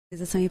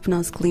Especialização em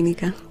hipnose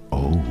clínica.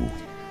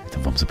 Então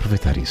vamos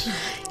aproveitar isso.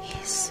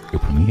 Isso. Eu,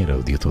 por mim, era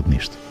o dia todo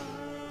nisto.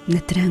 Na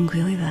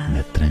tranquilidade.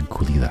 Na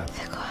tranquilidade.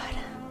 Agora.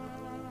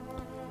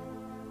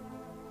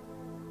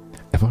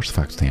 A voz, de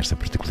facto, tem esta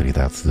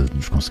particularidade de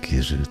nos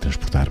conseguir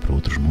transportar para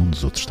outros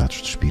mundos, outros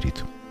estados de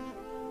espírito.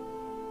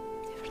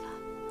 É verdade.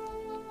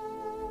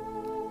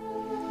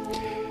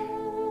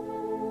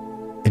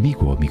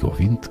 Amigo ou amigo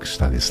ouvinte que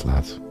está desse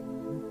lado,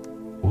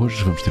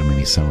 hoje vamos ter uma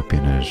emissão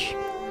apenas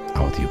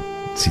áudio.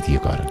 Decidi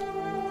agora.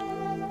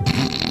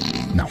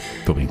 Não,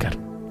 estou a brincar.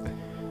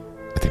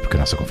 Até porque a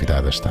nossa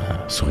convidada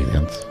está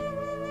sorridente.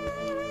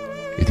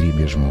 Eu diria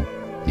mesmo,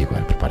 e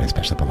agora preparem-se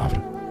para esta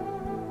palavra,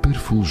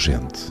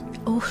 perfulgente.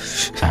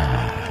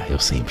 Eu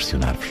sei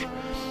impressionar-vos.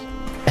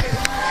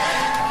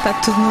 Está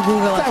tudo no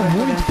Google. Está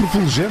muito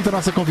perfulgente a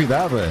nossa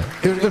convidada.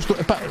 Eu estou...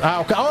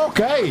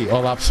 ok.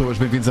 Olá pessoas,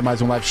 bem-vindos a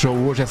mais um live show.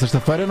 Hoje é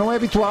sexta-feira, não é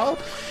habitual.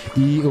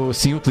 E eu,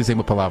 sim, utilizei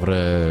uma palavra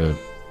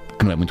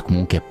que não é muito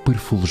comum, que é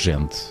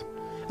perfulgente.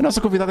 A nossa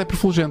convidada é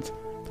perfulgente.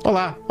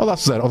 Olá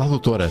Susana, olá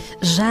doutora.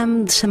 Já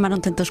me chamaram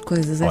tantas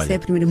coisas. Olha, essa é a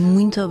primeira.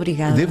 Muito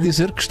obrigada. Devo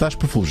dizer que estás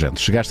perfulgente.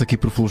 Chegaste aqui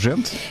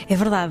perfulgente? É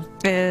verdade.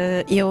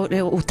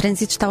 O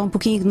trânsito estava um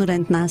pouquinho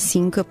ignorante na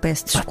A5. Eu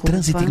peço desculpa.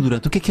 Trânsito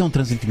ignorante. O que é um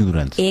trânsito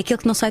ignorante? É aquele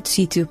que não sai do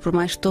sítio. Por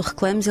mais que tu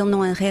reclames, ele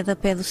não arreda a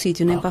pé do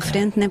sítio, nem para a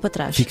frente, nem para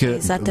trás.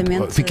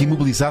 Fica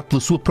imobilizado pela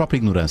sua própria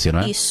ignorância, não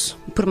é? Isso.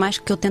 Por mais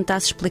que eu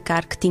tentasse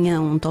explicar que tinha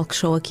um talk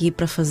show aqui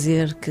para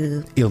fazer,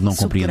 que ele não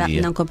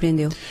compreendia. Não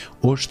compreendeu.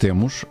 Hoje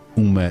temos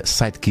uma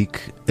sidekick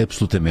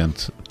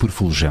absolutamente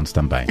perfulgente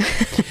também.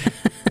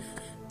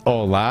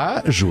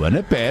 Olá,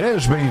 Joana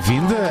Pérez,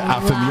 bem-vinda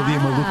à família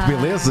Maluco,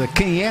 beleza?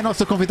 Quem é a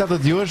nossa convidada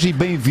de hoje? E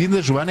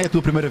bem-vinda, Joana, é a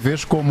tua primeira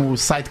vez como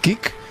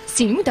sidekick?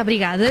 Sim, muito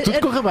obrigada. Que tudo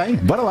corra bem,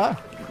 bora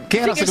lá. Quem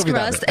é a nossa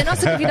convidada? A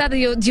nossa convidada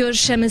de hoje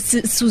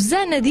chama-se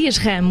Susana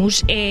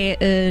Ramos,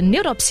 é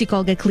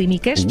neuropsicóloga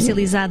clínica,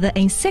 especializada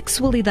em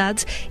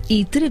sexualidade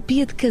e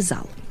terapia de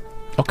casal.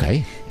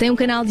 Ok. Tem um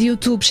canal de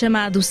YouTube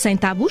chamado Sem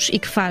Tabus e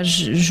que faz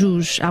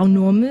jus ao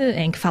nome,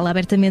 em que fala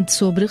abertamente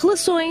sobre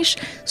relações,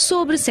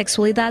 sobre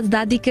sexualidade,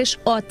 dá dicas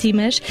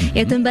ótimas.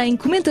 É também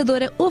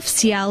comentadora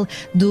oficial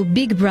do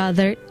Big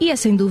Brother e é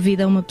sem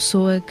dúvida uma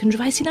pessoa que nos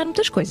vai ensinar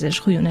muitas coisas,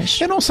 Rui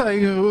Unas. Eu não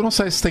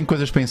sei se tem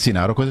coisas para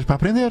ensinar ou coisas para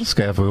aprender. Se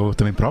calhar eu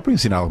também próprio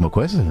ensinar alguma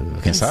coisa.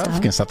 Quem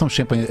sabe, estamos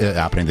sempre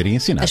a aprender e a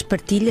ensinar. As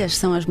partilhas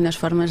são as melhores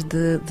formas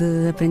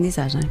de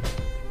aprendizagem.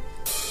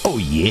 Oh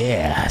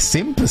yeah!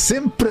 Sempre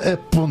a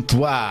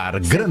pontuar.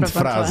 Grande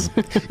frase.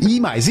 E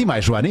mais,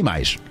 Joana, e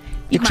mais.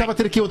 Eu gostava de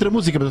ter aqui outra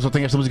música, mas eu só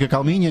tenho esta música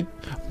calminha.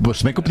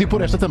 Se bem que eu pedi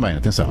pôr esta também,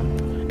 atenção.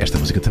 Esta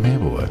música também é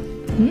boa.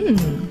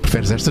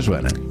 Preferes esta,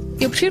 Joana?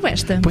 Eu prefiro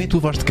esta. Põe a tua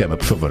voz de cama,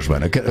 por favor,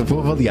 Joana. Vou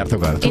avaliar-te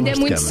agora. Ainda é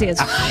muito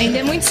cedo. Ainda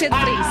é muito cedo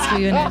para isso,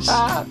 Rui Unas.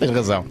 Tens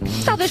razão.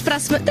 Talvez para a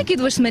semana, daqui a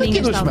 2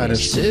 semaninhas,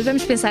 talvez.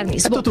 Vamos pensar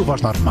nisso. Então a tua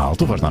voz normal,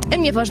 A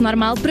minha voz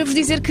normal, para vos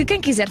dizer que quem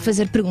quiser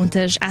fazer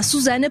perguntas à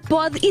Susana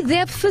pode e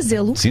deve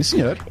fazê-lo. Sim,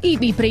 senhor.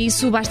 E para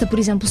isso basta, por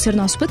exemplo, ser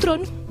nosso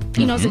patrono.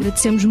 E nós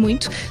agradecemos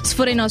muito se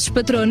forem nossos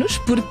patronos,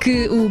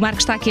 porque o Marco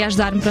está aqui a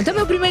ajudar-me. Pronto, é o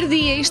meu primeiro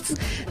dia,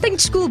 tenho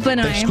desculpa,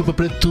 não é? Tens desculpa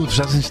para tudo,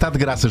 já está de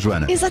graça,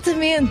 Joana.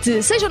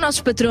 Exatamente. Sejam nossos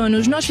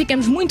patronos, nós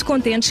ficamos muito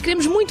contentes,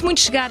 queremos muito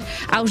chegar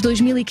aos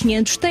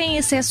 2.500, têm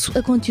acesso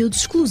a conteúdos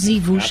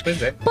exclusivos. Pois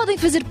é. Podem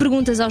fazer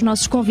perguntas aos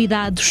nossos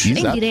convidados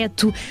em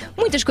direto,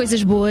 muitas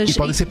coisas boas. E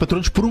podem ser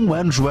patronos por um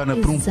ano, Joana,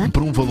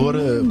 por um valor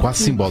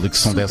quase simbólico, que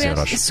são 10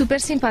 euros.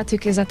 Super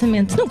simpático,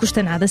 exatamente. Não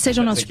custa nada,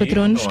 sejam nossos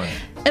patronos.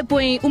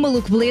 Apoiem o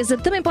Maluco Beleza.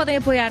 Também podem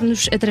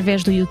apoiar-nos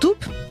através do YouTube.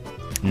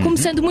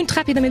 Começando muito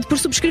rapidamente por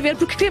subscrever,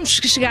 porque queremos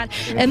chegar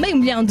a 500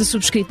 mil de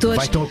subscritores.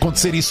 Vai então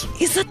acontecer isso.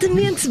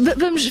 Exatamente.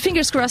 Vamos,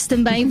 fingers crossed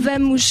também.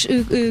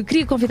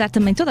 Queria convidar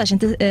também toda a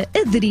gente a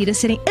aderir, a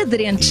serem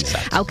aderentes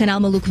ao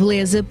canal Maluco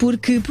Beleza,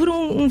 porque por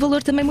um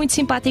valor também muito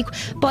simpático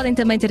podem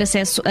também ter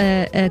acesso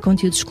a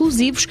conteúdos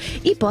exclusivos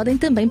e podem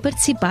também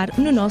participar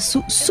no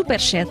nosso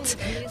Superchat.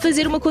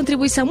 Fazer uma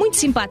contribuição muito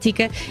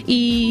simpática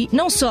e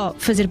não só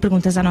fazer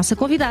perguntas à nossa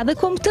convidada,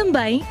 como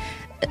também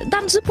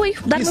dar-nos apoio.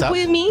 Dar-me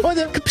apoio a mim,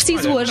 que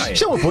preciso hoje.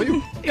 Isto é um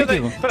apoio?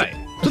 Peraí.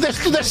 Tu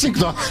deste 5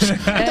 dólares. Tu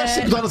deste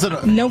 5 dólares a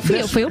nós. Não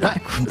fui eu, foi o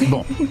Marco.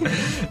 Bom.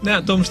 Não,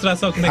 estou a mostrar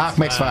só como é que se faz.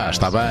 Como é que se faz?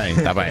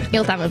 Está bem.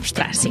 Ele estava a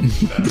mostrar, sim.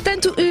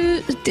 Portanto,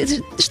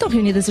 estão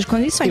reunidas as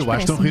condições. Eu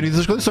acho que estão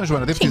reunidas as condições,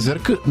 Joana. Devo dizer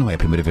que não é a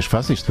primeira vez que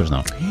faço isto, pois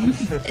não.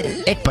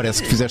 É que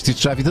parece que fizeste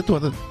isto já a vida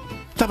toda.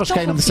 Estavas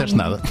cá e não disseste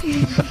nada.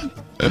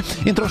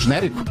 Entra o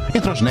genérico.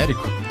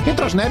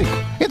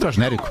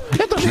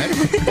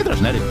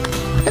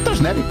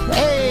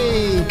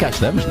 Ei, cá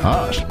estamos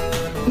nós.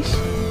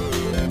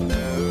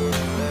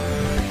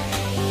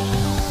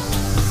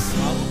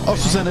 Oh,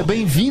 Susana,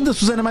 bem-vinda,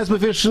 Susana, mais uma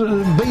vez.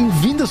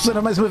 Bem-vinda.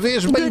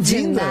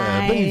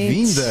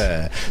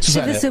 Susana, deixa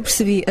eu ver se eu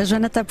percebi. A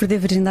Joana está a perder a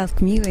virgindade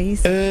comigo, é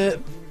isso?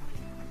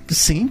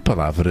 Sim,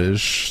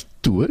 palavras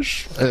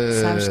tuas?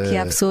 Sabes que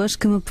há pessoas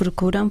que me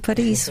procuram para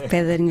isso,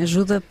 pedem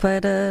ajuda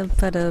para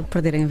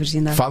perderem a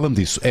virgindade. Fala-me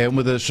disso. É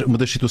uma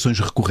das situações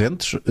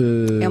recorrentes?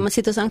 É uma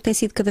situação que tem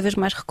sido cada vez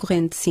mais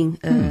recorrente, sim.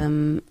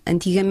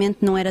 Antigamente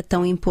não era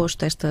tão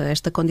imposto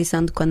esta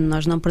condição de quando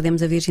nós não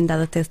perdemos a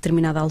virgindade até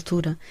determinada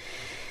altura.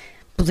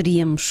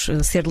 Poderíamos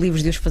ser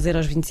livres de os fazer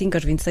aos 25,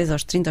 aos 26,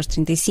 aos 30, aos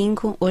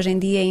 35. Hoje em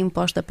dia é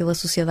imposta pela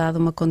sociedade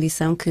uma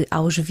condição que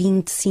aos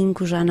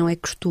 25 já não é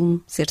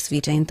costume ser-se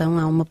virgem. Então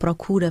há uma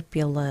procura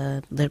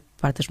da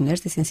parte das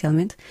mulheres,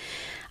 essencialmente,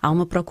 há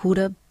uma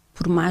procura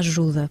por uma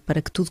ajuda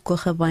para que tudo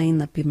corra bem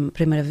na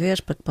primeira vez,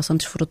 para que possam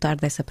desfrutar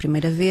dessa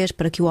primeira vez,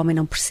 para que o homem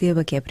não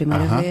perceba que é a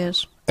primeira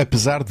vez.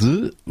 Apesar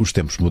de os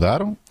tempos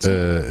mudaram,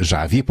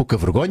 já havia pouca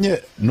vergonha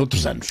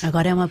noutros anos.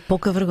 Agora é uma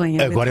pouca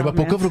vergonha. Agora é uma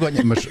pouca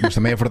vergonha, mas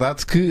também é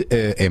verdade que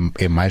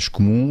é mais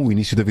comum o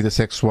início da vida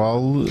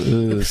sexual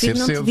ser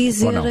não cedo. Não te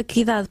dizer a que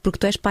idade, porque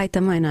tu és pai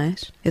também, não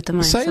és? Eu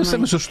também. Sei,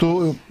 mas eu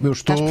estou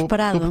Estás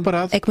preparado? Estou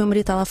preparado. É que o meu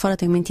marido está lá fora,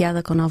 tem uma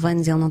enteada com 9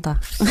 anos e ele não está.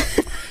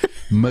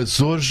 Mas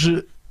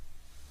hoje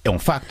é um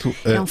facto.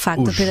 É um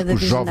facto.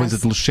 Os jovens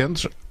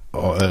adolescentes,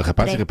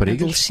 rapazes e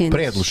raparigas,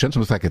 pré-adolescentes,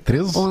 não sei que é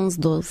 13? 11,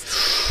 12.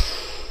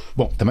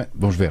 Bom, também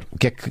vamos ver. O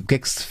que é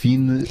que se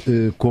define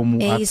como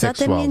ato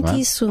sexual? É exatamente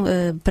isso.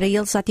 Para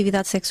eles, a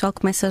atividade sexual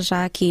começa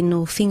já aqui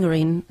no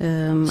fingering,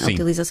 a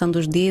utilização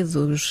dos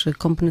dedos,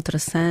 com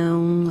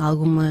penetração,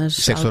 algumas.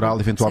 Sexo oral,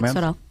 eventualmente?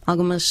 Sexo oral,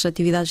 algumas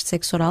atividades de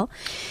sexo oral.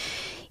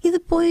 E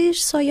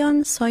depois, soy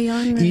on.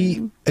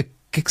 E a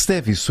que é que se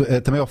deve isso?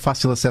 Também ao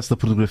fácil acesso da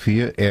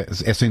pornografia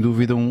é sem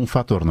dúvida um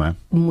fator, não é?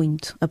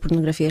 Muito. A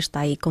pornografia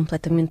está aí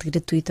completamente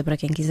gratuita para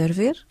quem quiser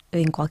ver,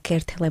 em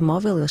qualquer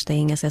telemóvel. Eles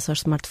têm acesso aos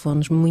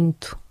smartphones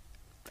muito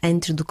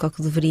antes do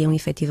que deveriam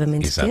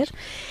efetivamente ter.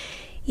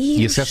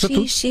 E acesso a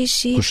tudo? Os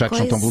sites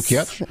não estão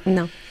bloqueados?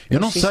 Não. Eu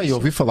não sei, eu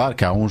ouvi falar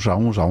que há um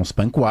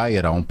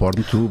Spankwire, há um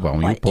PornTube, há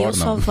um YouPorn. Eu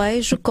só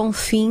vejo com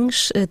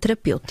fins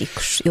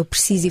terapêuticos. Eu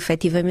preciso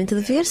efetivamente de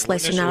ver,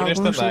 selecionar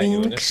alguns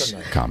links.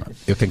 Calma,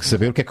 eu tenho que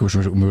saber o que é que os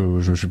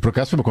meus. Por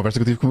acaso foi uma conversa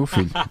que eu tive com o meu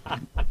filho.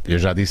 Eu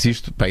já disse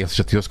isto, ele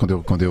chateou-se com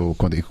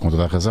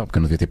toda a razão, porque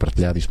eu não devia ter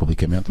partilhado isto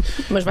publicamente.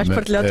 Mas vais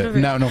partilhar outra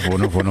vez? Não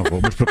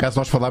vou. Mas por acaso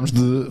nós falámos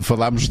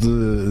de.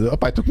 Oh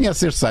pai, tu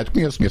conheces este site?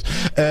 Conheço.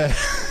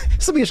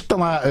 Sabias que estão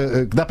lá,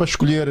 que dá para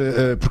escolher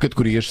por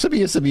categorias?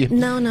 Sabia.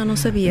 Não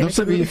sabia. Não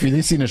sabia, filho,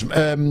 ensinas-me.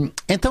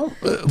 Então,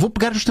 vou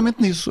pegar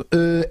justamente nisso.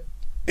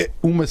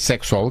 Uma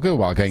sexóloga,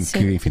 ou alguém que,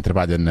 enfim,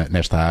 trabalha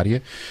nesta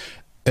área,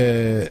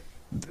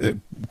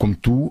 como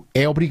tu,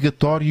 é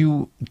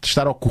obrigatório de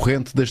estar ao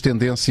corrente das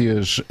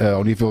tendências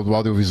ao nível do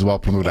audiovisual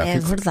pornográfico? É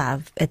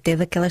verdade. Até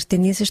daquelas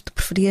tendências que tu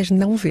preferias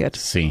não ver.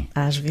 Sim.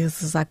 Às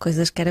vezes há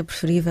coisas que era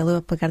preferível eu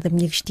apagar da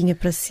minha vistinha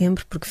para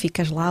sempre, porque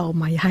ficas lá, oh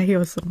my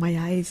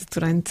eyes,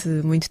 durante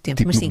muito tempo.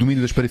 Tipo, mas, no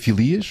domínio das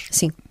parafilias?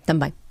 Sim,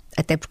 também.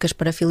 Até porque as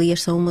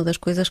parafilias são uma das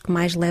coisas que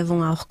mais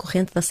levam ao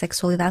recorrente da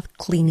sexualidade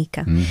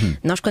clínica.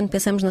 Nós, quando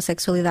pensamos na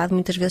sexualidade,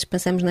 muitas vezes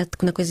pensamos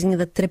na coisinha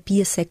da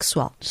terapia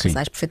sexual.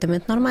 Casais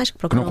perfeitamente normais que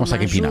procuram que não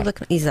conseguem ajuda.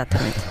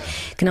 Exatamente.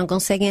 Que não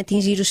conseguem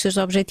atingir os seus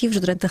objetivos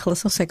durante a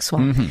relação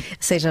sexual.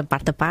 Seja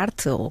parte a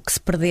parte ou que se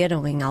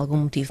perderam em algum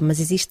motivo. Mas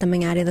existe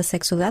também a área da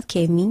sexualidade, que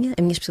é a minha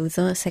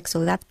especialização é a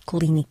sexualidade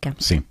clínica.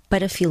 Sim.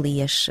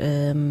 Parafilias.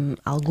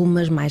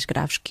 Algumas mais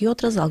graves que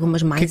outras,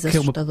 algumas mais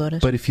assustadoras. Que é uma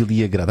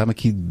parafilia grave? Dá-me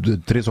aqui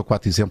 3 ou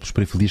 4 exemplos de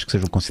parafilias que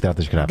sejam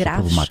consideradas graves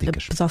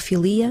problemáticas. A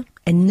pedofilia,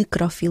 a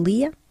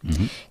necrofilia,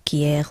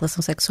 que é a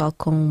relação sexual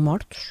com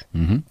mortos,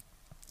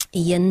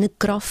 e a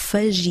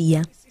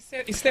necrofagia.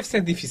 Isso deve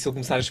ser difícil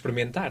começar a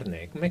experimentar, não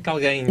é? Como é que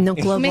alguém não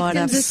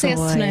colabora a pessoa?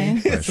 Acesso, não é?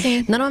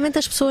 Normalmente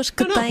as pessoas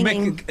que têm... Como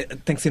é que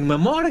tem que ser numa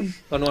morgue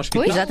ou num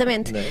hospital? Pois,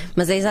 exatamente.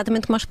 Mas é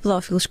exatamente como os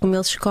pedófilos, como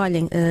eles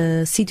escolhem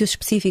sítios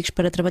específicos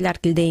para trabalhar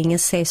que lhe deem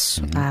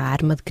acesso à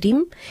arma de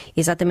crime,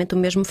 exatamente o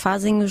mesmo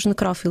fazem os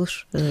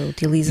necrófilos.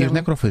 Utilizam... E a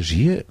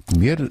necrofagia?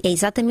 Comer? É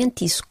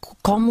exatamente isso.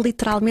 Come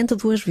literalmente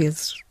 2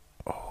 vezes.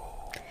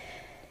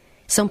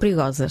 São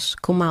perigosas,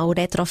 como a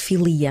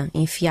uretrofilia,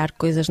 enfiar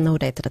coisas na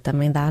uretra,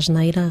 também dá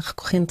asneira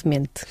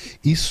recorrentemente.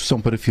 Isso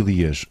são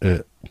parafilias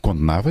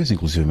condenáveis,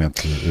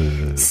 inclusivamente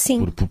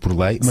por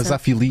lei, mas há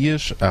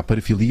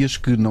parafilias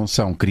que não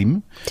são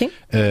crime,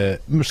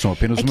 mas são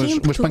apenas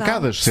umas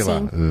pancadas, sei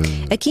lá.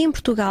 Aqui em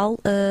Portugal,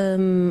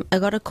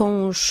 agora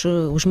com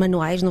os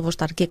manuais, não vou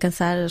estar aqui a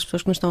cansar as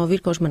pessoas que nos estão a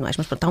ouvir com os manuais,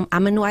 mas pronto, há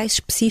manuais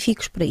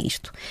específicos para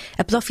isto.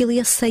 A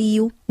pedofilia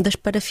saiu das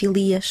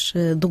parafilias,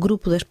 do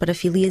grupo das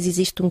parafilias,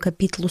 existe um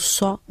capítulo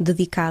só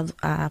dedicado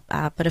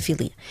à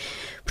parafilia.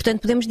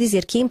 Portanto, podemos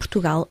dizer que em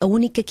Portugal a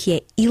única que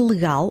é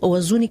ilegal, ou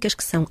as únicas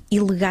que são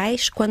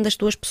ilegais, quando as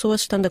 2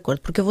 pessoas estão de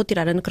acordo. Porque eu vou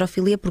tirar a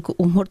necrofilia porque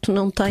o morto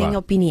não tem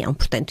opinião.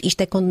 Portanto, isto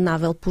é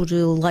condenável por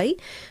lei,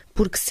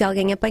 porque se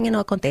alguém apanha não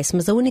acontece.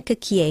 Mas a única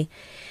que é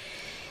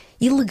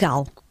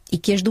ilegal e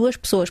que as 2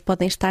 pessoas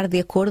podem estar de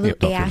acordo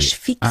é a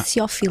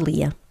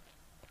asfixiofilia.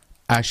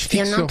 A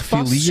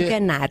asfixiofilia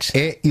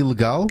é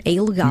ilegal? É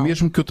ilegal.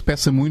 Mesmo que eu te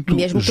peça muito,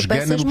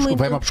 esgana-me,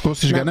 vai-me ao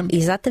pescoço e esgana-me?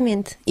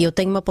 Exatamente. Eu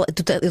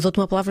dou-te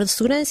uma palavra de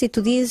segurança e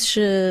tu dizes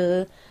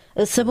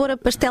sabor a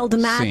pastel de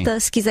nata,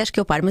 se quiseres que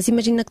eu pare. Mas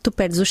imagina que tu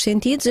perdes os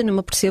sentidos, eu não me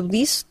apercebo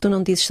disso, tu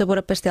não dizes sabor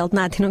a pastel de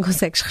nata e não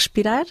consegues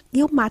respirar, e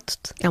eu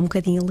mato-te. É um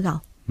bocadinho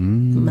ilegal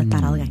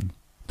matar alguém.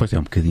 Pois é,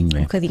 um bocadinho, é.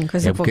 Um bocadinho,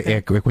 coisa pouca.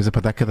 É coisa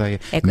para dar cadeia.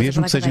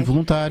 Mesmo que seja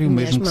involuntário,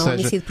 mesmo que seja...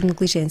 homicídio por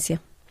negligência.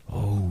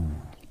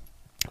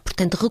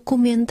 Portanto,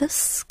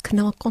 recomenda-se que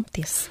não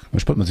aconteça.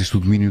 Mas isto,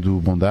 o domínio do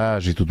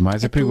bondage e tudo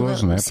mais, é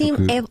perigoso, não é? Sim,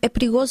 porque... é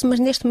perigoso, mas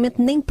neste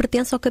momento nem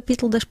pertence ao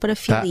capítulo das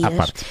parafilias. Está à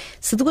parte.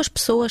 Se 2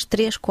 pessoas,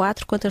 3,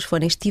 4, quantas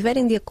forem,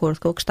 estiverem de acordo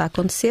com o que está a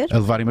acontecer... A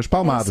levarem umas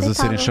palmadas, a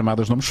serem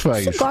chamadas nomes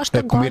feios,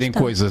 a comerem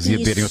coisas e a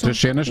verem outras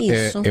cenas,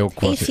 é o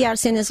que você... Enfiar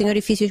cenas em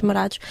orifícios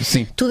marados,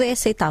 tudo é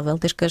aceitável,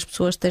 desde que as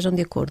pessoas estejam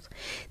de acordo.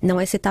 Não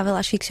é aceitável a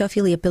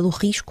asfixiofilia, pelo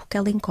risco que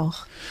ela incorre.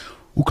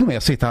 O que não é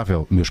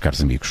aceitável, meus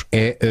caros amigos,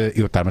 é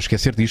eu estar-me a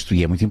esquecer disto,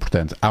 e é muito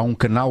importante. Há um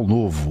canal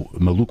novo,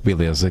 Maluco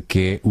Beleza,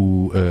 que é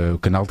o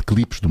canal de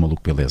clipes do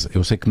Maluco Beleza.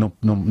 Eu sei que não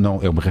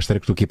é uma rasteira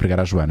que estou aqui a pregar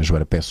à Joana.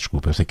 Joana, peço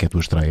desculpa, eu sei que é a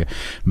tua estreia,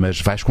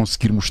 mas vais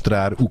conseguir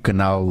mostrar o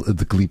canal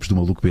de clipes do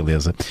Maluco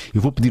Beleza. Eu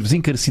vou pedir-vos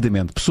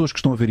encarecidamente, pessoas que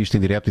estão a ver isto em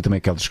direto e também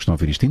aquelas que estão a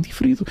ver isto em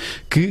diferido,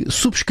 que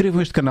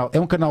subscrevam este canal. É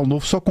um canal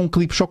novo, só com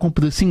clipes, só com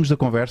pedacinhos da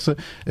conversa,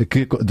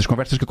 das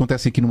conversas que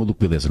acontecem aqui no Maluco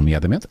Beleza,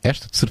 nomeadamente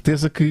esta, de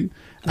certeza que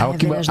há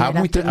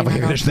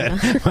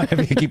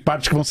haver aqui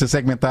partes que vão ser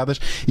segmentadas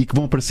e que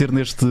vão aparecer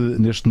neste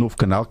novo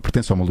canal que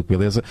pertence ao Maluco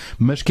Beleza,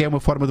 mas que é uma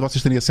forma de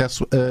vocês terem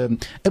acesso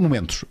a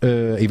momentos.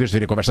 Em vez de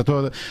verem a conversa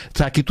toda,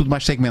 está aqui tudo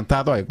mais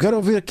segmentado. Olha, quero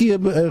ouvir aqui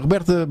a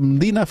Roberta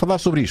Medina a falar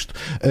sobre isto,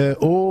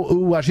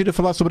 ou o Agir a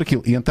falar sobre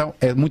aquilo. E então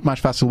é muito mais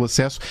fácil o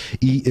acesso,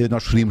 e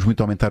nós gostaríamos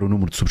muito aumentar o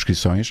número de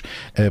subscrições,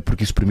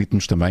 porque isso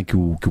permite-nos também que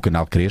o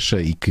canal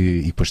cresça e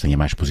que depois tenha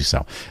mais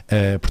exposição.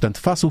 Portanto,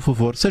 façam o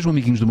favor, sejam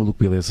amiguinhos do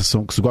Maluco Beleza,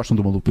 que se gostam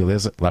do Maluco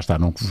Beleza, lá está,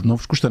 não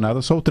vos custa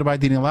nada, só o trabalho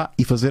de irem lá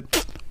e fazer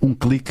um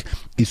clique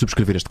e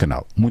subscrever este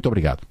canal. Muito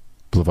obrigado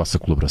pela vossa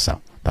colaboração.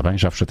 Está bem?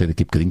 Já vos chatei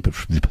daqui um bocadinho para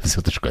vos pedir para fazer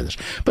outras coisas.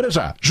 Para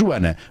já,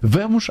 Joana,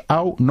 vamos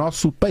ao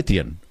nosso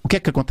Patreon. O que é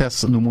que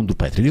acontece no mundo do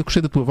Patreon? Eu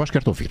gostei da tua voz,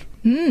 quero-te ouvir.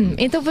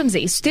 Então vamos a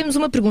isso. Temos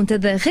uma pergunta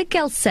da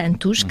Raquel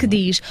Santos, que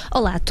diz: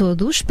 olá a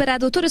todos, para a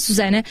doutora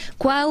Susana,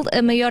 qual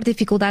a maior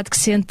dificuldade que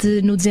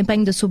sente no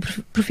desempenho da sua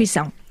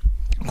profissão?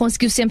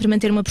 Conseguiu sempre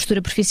manter uma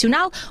postura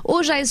profissional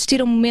ou já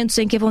existiram momentos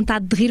em que a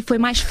vontade de rir foi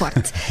mais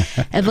forte?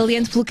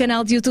 Avaliando pelo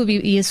canal de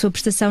YouTube e a sua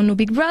prestação no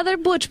Big Brother,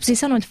 boa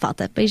disposição não lhe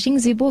falta.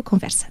 Beijinhos e boa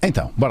conversa.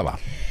 Então, bora lá.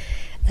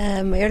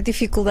 A maior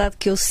dificuldade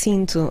que eu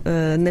sinto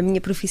na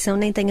minha profissão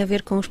nem tem a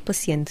ver com os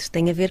pacientes,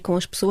 tem a ver com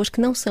as pessoas que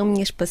não são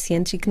minhas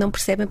pacientes e que não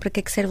percebem para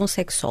que é que serve um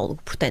sexólogo.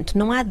 Portanto,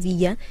 não há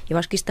dia, eu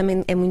acho que isto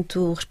também é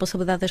muito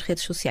responsabilidade das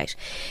redes sociais,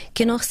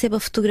 que eu não receba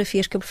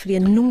fotografias que eu preferia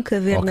nunca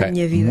ver na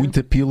minha vida.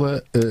 Muita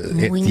pila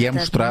te é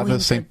mostrada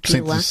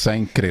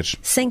sem quereres.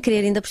 Sem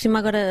querer, ainda por cima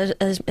agora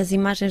as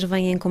imagens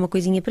vêm com uma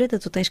coisinha preta,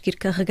 tu tens que ir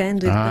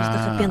carregando e depois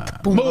de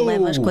repente, pumba,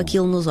 levas com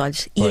aquilo nos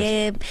olhos. Pois. E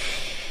é...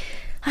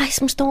 Ai,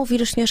 se me estão a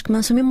ouvir os senhores que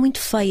são mesmo muito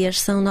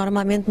feias,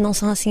 normalmente não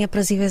são assim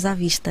aprazíveis à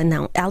vista,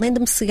 não. Além de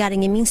me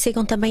cegarem a mim,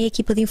 cegam também a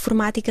equipa de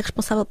informática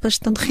responsável pela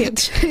gestão de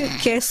redes,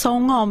 que é só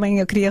um homem.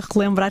 Eu queria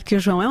relembrar que o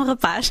João é um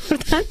rapaz,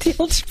 portanto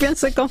ele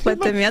dispensa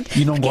completamente.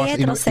 E não gosta, é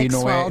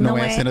heterossexual, não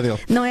é a cena dele.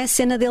 Não é a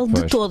cena dele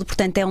de todo,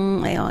 portanto é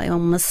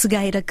uma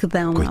cegueira que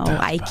dão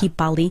à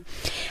equipa ali.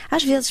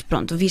 Às vezes,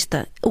 pronto,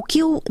 vista, o que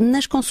eu,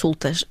 nas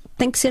consultas,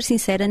 tenho que ser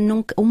sincera,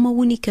 nunca, uma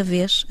única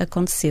vez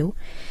aconteceu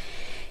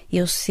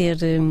eu ser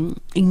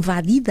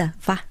invadida,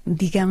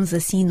 digamos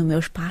assim, no meu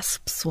espaço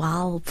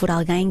pessoal por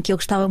alguém que eu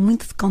gostava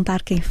muito de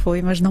contar quem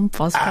foi, mas não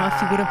posso, porque é uma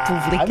figura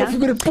pública. Uma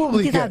figura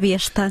pública!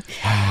 Besta,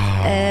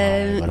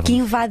 que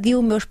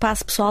invadiu o meu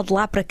espaço pessoal de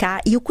lá para cá,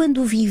 e eu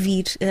quando o vi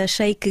vir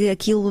achei que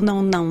aquilo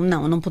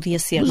não podia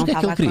ser, mas não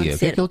estava a acontecer. O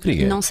que é que ele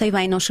queria? Não sei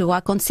bem, não chegou a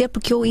acontecer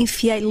porque eu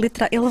enfiei,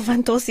 ele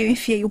levantou-se e eu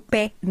enfiei o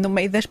pé no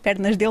meio das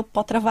pernas dele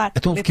para o travar.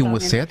 Então houve um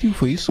assédio,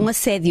 foi isso? Um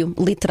assédio,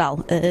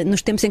 literal.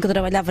 Nos tempos em que eu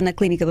trabalhava na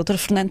clínica Dr.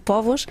 Fernando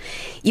Povos,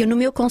 eu no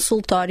meu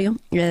consultório,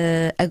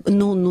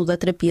 no da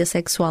terapia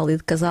sexual e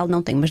de casal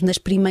não tenho, mas nas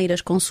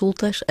primeiras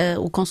consultas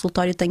o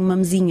consultório tem uma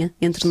mesinha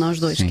entre nós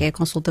dois. Sim. Que é a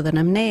consulta de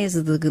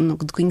anamnese, de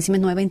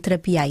conhecimento, não é bem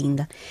terapia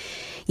ainda.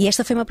 E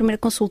esta foi uma primeira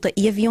consulta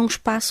e havia um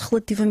espaço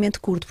relativamente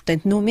curto,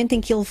 portanto no momento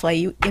em que ele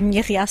veio, a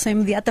minha reação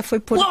imediata foi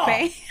pôr o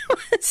pé.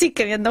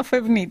 Basicamente não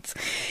foi bonito.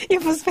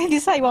 Eu pus o pé e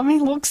disse: ai, o homem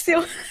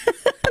enlouqueceu.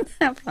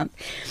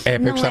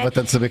 Eu gostava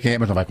tanto de saber quem é,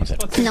 mas não vai acontecer.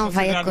 Não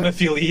vai acontecer. Uma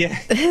filia?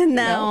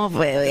 Não,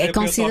 é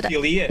considerado.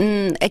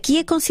 Aqui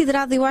é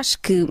considerado, eu acho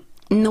que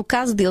no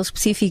caso dele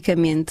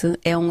especificamente,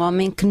 é um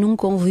homem que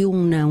nunca ouviu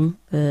um não,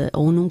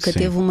 ou nunca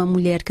teve uma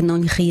mulher que não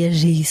lhe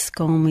reagisse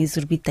com uma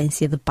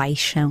exorbitância de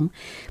paixão,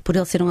 por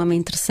ele ser um homem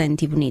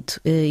interessante e bonito.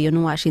 Eu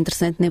não acho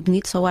interessante nem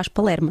bonito, só o acho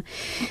palerma.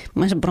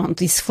 Mas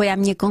pronto, isso foi à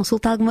minha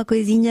consulta, alguma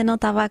coisinha não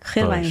estava a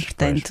correr bem,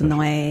 portanto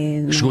não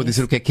é... Chegou a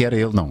dizer o que é que era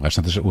ele? Não, às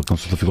tantas a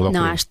consulta ficou logo.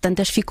 Não, às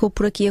tantas ficou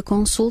por aqui a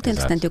consulta.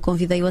 Exato. Entretanto eu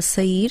convidei-o a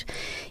sair,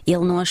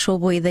 ele não achou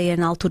boa ideia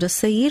na altura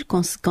sair,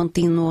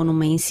 continuou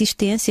numa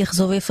insistência,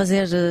 resolveu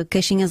fazer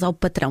queixinhas ao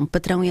patrão. O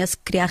patrão esse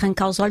que queria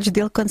arrancar os olhos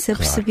dele quando se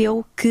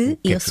percebeu que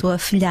eu sou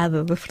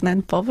afilhada do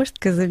Fernando Povas de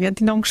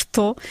casamento e não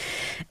gostou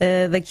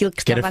daquilo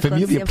que estava a acontecer.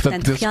 Família,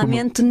 portanto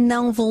realmente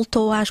não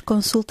voltou às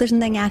consultas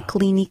nem à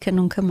clínica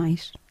nunca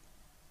mais.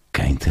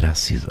 Quem terá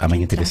sido?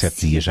 Amanhã terá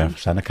 7 dias, já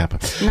está na capa.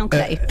 Não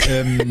creio.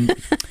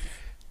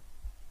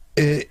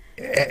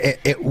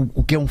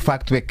 O que é um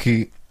facto é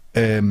que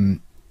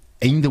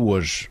ainda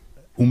hoje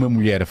uma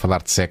mulher a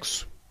falar de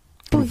sexo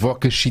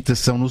provoca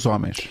excitação nos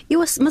homens.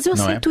 Mas eu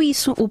aceito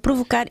isso, o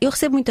provocar. Eu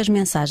recebo muitas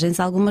mensagens,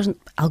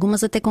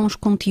 algumas até com uns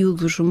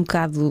conteúdos um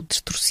bocado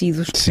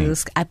distorcidos, que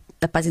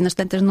a páginas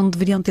tantas não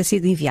deveriam ter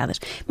sido enviadas.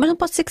 Mas não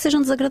pode ser que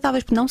sejam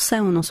desagradáveis, porque não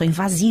são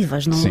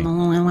invasivas,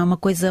 não é uma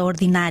coisa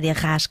ordinária,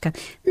 rasca.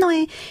 Não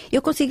é.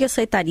 Eu consigo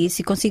aceitar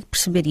isso e consigo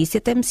perceber isso e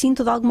até me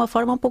sinto de alguma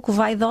forma um pouco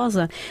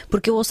vaidosa,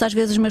 porque eu ouço às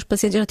vezes os meus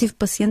pacientes, eu já tive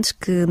pacientes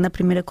que na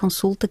primeira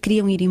consulta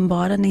queriam ir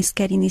embora, nem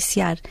sequer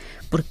iniciar,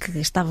 porque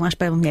estavam à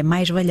espera de uma mulher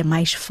mais velha,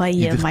 mais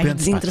feia, mais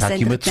desinteressante. Está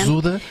aqui uma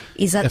tesuda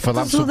a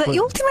falar tesuda. sobre...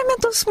 Eu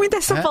ultimamente ouço muito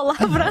essa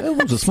palavra.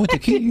 Usa-se muito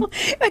aqui.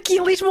 Aqui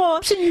em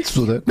Lisboa. Sim,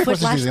 tesuda. Como é que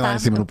vocês dizem lá em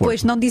cima no Porto?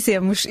 Pois não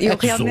dizemos. Eu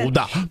realmente...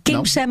 Quem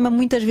me chama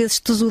muitas vezes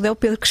tesuda é o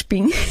Pedro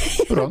Crespim.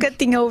 Nunca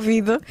tinha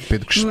ouvido.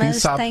 Pedro Crespim mas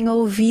sabe. Tenho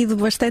ouvido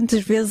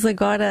bastantes vezes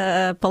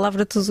agora a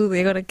palavra tesuda,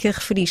 agora que a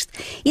referiste.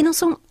 E não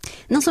são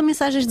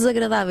mensagens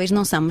desagradáveis,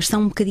 não são, mas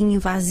são um bocadinho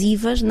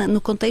invasivas no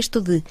contexto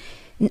de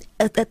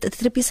a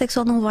terapia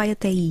sexual não vai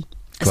até aí.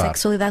 A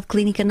sexualidade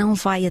clínica não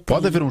vai até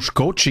Pode haver uns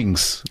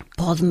coachings.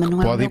 Pode, mas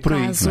não é o meu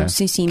caso. Não é?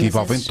 Sim, que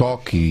envolvem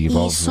toque.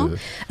 Isso.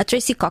 A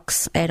Tracy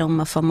Cox era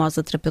uma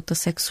famosa terapeuta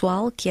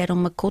sexual que era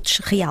uma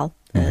coach real.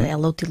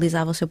 Ela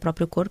utilizava o seu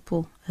próprio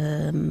corpo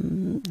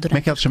durante... Como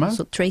é que ela se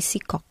chamava? Tracy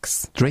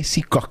Cox.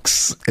 Tracy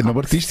Cox. É nome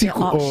artístico?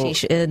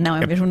 Não,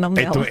 é o mesmo nome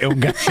dela. É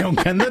um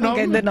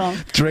grande nome.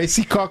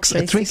 Tracy Cox.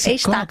 Tracy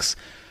Cox.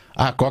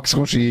 Cox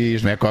com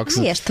X, não é Cox?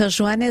 Esta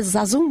Joana é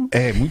Zazum.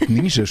 É muito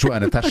ninja,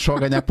 Joana. Estás só a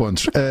ganhar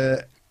pontos.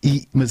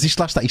 Mas isto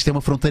lá está. Isto é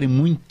uma fronteira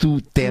muito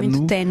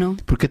ténue.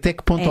 Porque até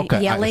que ponto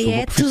E ela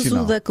é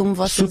tesuda, como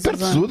vocês super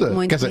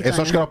tesuda. Quer dizer, é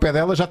só chegar ao pé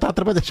dela, já está a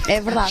trabalhar. É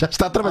verdade. Já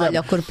está a trabalhar.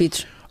 Olha,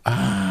 corpitos.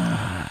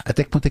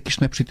 Até que ponto é que isto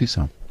não é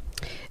prostituição?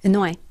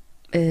 Não é.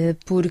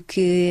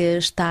 Porque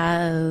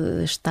está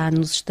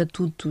nos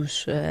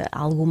estatutos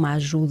alguma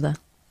ajuda.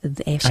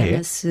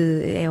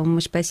 Chama-se... É uma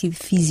espécie de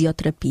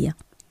fisioterapia.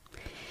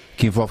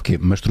 Que envolve o quê?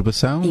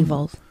 Masturbação?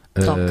 Envolve.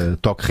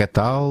 Toque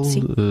retal,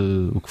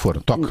 o que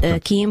for. Toque,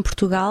 aqui em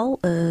Portugal...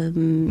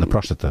 na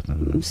próstata?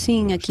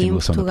 Sim, aqui em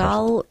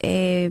Portugal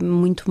é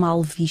muito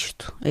mal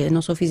visto. Eu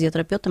não sou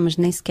fisioterapeuta, mas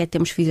nem sequer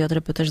temos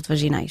fisioterapeutas de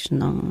vaginais,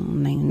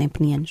 nem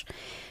penianos.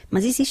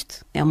 Mas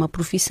existe, é uma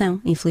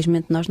profissão.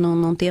 Infelizmente nós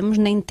não temos,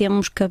 nem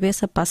temos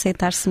cabeça para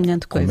aceitar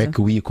semelhante coisa. Como é que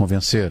eu ia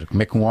convencer?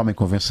 Como é que um homem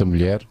convence a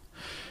mulher?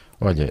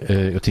 Olha,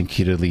 eu tenho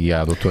que ir ali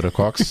à doutora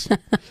Cox...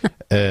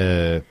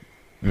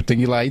 Eu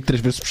tenho que ir lá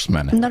 3 vezes por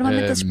semana.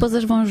 Normalmente as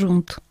esposas vão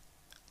junto.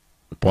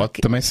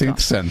 Pode também ser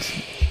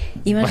interessante.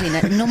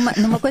 Imagina,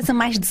 numa coisa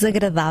mais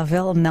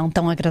desagradável, não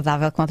tão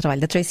agradável como o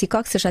trabalho da Tracy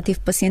Cox, eu já tive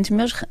pacientes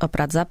meus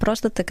operados à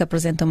próstata que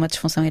apresentam uma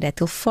disfunção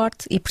erétil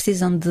forte e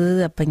precisam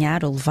de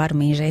apanhar ou levar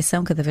uma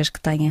injeção cada vez que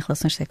têm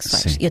relações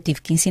sexuais. Sim. Eu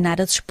tive que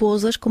ensinar as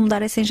esposas como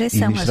dar essa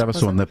injeção. E dava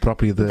só na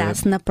própria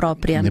Dá-se na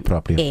própria.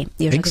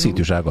 Em que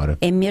sítio já agora?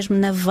 É mesmo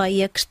na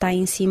veia que está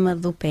em cima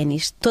do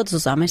pénis. Todos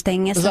os homens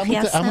têm essa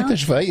reação. Há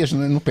muitas veias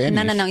no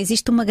pénis. Não.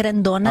 Existe uma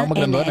grandona. Uma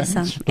grandona?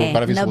 Nessa.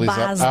 Na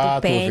base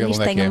do pénis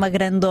tem uma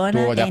grandona.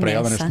 Estou a olhar para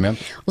ela neste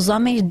momento. Os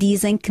homens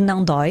dizem que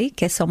não dói,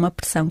 que é só uma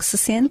pressão que se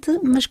sente,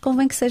 mas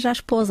convém que seja a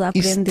esposa a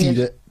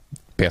aprender.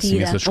 Peço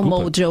imensa desculpa,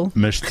 o mojo.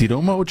 Mas tira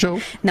o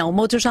mojo. Não, o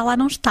mojo já lá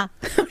não está.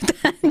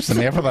 Isso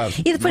também é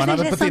verdade. E depois da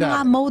injeção não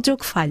há mojo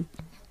que falhe.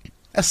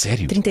 A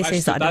sério?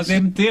 36 horas. Estás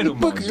a meter o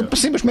mojo.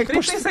 Sim, mas como é que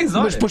 36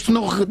 horas. Mas depois tu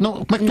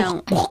como é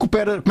que tu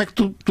recupera? Como é que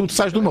tu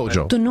sais do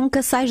mojo? Tu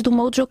nunca sais do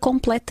mojo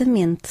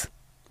completamente.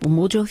 O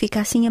mojo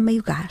fica assim a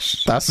meio gás.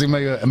 Está assim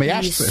meio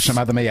haste, é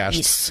chamada meio haste.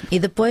 Isso. E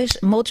depois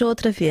mojo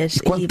outra vez. E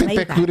quanto tempo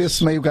é que dura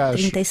esse meio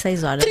gás?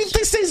 36 horas.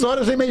 36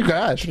 horas em meio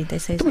gás?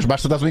 36 então, mas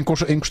basta dar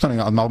encostar em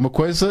alguma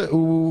coisa,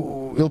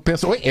 ele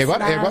pensa, oi, é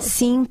agora?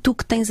 Sim, tu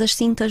que tens as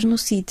cintas no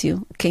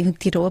sítio. Quem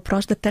tirou a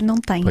próstata não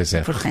tem. Pois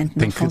é. Portanto,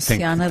 não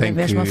funciona da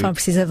mesma forma,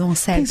 precisa de um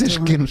certo... Tens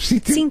que no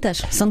sítio?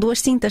 Cintas. São 2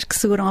 cintas que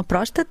seguram a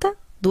próstata,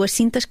 2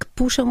 cintas que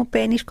puxam o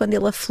pénis quando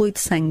ele aflui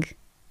de sangue.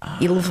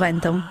 E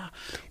levantam.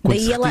 Quando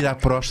se retira a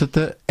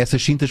próstata,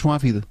 essas cintas vão à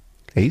vida.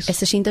 É isso?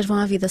 Essas cintas vão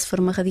à vida se for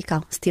uma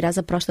radical. Se tirares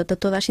a próstata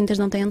toda, as cintas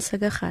não têm onde se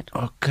agarrar.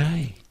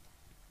 Ok.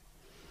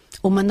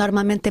 Uma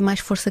normalmente tem mais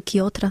força que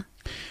outra.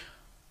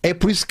 É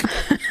por isso que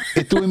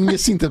então a minha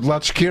cinta do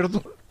lado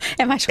esquerdo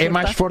é mais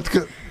forte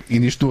que... E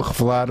nisto estou a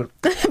revelar...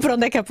 Para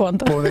onde é que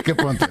aponta? Para onde é que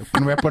aponta? Porque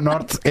não é para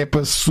norte, é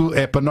para sul,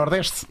 é para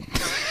nordeste.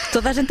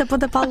 Toda a gente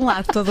aponta para algum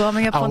lado, todo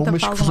homem aponta para algum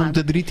lado. Há algumas que são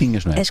muito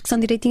direitinhas, não é? As que são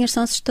direitinhas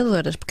são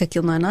assustadoras, porque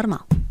aquilo não é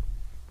normal.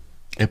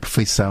 A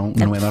perfeição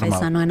não é normal. A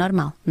perfeição não é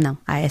normal, não.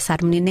 Há essa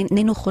harmonia,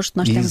 nem no rosto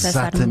nós temos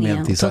essa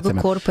harmonia. Exatamente. Todo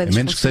o corpo é disfuncional. A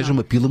menos que seja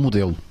uma pila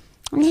modelo.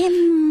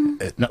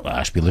 Não,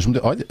 há as pilas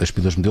modelo. Olha, as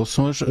pilas modelo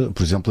são,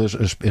 por exemplo,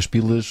 as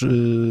pilas,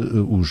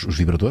 os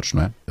vibradores,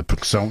 não é?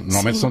 Porque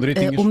normalmente são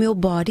direitinhas. O meu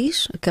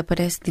Boris, que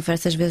aparece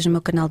diversas vezes no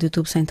meu canal de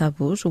YouTube Sem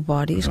Tabus, o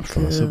Boris, Vamos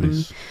falar sobre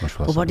isso.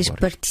 O Boris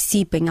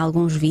participa em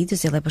alguns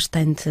vídeos, ele é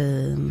bastante...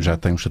 Já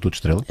tem um estatuto de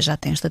estrela? Já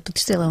tem um estatuto de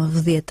estrela, é uma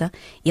vedeta.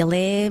 Ele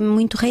é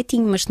muito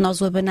retinho, mas se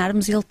nós o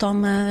abanarmos, ele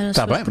toma as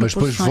suas bem,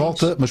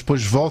 mas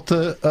depois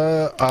volta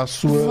à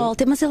sua...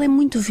 Volta, mas ele é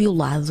muito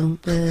violado.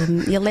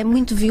 Ele é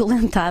muito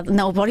violentado.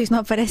 Não, o Boris não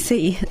aparece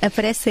aí.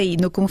 Aparece aí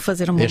no Como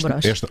Fazer um Bom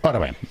Broche. Ora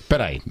bem,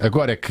 espera aí.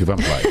 Agora é que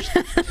vamos lá a isto.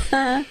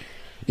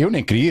 Eu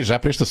nem queria ir já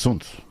para este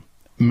assunto.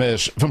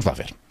 Mas vamos lá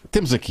ver.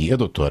 Temos aqui a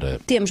doutora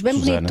Temos, bem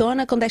Susana,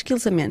 bonitona, com 10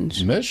 quilos a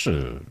menos. Mas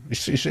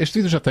este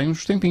vídeo já tem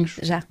uns tempinhos.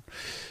 Já.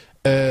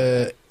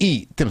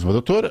 E temos uma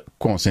doutora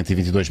com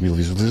 122 mil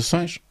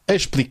visualizações a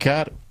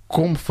explicar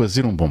como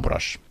fazer um bom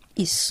broche.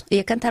 Isso. E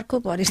a cantar com o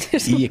Boris.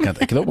 E a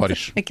cantar. Aquilo é o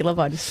Boris. Aquilo é o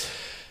Boris.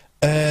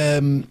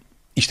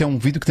 Isto é um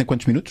vídeo que tem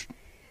quantos minutos?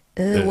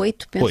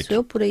 8, penso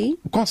eu, por aí.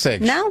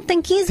 Consegues? Não, tem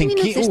 15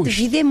 minutos. Este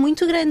vídeo é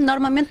muito grande.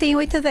 Normalmente tem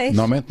 8 a 10.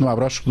 Normalmente não há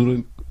broches que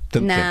duram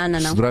tanto tempo. Não.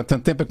 Se durar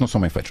tanto tempo é que não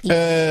são bem feitos.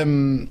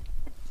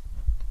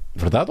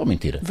 Verdade ou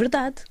mentira?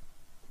 Verdade.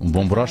 Um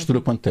bom broche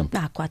dura quanto tempo?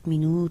 4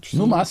 minutos.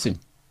 No máximo.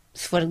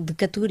 Se for de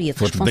categoria, de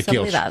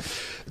responsabilidade.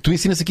 Tu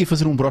ensinas aqui a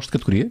fazer um broche de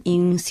categoria? E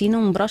ensina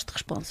um broche de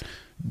responsa.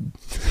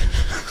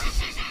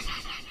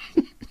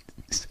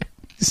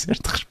 Isso é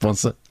de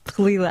responsa.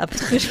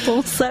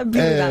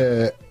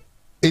 Responsabilidade.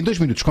 Em 2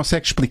 minutos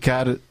consegues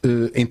explicar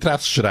em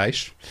traços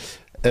gerais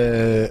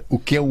o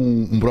que é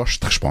um broche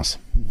de responsa?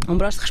 Um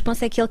broche de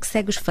responsa é aquele que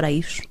segue os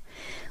freios.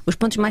 Os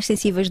pontos mais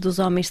sensíveis dos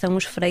homens são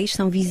os freios,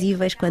 são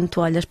visíveis quando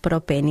tu olhas para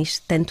o pénis,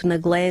 tanto na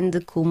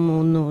glande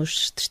como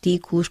nos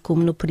testículos,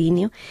 como no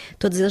períneo.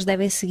 Todos eles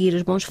devem seguir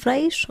os bons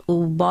freios.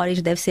 O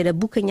Boris deve ser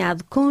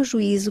abocanhado com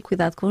juízo,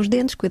 cuidado com os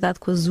dentes, cuidado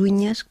com as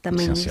unhas, que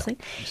também usem.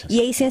 E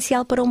é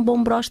essencial para um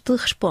bom broche de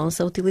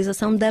responsa a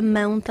utilização da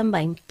mão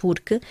também,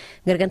 porque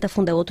garganta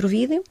funda é outro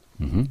vídeo.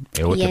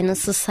 E é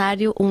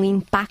necessário um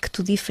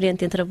impacto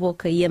diferente entre a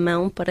boca e a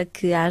mão para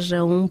que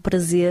haja um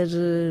prazer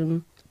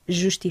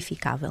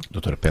justificável.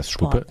 Doutora, peço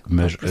desculpa,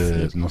 mas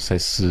não sei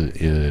se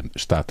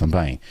está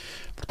também,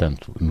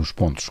 portanto, nos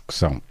pontos que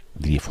são,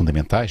 diria,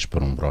 fundamentais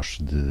para um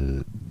broche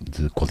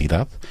de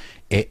qualidade,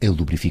 é a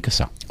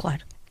lubrificação.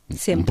 Claro.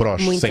 Sempre. Um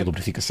broche sem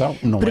lubrificação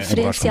não é um broche.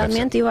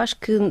 Preferencialmente, eu acho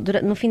que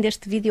no fim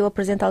deste vídeo eu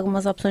apresento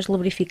algumas opções de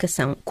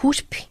lubrificação.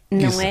 Cuspe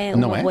não é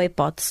uma boa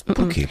hipótese.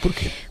 Porquê?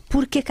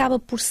 Porque acaba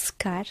por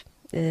secar.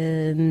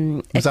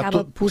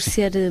 Acaba por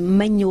ser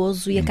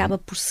manhoso e acaba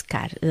por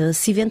secar.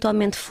 Se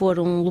eventualmente for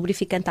um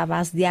lubrificante à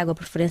base de água,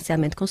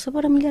 preferencialmente com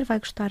sabor, a mulher vai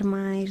gostar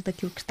mais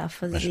daquilo que está a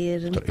fazer.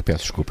 Mas, doutora, eu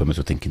peço desculpa, mas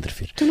eu tenho que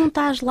interferir. Tu não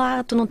estás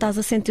lá, tu não estás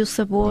a sentir o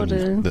sabor.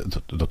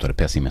 Doutora,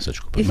 peço imensa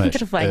desculpa. Mas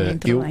intervenha.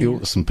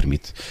 Eu, se me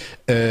permite,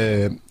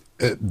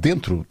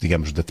 dentro,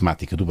 digamos, da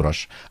temática do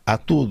broche, há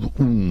todo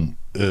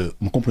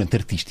uma componente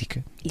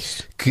artística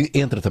que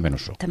entra também no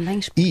jogo. Também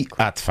e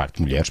há, de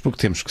facto, mulheres, porque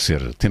temos que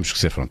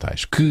ser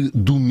frontais, que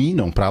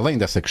dominam, para além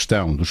dessa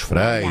questão dos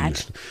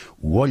freios,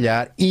 o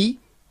olhar e,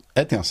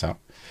 atenção,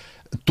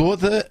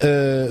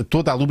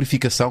 toda a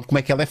lubrificação, como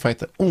é que ela é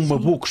feita. Uma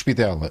boa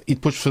cuspidela e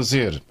depois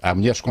há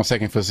mulheres que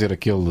conseguem fazer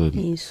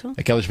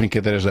aquelas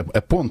brincadeiras,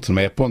 a ponte, não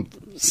é? A ponte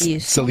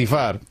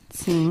salivar.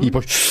 Sim. E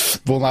depois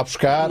vão lá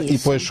buscar e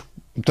depois...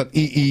 Portanto,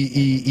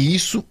 e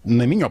isso,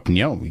 na minha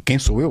opinião, e quem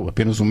sou eu?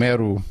 Apenas um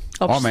mero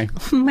homem.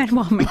 Um mero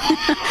homem.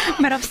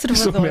 Um mero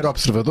observador. Sou um mero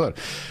observador.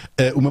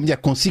 Uma mulher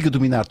consiga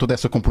dominar toda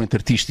essa componente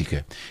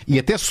artística e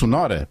até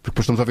sonora,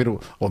 porque depois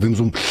ouvimos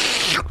um...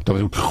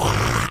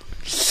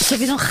 Se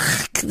ouvir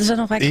já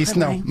não vai correr isso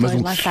não, bem.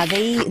 Mas lá está.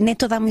 Daí nem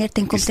toda a mulher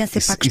tem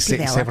competência para a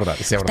cuspidela. Isso é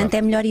verdade. Portanto,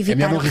 é melhor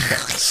evitar. Não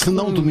arriscar. Se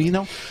não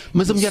dominam,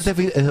 mas a mulher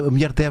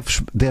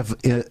deve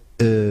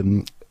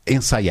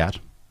ensaiar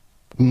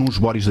nos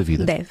Boris da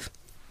vida.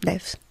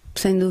 Deve,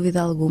 sem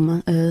dúvida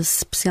alguma.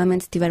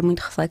 Especialmente se tiver muito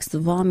reflexo de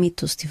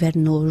vómito, se tiver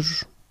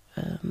nojo,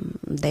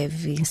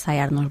 deve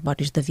ensaiar nos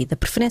Boris da vida.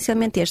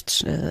 Preferencialmente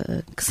estes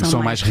que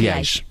são mais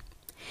reais.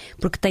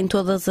 Porque tem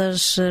todas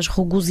as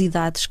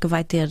rugosidades que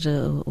vai ter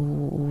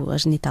a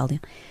genitália.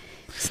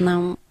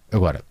 Senão...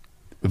 Agora,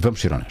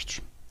 vamos ser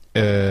honestos.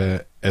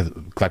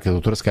 Claro que a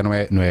doutora, se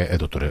calhar, não é a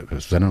doutora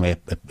Susana não é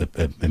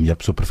a melhor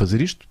pessoa para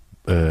fazer isto.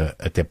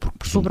 Até porque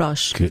presumo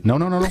que... Não,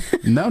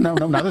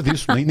 nada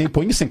disso. Nem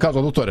ponho isso em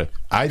causa, doutora.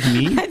 Ai de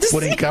mim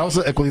pôr em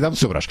causa a qualidade do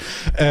seu broche.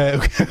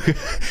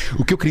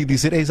 O que eu queria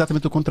dizer é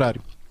exatamente o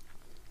contrário.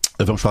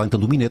 Vamos falar então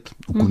do minete,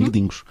 o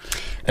cunilingus.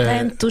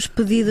 Tantos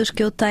pedidos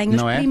que eu tenho.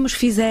 Os primos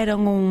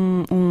fizeram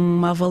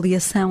uma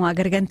avaliação à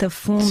garganta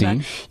funda.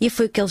 Sim. E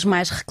foi o que eles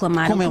mais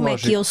reclamaram. Como é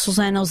que eu,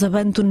 Susana, os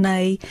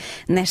abandonei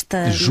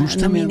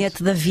no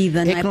minete da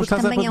vida, não é? Porque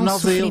também é um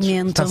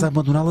sofrimento. Estás a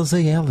abandoná-las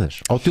a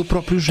elas, ao teu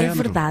próprio género.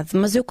 É verdade,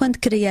 mas eu quando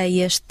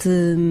criei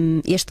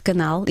este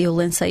canal, eu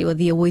lancei-o a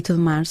dia 8 de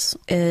março,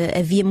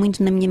 havia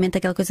muito na minha mente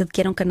aquela coisa de que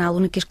era um canal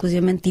único e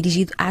exclusivamente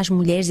dirigido às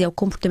mulheres e ao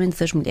comportamento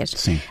das mulheres.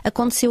 Sim.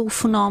 Aconteceu o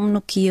fenómeno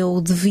fenómeno que eu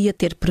devia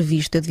ter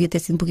previsto, eu devia ter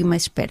sido um pouquinho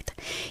mais esperta.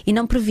 E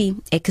não previ,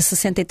 é que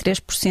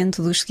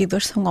 63% dos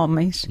seguidores são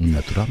homens.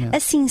 Naturalmente.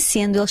 Assim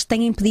sendo, eles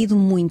têm pedido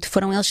muito.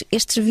 Foram eles,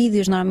 estes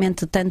vídeos,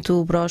 normalmente, tanto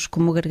o broche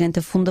como o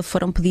garganta funda,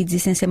 foram pedidos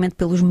essencialmente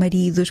pelos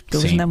maridos,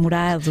 pelos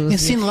namorados.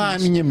 Ensine lá à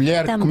minha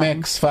mulher também. como é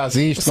que se faz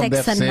isto, como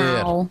deve ser. O sexo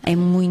anal é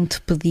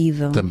muito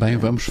pedido. Também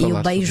vamos falar. E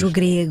o beijo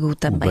grego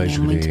também é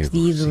muito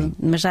pedido. Sim.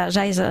 Mas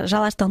já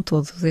lá estão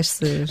todos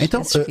esses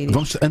Então, vídeos.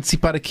 vamos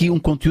antecipar aqui um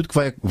conteúdo que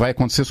vai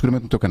acontecer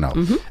seguramente no teu canal.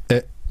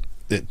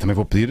 Também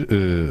vou pedir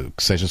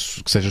que seja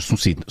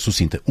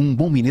sucinta. Um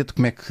bom minete,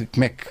 como é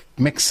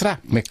que será?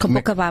 Com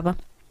pouca baba.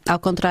 Ao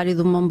contrário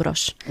do bom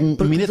broche. Um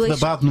minete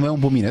babado não é um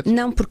bom minete?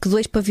 Não, porque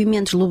 2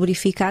 pavimentos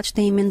lubrificados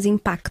têm menos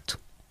impacto.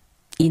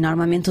 E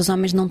normalmente os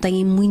homens não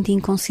têm muito em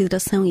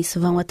consideração isso,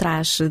 vão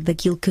atrás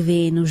daquilo que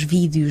vê nos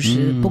vídeos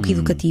pouco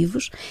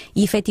educativos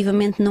e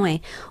efetivamente não é.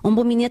 Um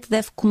bom minete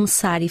deve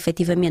começar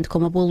efetivamente com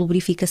uma boa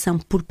lubrificação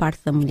por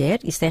parte da mulher,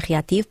 isso é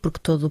reativo porque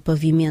todo o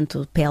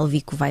pavimento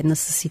pélvico vai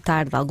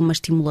necessitar de alguma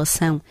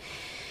estimulação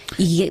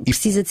e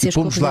precisa de ser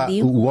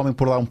escorregadio. O homem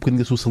pôr lá um bocadinho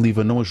da sua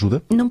saliva não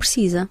ajuda? Não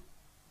precisa.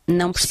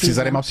 Não precisa. Se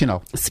precisar é mau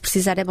sinal. Se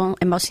precisar é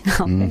mau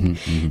sinal.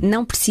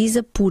 Não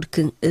precisa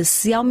porque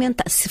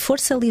se for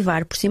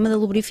salivar por cima da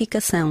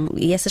lubrificação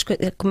e essas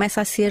coisas,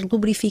 começa a ser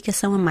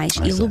lubrificação a mais.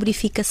 E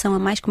lubrificação a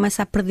mais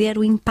começa a perder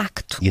o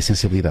impacto. E a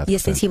sensibilidade.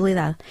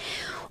 Sensibilidade.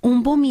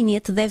 Um bom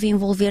minete deve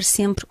envolver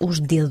sempre os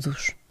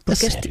dedos.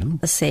 Porque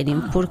A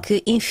sério?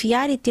 Porque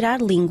enfiar e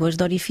tirar línguas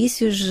de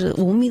orifícios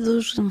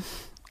úmidos...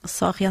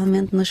 Só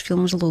realmente nos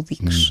filmes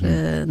lúdicos.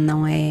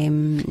 Não é.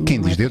 Quem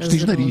diz dedos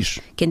diz nariz.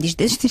 Quem diz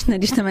dedos diz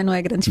nariz também não é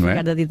grande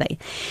espingarda de ideia.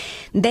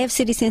 Deve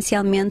ser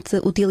essencialmente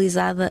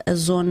utilizada a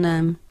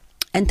zona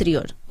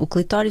anterior. O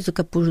clitóris, o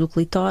capuz do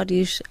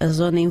clitóris, a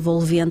zona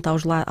envolvente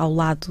ao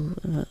lado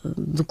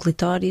do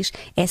clitóris.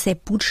 Essa é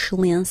por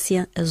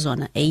excelência a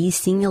zona. Aí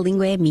sim a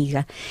língua é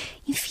amiga.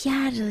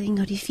 Enfiar em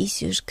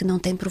orifícios que não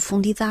têm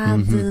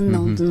profundidade,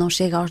 não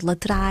chega aos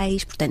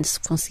laterais. Portanto, se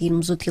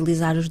conseguirmos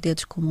utilizar os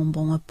dedos como um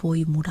bom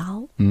apoio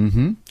moral,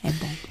 é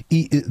bom.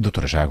 E,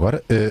 doutora, já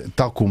agora,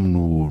 tal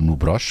como no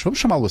broche, vamos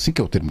chamá-lo assim,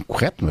 que é o termo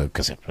correto,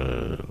 quer dizer,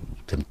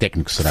 o termo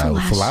técnico será o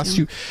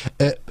falácio,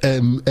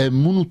 a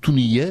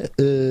monotonia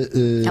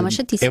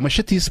é uma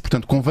chatice.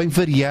 Portanto, convém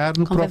variar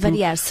no próprio... Convém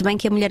variar, se bem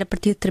que a mulher a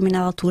partir de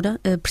determinada altura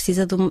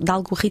precisa de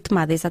algo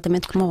ritmado,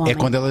 exatamente como o homem. É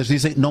quando elas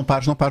dizem não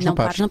pares.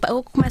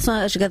 Ou começam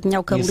a esgadinhar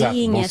o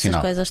cabelinho, essas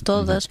sinal. Coisas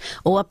todas,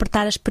 ou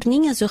apertar as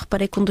perninhas. Eu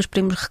reparei que um dos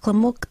primos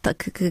reclamou que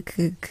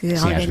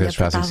alguém lhe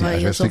apertava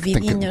os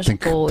ouvidinhos. Tem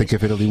que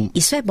haver ali um...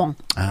 Isso é bom,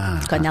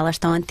 quando elas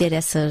estão a ter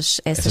essas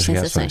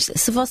sensações.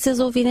 Se vocês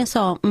ouvirem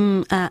só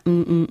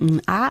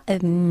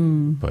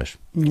Pois.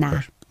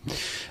 Não.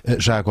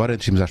 Já agora,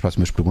 antes de irmos às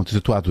próximas perguntas, eu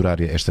estou a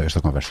adorar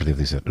esta conversa,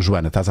 devo dizer.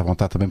 Joana, estás à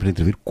vontade também para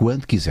intervir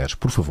quando quiseres,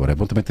 por favor. É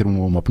bom também ter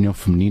uma opinião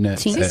feminina.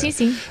 Sim.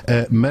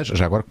 Mas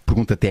já agora,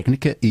 pergunta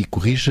técnica e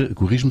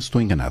corrige-me se estou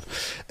enganado.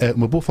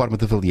 Uma boa forma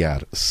de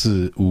avaliar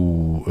se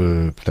o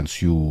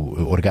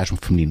orgasmo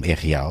feminino é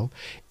real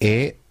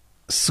é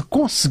se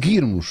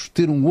conseguirmos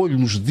ter um olho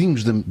nos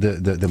dedinhos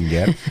da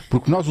mulher,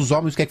 porque nós, os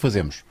homens, o que é que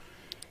fazemos?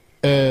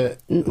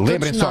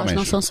 Lembrem-se, homens.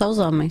 Não são só os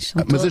homens.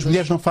 Mas as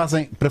mulheres não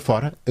fazem para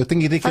fora? Eu tenho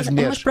a ideia que as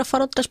mulheres... Umas para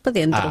fora, outras para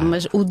dentro.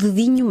 Mas o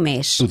dedinho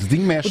mexe. O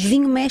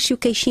dedinho mexe e o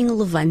queixinho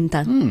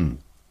levanta.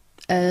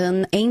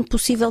 É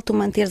impossível tu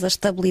manteres a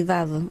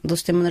estabilidade do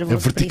sistema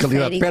nervoso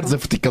periférico. Perdes a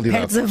verticalidade.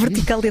 Perdes a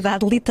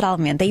verticalidade,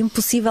 literalmente. É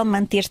impossível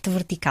manter-te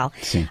vertical.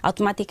 Sim.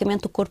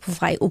 Automaticamente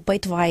o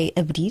peito vai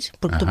abrir,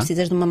 porque tu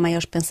precisas de uma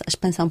maior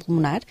expansão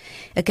pulmonar.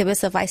 A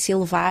cabeça vai se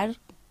elevar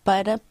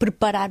para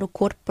preparar o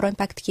corpo para o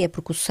impacto que é,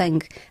 porque o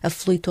sangue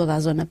aflui toda a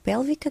zona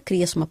pélvica,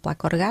 cria-se uma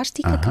placa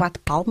orgástica que bate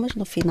palmas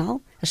no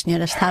final. As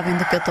senhoras sabem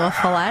do que eu estou a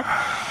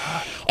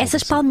falar.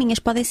 Essas palminhas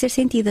podem ser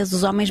sentidas.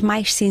 Os homens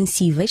mais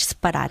sensíveis, se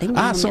pararem...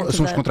 São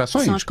as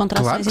contrações? São as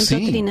contrações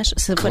intrauterinas.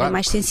 Se forem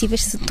mais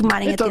sensíveis, se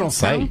tomarem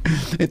atenção...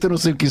 Então não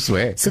sei o que isso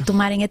é. Se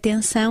tomarem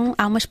atenção,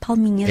 há umas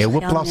palminhas. É o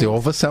aplauso, é a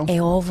ovação. É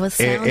a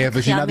ovação. É a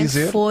vagina a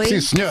dizer,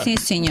 sim,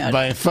 senhor.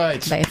 Bem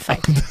feito.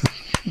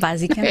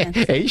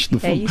 Basicamente. É isto, no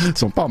fundo.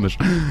 São palmas.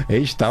 É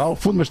isto, está lá ao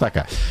fundo, mas está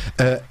cá.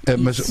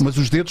 Mas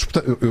os dedos,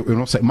 eu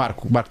não sei.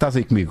 Marco, estás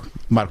aí comigo.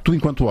 Marco, tu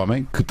enquanto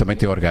homem, que também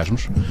tem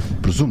orgasmos,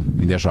 presumo,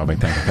 ainda é jovem,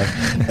 tem,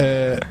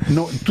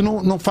 tu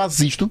não fazes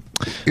isto?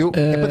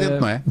 É para dentro,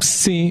 não é?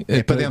 Sim,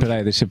 é para dentro.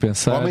 Peraí, deixa eu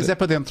pensar. Homens é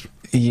para dentro.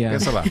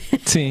 Pensa lá.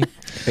 Sim.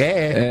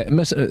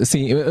 Mas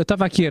sim, eu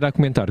estava aqui a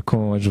comentar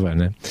com a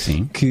Joana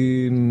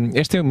que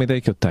esta é uma ideia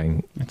que eu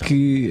tenho,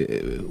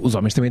 que os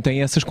homens também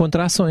têm essas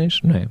contrações,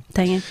 não é?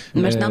 Têm,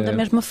 mas não da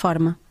mesma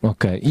forma.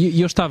 Ok.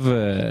 E eu estava...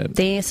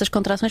 Têm essas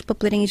contrações para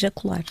poderem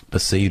ejacular. Para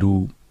sair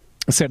o...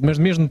 Certo, mas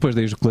mesmo depois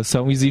da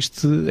ejaculação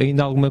existe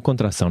ainda alguma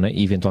contração, não é?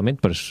 E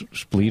eventualmente para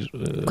expelir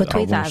com a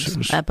tua idade,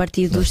 a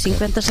partir dos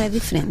 50 já é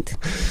diferente.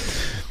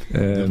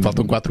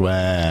 Faltam 4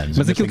 anos.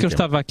 Mas aquilo que eu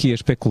estava aqui a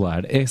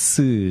especular é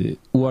se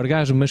o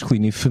orgasmo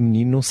masculino e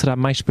feminino não será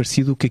mais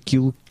parecido que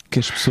aquilo que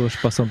as pessoas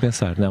possam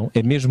pensar, não?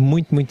 É mesmo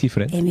muito, muito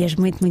diferente? É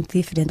mesmo muito, muito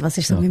diferente.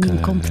 Vocês são mesmo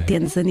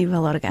competentes a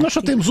nível orgástico. Nós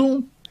só temos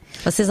um.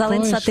 Vocês,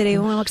 além de só terem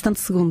um, é uma questão de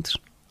segundos.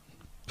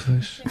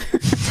 Pois.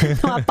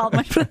 Não há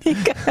palmas para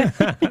ninguém.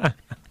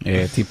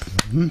 É tipo.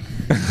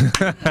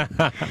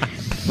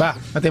 Vá,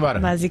 até embora.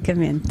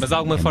 Basicamente. Mas há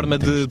alguma forma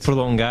de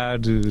prolongar?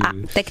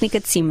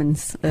 Técnica de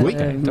Siemens. Ui,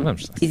 então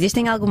vamos lá.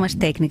 Existem algumas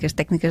técnicas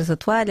da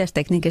toalha, as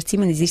técnicas de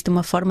Siemens. Existe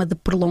uma forma de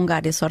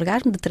prolongar esse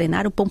orgasmo, de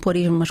treinar o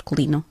pompoarismo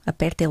masculino.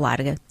 Aperta e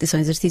larga. São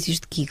exercícios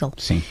de Kegel.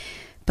 Sim.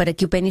 Para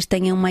que o pênis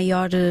tenha uma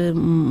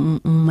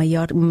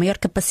maior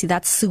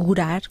capacidade de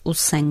segurar o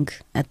sangue.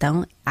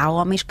 Então, há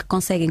homens que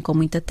conseguem, com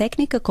muita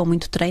técnica, com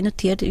muito treino,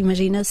 ter,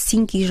 imagina,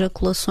 5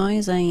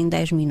 ejaculações em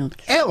 10 minutos.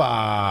 É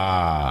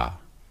lá!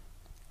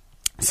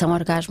 São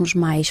orgasmos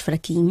mais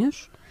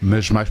fraquinhos,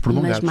 mas mais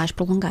prolongados. mas mais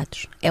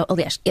prolongados.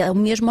 Aliás, é o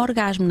mesmo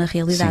orgasmo na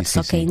realidade,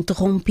 Sim, só que é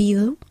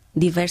interrompido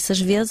diversas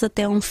vezes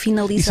até um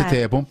finalizar. Isso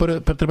até é bom para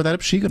trabalhar a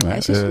bexiga, não é?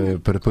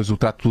 Para depois o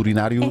trato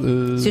urinário.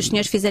 Se os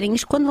senhores fizerem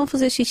isto, quando vão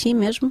fazer xixi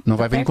mesmo, não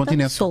vai haver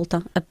incontinência.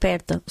 Solta,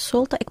 aperta,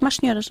 solta. É como as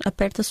senhoras,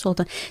 aperta,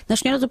 solta. Nas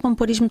senhoras o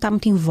pompoarismo está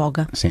muito em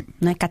voga. Sim.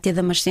 Não é? Cátia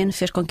Damasceno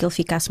fez com que ele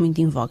ficasse muito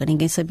em voga.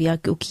 Ninguém sabia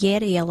o que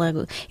era e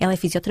ela é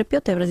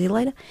fisioterapeuta, é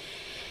brasileira.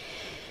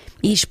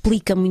 E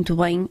explica muito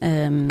bem.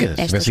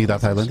 Se tivesse ido à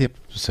Tailândia,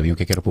 sabiam o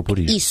que era o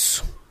pompoarismo.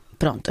 Isso.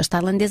 Pronto, as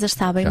tailandesas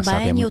sabem Já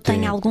bem. Eu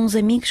tenho alguns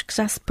amigos que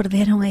já se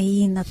perderam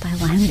aí na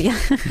Tailândia.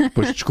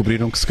 Depois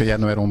descobriram que se calhar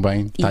não eram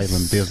bem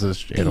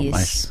tailandesas, eram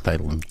mais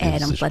tailandesas.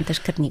 Eram plantas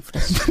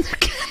carnívoras.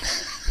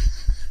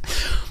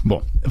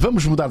 Bom,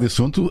 vamos mudar de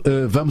assunto.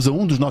 Vamos a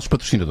um dos nossos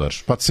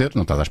patrocinadores. Pode ser?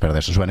 Não estás à espera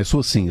desta, Joana? Eu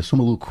sou assim, eu sou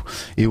maluco.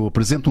 Eu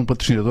apresento um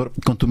patrocinador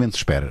quando tu menos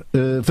espera.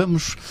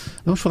 Vamos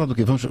falar do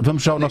quê?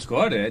 Vamos já ao nosso.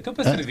 Licor? Então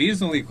para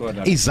servir um licor.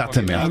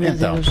 Exatamente.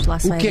 Então,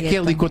 o que é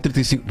licor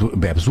 35? Tu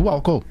bebes o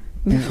álcool.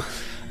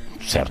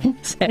 Certo?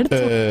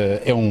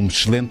 É um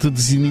excelente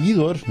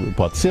desinibidor,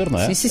 pode ser, não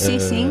é?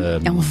 Sim.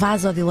 É um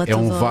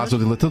vasodilatador. É um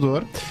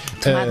vasodilatador.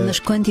 Tomado nas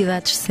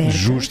quantidades certas.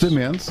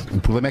 Justamente. O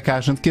problema é que há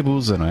gente que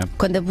abusa, não é?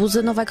 Quando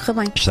abusa não vai correr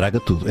bem. Estraga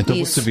tudo. Então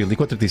vou servir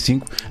licor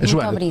 35.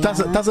 Joana,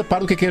 estás a par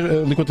do que é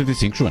licor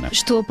 35, Joana?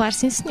 Estou a par,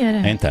 sim,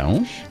 senhora.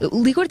 Então?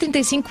 O licor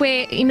 35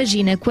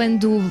 imagina,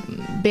 quando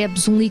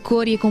bebes um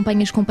licor e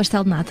acompanhas com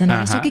pastel de nata, não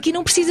é? Só que aqui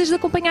não precisas de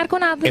acompanhar com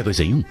nada. É 2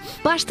 em 1.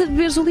 Basta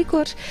beberes o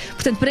licor.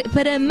 Portanto,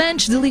 para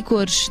amantes de licores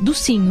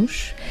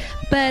docinhos,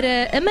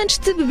 para amantes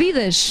de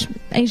bebidas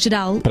em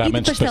geral para e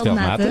de pastel de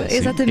nata,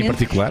 exatamente, em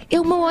particular, é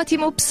uma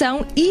ótima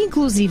opção e,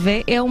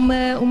 inclusive, é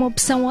uma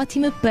opção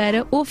ótima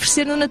para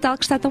oferecer no Natal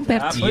que está tão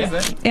perto. Pois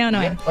é. É ou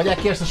não é? Olha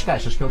aqui estas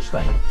caixas que eles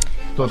têm.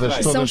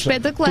 São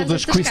espetaculares.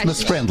 Todas Christmas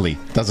caixas. friendly.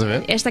 Estás a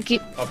ver? Esta aqui.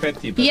 Ao pé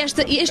de ti, E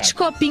estes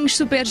copinhos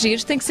super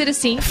giros tem que ser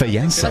assim.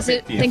 Faiança.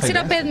 Tem que ser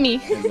ao pé de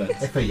mim.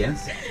 É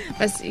faiança.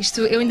 Mas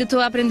isto eu ainda estou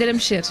a aprender a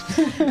mexer.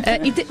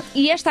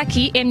 E esta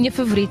aqui é a minha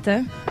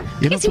favorita.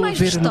 É assim mais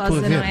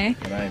vistosa, não é?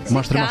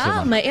 Mostra.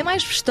 Calma, é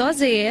mais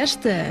vistosa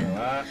esta.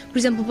 Por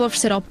exemplo, para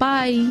oferecer ao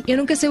pai. Eu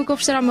nunca sei o que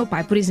oferecer ao meu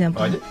pai, por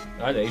exemplo.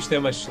 Olha, isto é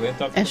uma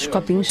excelente opção. Os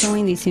copinhos são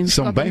lindíssimos.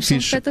 São bem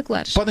fixos.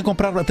 Espetaculares. Podem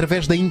comprar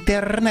através da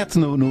internet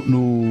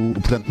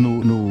portanto,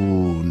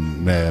 no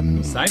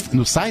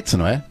site,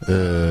 não é?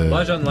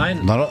 Loja online.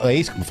 É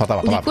isso que me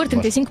faltava a palavra.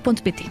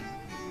 Licor35.pt.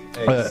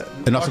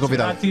 A nossa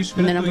convidada.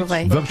 Ainda não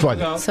provei. Vamos,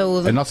 olha.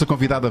 Saúde. A nossa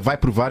convidada vai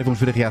provar e vamos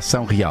ver a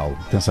reação real.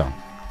 Atenção.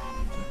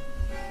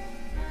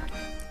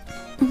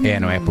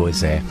 Não é?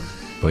 Pois é.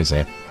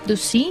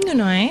 Docinho,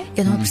 não é?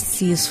 Eu não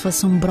aprecio se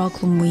fosse um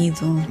brócolis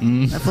moído.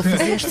 Eu vou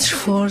fazer este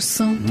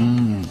esforço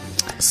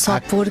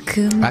só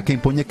porque. Há quem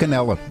ponha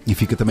canela e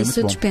fica também Isso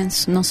eu muito bom.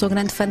 dispenso. Não sou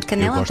grande fã de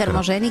canela, é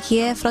termogénico e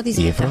é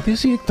afrodisíaco. E é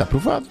afrodisíaco, está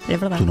provado. É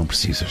verdade. Tu não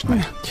precisas, não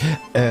é?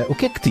 O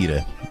que é que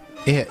tira?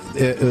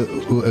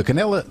 A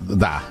canela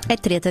dá. É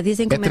treta,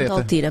 dizem que o mentol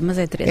treta. tira, mas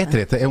é treta. É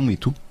treta, é um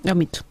mito. É um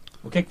mito.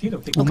 O que é que tira?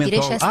 O que tira é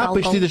excesso de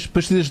álcool.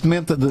 Pastilhas de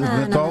menta, de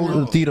mentol,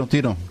 não. tiram.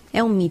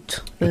 É um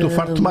mito. Eu estou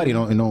farto de tomar e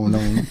não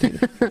tiro.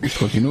 Isto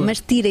continua.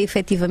 Mas tira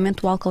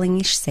efetivamente o álcool em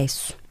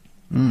excesso.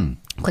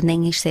 Quando é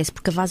em excesso,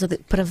 porque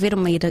para haver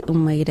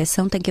uma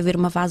ereção tem que haver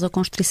uma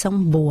vasoconstrição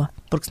boa,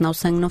 porque senão o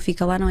sangue não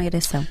fica lá, não é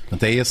ereção.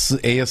 Portanto, é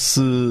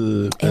esse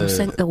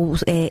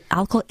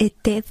álcool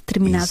até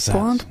determinado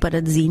ponto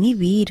para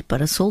desinibir,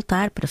 para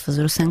soltar, para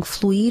fazer o sangue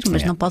fluir,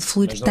 mas não pode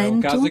fluir Mas não tanto. é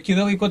o caso aqui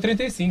da Licor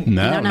 35.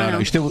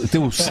 Não. Isto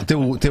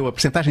tem a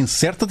percentagem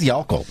certa de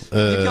álcool.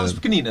 E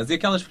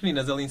aquelas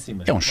pequeninas ali em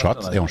cima? É um shot.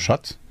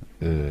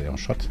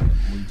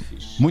 Muito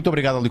fixe. Muito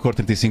obrigado ao Licor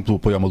 35 pelo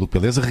apoio ao Maluco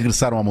Beleza.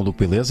 Regressaram ao Maluco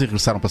Beleza e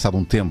regressaram passado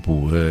um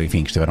tempo,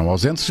 enfim, que estiveram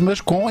ausentes,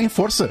 mas em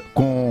força,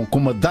 com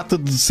uma data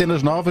de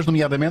cenas novas,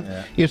 nomeadamente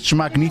estes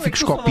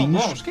magníficos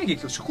copinhos. O que é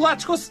aquilo?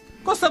 Chocolates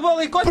com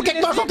sabor e com. Porquê é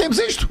que nós não temos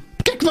isto?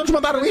 Porquê é que não nos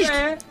mandaram isto?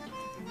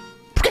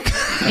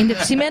 Ainda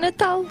por cima é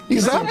Natal.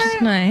 Exato.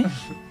 Não é?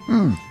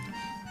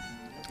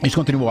 Isto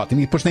continua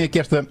ótimo. E depois tem aqui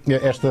esta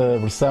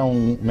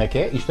versão, como é que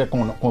é? Isto é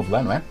com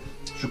avelã, não é?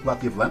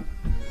 Chocolate e avelã.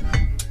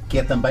 que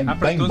é também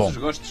bem bom. Os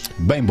gostos.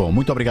 Bem bom.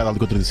 Muito obrigado à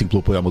Liga 35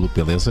 pelo apoio ao Maluco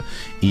Beleza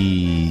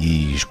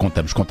e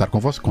contamos contar com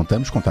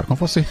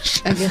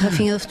vocês. A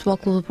garrafinha do Futebol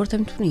Clube do Porto é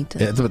muito bonita.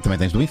 Também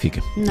tens do Benfica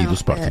e do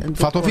Sporting.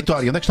 Falta o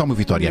Vitória. Onde é que está o meu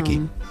Vitória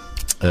aqui?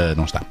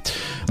 Não está.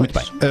 Muito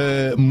bem.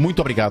 Muito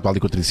obrigado à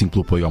Liga 35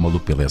 pelo apoio ao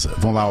Maluco Beleza.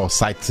 Vão lá ao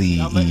site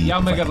e há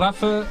uma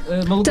garrafa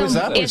Maluco Então,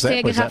 Beleza. esta é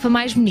a garrafa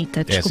mais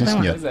bonita. Desculpem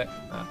lá. Pois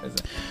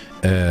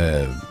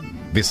é.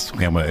 Vê-se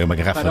que é uma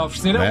garrafa. Para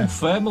oferecer a um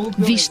fã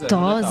Maluco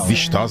Vistosa.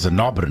 Vistosa,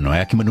 nobre, não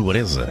é? Aqui uma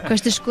nobreza. Com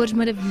estas cores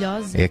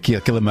maravilhosas. É aqui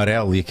aquele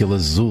amarelo e aquele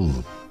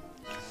azul.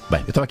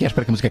 Bem, eu estava aqui à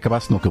espera que a música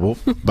acabasse, não acabou.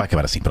 Vai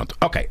acabar assim, pronto.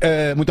 Ok,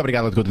 muito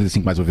obrigado a Liga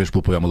 35 mais uma vez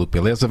pelo apoio ao Maluco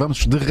Beleza.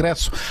 Vamos de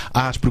regresso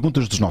às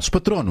perguntas dos nossos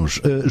patronos.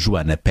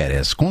 Joana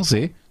Pérez com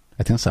Z.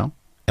 Atenção.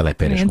 Ela é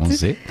Pérez com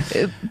Z.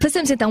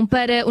 Passamos então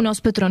para o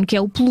nosso patrono, que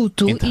é o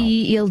Pluto, Então.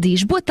 e ele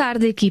diz: boa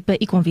tarde, equipa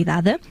e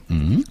convidada.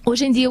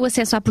 Hoje em dia o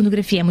acesso à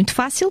pornografia é muito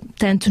fácil,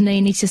 tanto na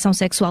iniciação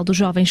sexual dos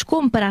jovens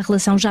como para a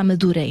relação já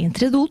madura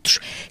entre adultos.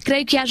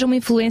 Creio que haja uma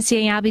influência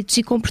em hábitos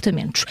e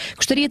comportamentos.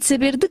 Gostaria de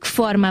saber de que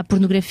forma a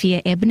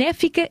pornografia é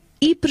benéfica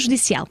e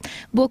prejudicial.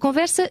 Boa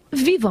conversa,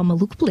 viva o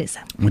Maluco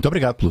Beleza. Muito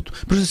obrigado, Pluto.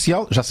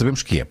 Prejudicial, já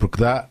sabemos que é, porque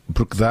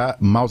dá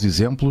maus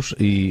exemplos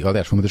e,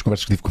 aliás, foi uma das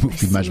conversas que tive com o meu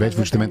filho mais velho,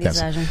 foi justamente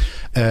essa.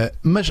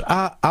 Mas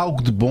há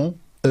algo de bom,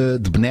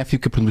 de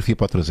benéfico que a pornografia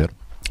pode trazer?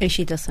 A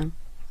excitação.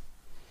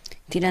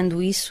 Tirando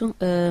isso,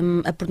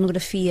 a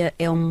pornografia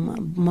é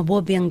uma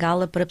boa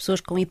bengala para pessoas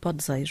com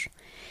hipodesejo.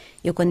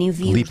 Eu quando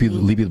envio...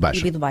 Libido baixa.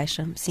 Libido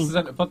baixa, sim.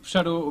 Susana, pode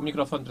puxar o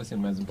microfone para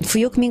cima mais um pouco. Fui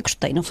eu que me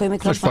encostei, não foi o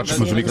microfone.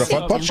 Mas o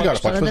microfone pode chegar,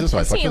 pode fazer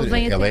isso.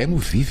 Ela é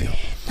movível.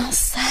 Não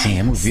sei. Sim,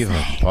 é movível.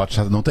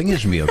 Não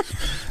tenhas medo.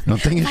 Não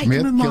tenhas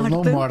medo que ele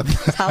não morde.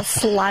 Está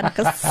celular,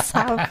 nunca se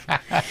sabe.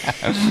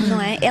 Não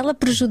é? Ela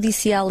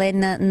prejudicial é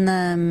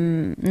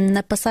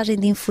na passagem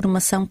de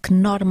informação que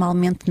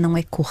normalmente não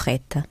é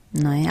correta.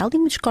 Não é? Há ali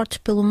muitos cortes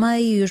pelo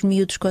meio e os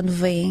miúdos, quando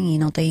veem e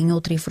não têm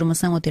outra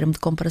informação ou termo de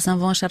comparação,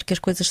 vão achar que as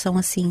coisas são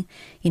assim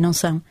e não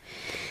são.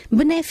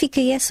 Benéfica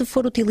é se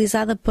for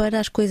utilizada para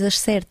as coisas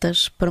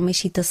certas, para uma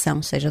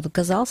excitação, seja do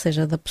casal,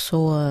 seja da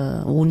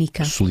pessoa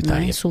única,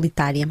 solitária, não é?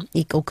 Solitária,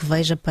 ou que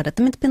veja para.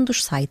 Também depende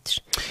dos sites.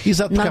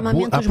 Exato, porque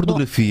há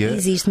pornografia.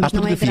 Existe, mas há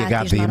pornografia não é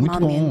grátis, HD, é muito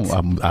bom.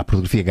 Há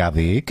pornografia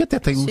HD que até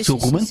tem o seu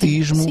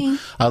romantismo, sim.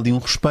 Há ali um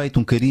respeito,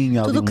 um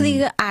carinho. Tudo o que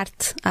diga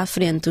arte à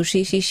frente, o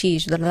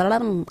XXX,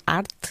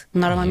 arte,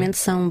 normalmente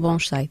são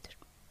bons sites.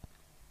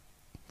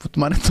 Vou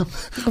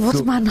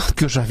tomar nota.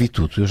 Porque eu já vi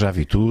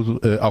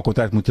tudo. Ao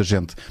contrário de muita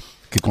gente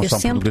que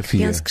consome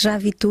pornografia. Eu penso que já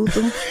vi tudo.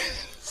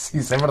 Sim,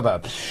 isso é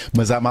verdade.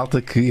 Mas há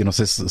malta que, eu não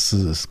sei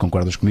se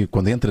concordas comigo,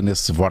 quando entra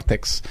nesse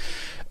vórtex,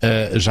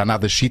 já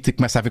nada chita e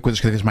começa a ver coisas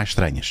cada vez mais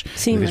estranhas.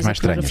 Sim, mas a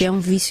pornografia é um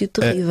vício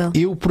terrível.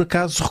 Eu, por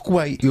acaso,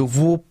 recuei. Eu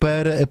vou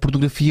para a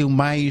pornografia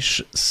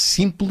mais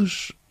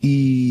simples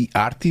e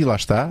arte, lá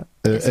está.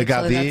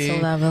 HD.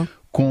 Saudável.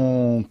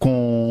 Com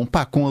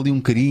ali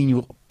um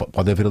carinho,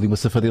 pode haver ali uma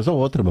safadeza ou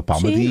outra, uma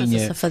palmadinha. Sim,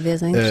 mas a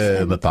safadeza é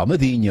interessante. Uma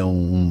palmadinha,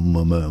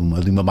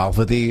 uma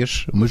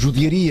malvadez, uma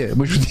judiaria,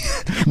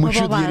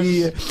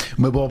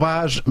 uma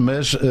bobagem,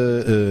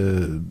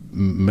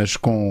 mas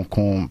com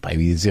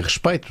eu ia dizer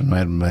respeito,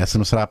 não é? Essa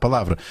não será a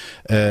palavra.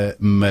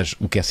 Mas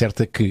o que é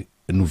certo é que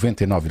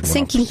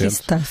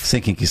 99,9%,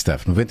 sem kinky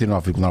stuff,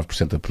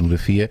 99,9% da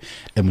pornografia,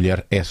 a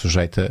mulher é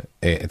sujeita,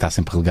 está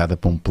sempre relegada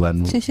para um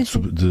plano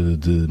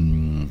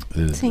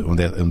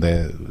onde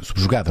é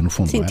subjugada, no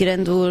fundo. Sim, não é?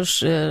 tirando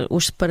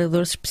os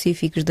separadores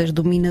específicos das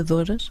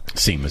dominadoras.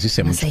 Sim, mas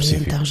isso é muito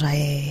específico. Então já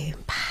é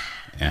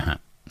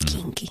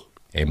kinky.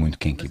 É muito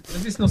kinky.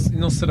 Mas isso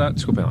não será,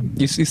 desculpem lá,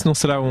 isso não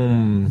será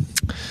um...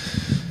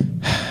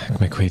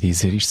 Como é que eu ia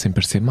dizer isto sem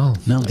parecer mal?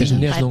 Não, as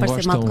mulheres não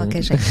gostam. Mal de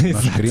qualquer jeito.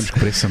 Nós queremos que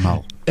pareça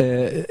mal.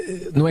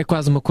 Não é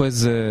quase uma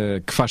coisa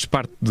que faz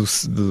parte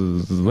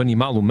do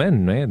animal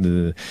humano, não é?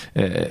 De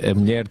a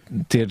mulher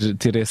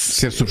ter esse.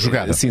 Ser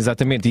subjugada. Sim,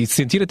 exatamente. E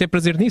sentir até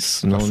prazer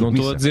nisso. Não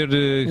estou a dizer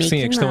que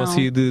sim, a questão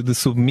assim de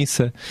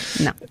submissa.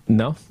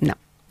 Não.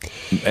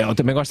 Ela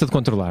também gosta de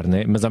controlar,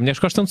 né? Mas há mulheres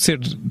que gostam de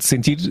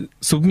sentir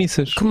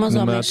submissas. Como os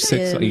homens.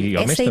 E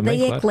homens essa também,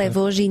 ideia claro, é que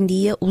leva hoje em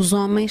dia os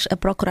homens a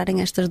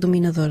procurarem estas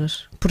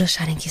dominadoras, por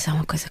acharem que isso é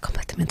uma coisa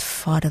completamente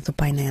fora do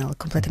painel,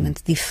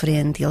 completamente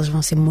diferente, e eles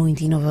vão ser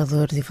muito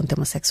inovadores e vão ter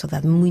uma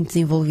sexualidade muito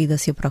desenvolvida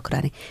se o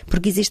procurarem.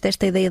 Porque existe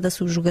esta ideia da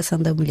subjugação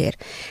da mulher.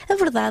 A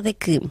verdade é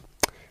que,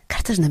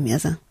 cartas na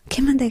mesa,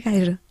 quem manda é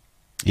gaja.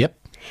 Yep.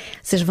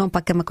 Vocês vão para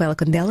a cama com ela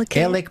quando ela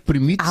quer. Ela é que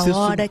permite à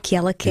hora que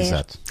ela quer.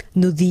 Exato.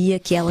 No dia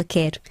que ela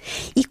quer.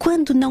 E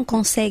quando não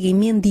conseguem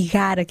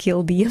mendigar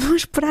aquele dia, vão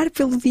esperar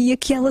pelo dia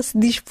que ela se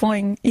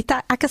dispõe. E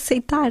há que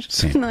aceitar,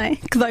 sim, não é?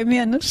 Que dói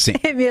menos. Sim.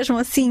 É mesmo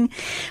assim.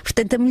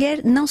 Portanto, a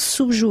mulher não se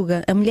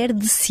subjuga, a mulher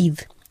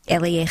decide.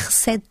 Ela é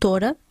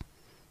receptora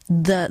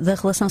da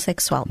relação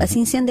sexual.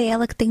 Assim sendo, é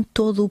ela que tem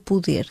todo o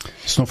poder.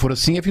 Se não for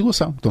assim, é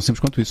violação. Tão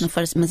simples quanto isso. Não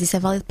for assim, mas isso é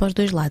válido para os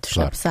dois lados.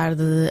 Claro. Apesar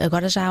de...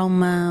 Agora já há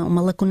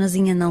uma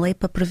lacunazinha na lei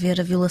para prever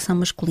a violação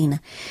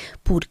masculina.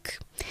 Porque...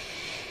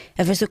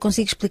 A ver se eu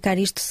consigo explicar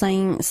isto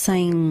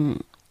sem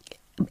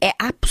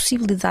há a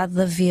possibilidade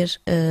de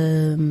haver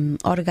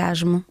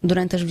orgasmo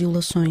durante as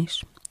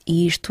violações.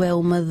 E isto é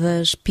uma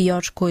das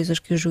piores coisas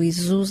que os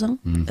juízes usam,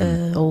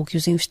 ou que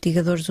os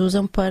investigadores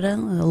usam para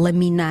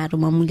laminar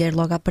uma mulher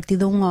logo à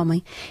partida ou um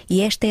homem.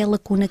 E esta é a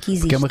lacuna que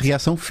existe. Porque é uma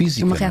reação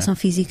física. Uma reação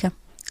física.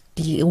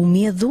 E o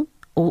medo,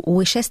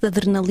 o excesso de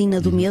adrenalina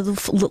do medo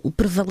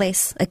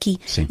prevalece aqui.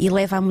 Sim. E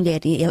leva a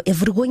mulher. A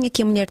vergonha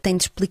que a mulher tem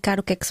de explicar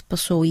o que é que se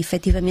passou e,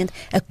 efetivamente,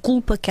 a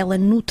culpa que ela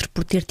nutre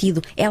por ter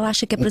tido. Ela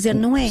acha que é prazer,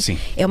 não é. Sim.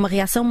 É uma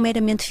reação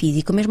meramente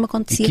física. O mesmo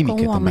acontecia com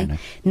o homem. Também,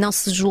 não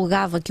se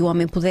julgava que o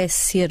homem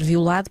pudesse ser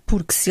violado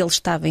porque, se ele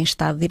estava em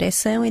estado de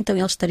ereção, então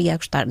ele estaria a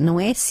gostar. Não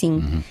é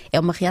assim. É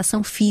uma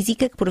reação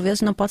física que, por vezes,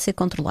 não pode ser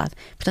controlada.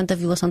 Portanto, a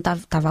violação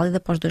está válida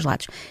para os dois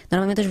lados.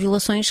 Normalmente, as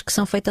violações que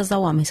são feitas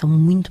ao homem são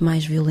muito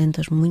mais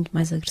violentas, muito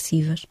mais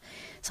agressivas,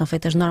 são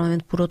feitas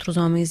normalmente por outros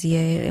homens e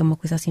é uma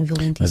coisa assim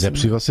violentíssima. Mas é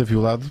possível ser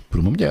violado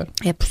por uma mulher.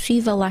 É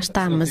possível, lá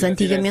está, mas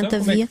antigamente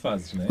havia.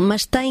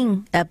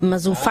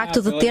 Mas o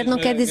facto de ter não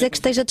quer dizer que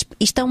esteja.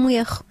 Isto é um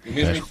erro.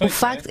 O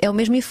facto é o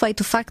mesmo efeito.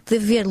 O facto de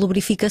haver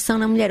lubrificação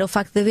na mulher ou o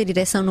facto de haver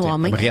ereção no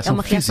homem é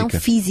uma reação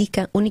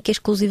física, única e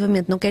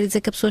exclusivamente. Não quer dizer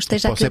que a pessoa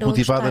esteja a querer. Pode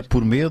ser motivada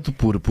por medo,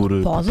 por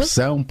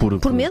pressão,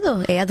 por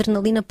medo. É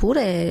adrenalina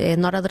pura, é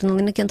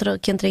noradrenalina que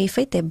entra em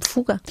efeito, é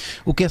fuga.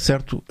 O que é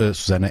certo,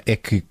 Susana, é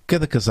que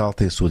cada casal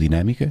tem a sua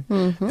dinâmica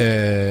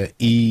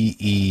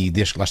e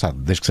desde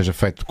que seja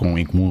feito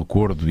em comum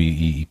acordo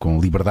e com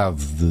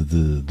liberdade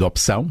de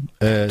opção,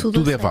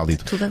 tudo é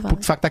válido. Porque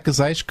de facto há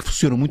casais que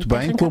funcionam muito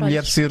bem com a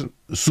mulher ser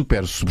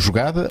super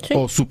subjugada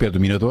ou super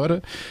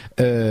dominadora.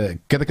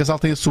 Cada casal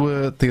tem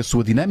a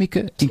sua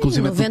dinâmica. Sim,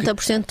 inclusive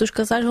 90% dos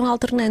casais vão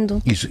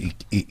alternando. Isso,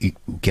 e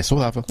o que é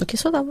saudável. O que é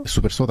saudável.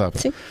 Super saudável.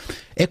 Sim.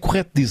 É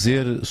correto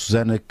dizer,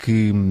 Susana,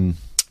 que...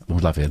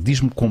 Vamos lá ver.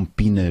 Diz-me como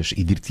pinas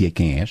e dir-te-ei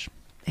quem és.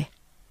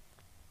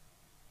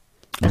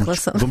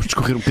 Vamos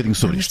discorrer um bocadinho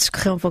sobre isto. Vamos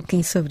discorrer um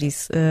pouquinho sobre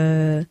isso.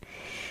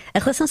 A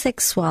relação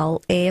sexual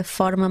é a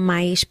forma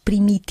mais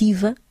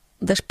primitiva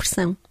da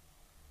expressão.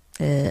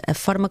 A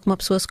forma como uma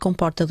pessoa se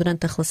comporta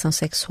durante a relação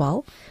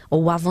sexual,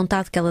 ou a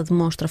vontade que ela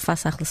demonstra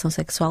face à relação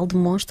sexual,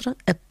 demonstra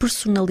a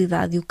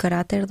personalidade e o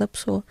caráter da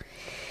pessoa.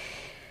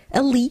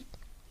 Ali,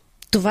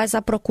 tu vais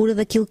à procura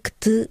daquilo que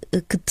te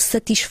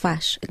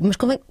satisfaz. Mas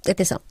convém,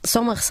 atenção,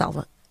 só uma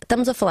ressalva.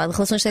 Estamos a falar de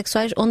relações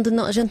sexuais onde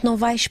a gente não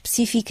vai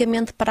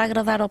especificamente para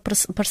agradar ao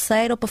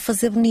parceiro ou para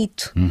fazer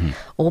bonito.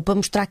 Ou para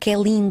mostrar que é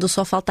lindo,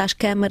 só falta as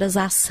câmaras,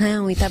 a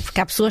ação e tal.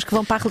 Porque há pessoas que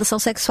vão para a relação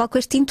sexual com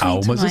este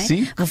intuito, não é?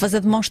 Assim? Vão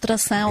fazer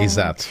demonstração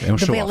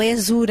de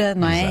belezura,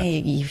 não é?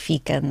 E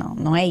fica,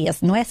 não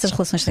é essas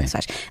relações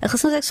sexuais. A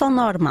relação sexual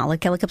normal,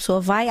 aquela que a pessoa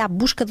vai à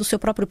busca do seu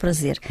próprio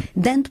prazer,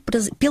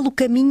 pelo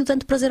caminho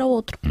dando prazer ao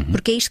outro.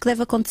 Porque é isto que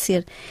deve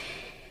acontecer.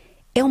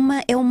 É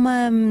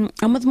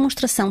uma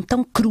demonstração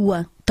tão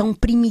crua, tão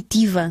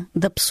primitiva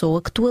da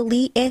pessoa, que tu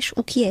ali és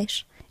o que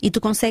és. E tu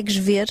consegues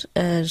ver,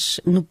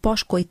 no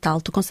pós-coital,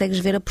 tu consegues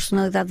ver a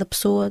personalidade da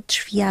pessoa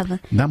desfiada.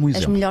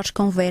 As melhores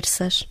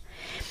conversas.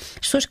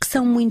 As pessoas que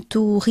são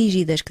muito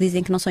rígidas, que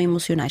dizem que não são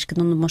emocionais, que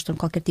não demonstram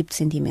qualquer tipo de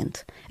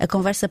sentimento. A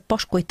conversa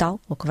pós-coital,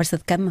 ou conversa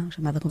de cama,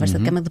 chamada conversa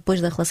de cama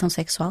depois da relação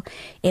sexual,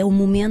 é o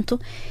momento.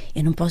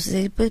 Eu não posso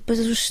dizer, depois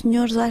os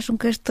senhores acham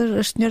que as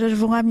senhoras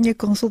vão à minha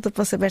consulta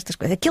para saber estas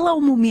coisas. Aquele é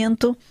o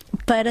momento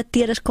para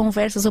ter as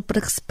conversas ou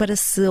para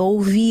se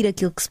ouvir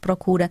aquilo que se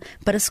procura,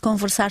 para se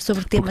conversar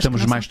sobre temas. Porque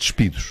estamos mais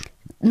despidos.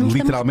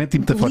 Literalmente e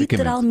metaforicamente.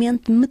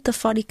 Literalmente,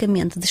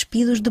 metaforicamente,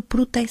 despidos de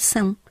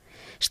proteção.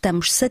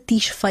 Estamos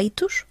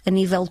satisfeitos a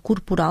nível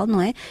corporal,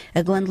 não é?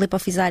 A glândula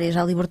hipofisária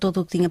já libertou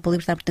tudo o que tinha para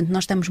libertar, portanto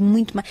nós estamos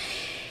muito mais...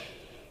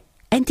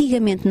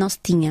 Antigamente não se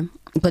tinha,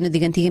 quando eu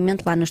digo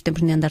antigamente, lá nos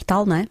tempos de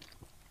Neandertal, não é?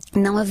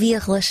 Não havia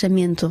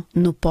relaxamento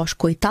no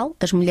pós-coital.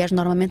 As mulheres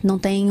normalmente não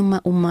têm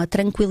uma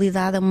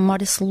tranquilidade, a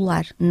memória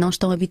celular. Não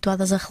estão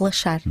habituadas a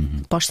relaxar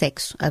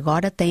pós-sexo.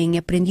 Agora têm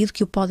aprendido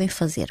que o podem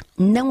fazer.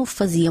 Não o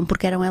faziam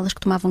porque eram elas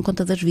que tomavam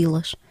conta das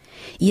vilas.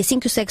 E assim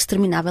que o sexo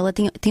terminava, elas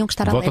tinham que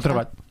estar alerta. Volta ao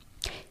trabalho.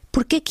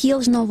 Porquê que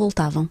eles não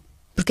voltavam?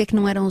 Porquê que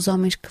não eram os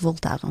homens que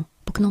voltavam?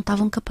 Porque não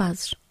estavam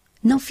capazes.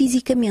 Não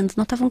fisicamente,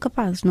 não estavam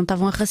capazes. Não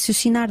estavam a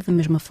raciocinar da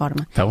mesma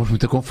forma. Estávamos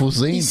muito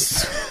confusos ainda.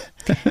 Isso.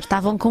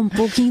 Estavam com um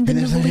pouquinho de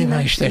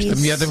neblina. Esta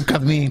mulher é um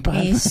bocado de mim,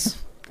 pá.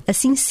 Isso.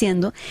 Assim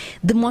sendo,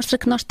 demonstra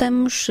que nós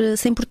estamos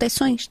sem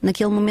proteções.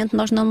 Naquele momento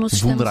nós não nos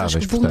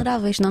estamos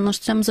vulneráveis, não nos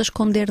estamos a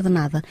esconder de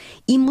nada.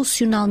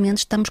 Emocionalmente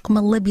estamos com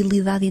uma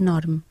labilidade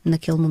enorme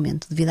naquele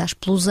momento, devido à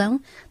explosão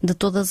de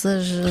todas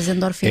as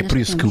endorfinas. É por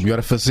isso que o melhor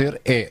a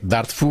fazer é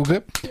dar-te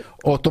fuga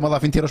ou toma lá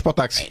 20 euros para o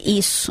táxi.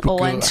 Isso,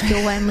 ou antes que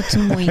eu amo-te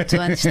muito,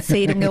 antes de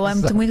sair eu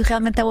amo-te muito,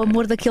 realmente é o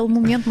amor daquele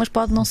momento, mas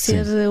pode não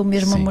ser o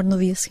mesmo amor no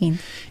dia seguinte.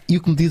 E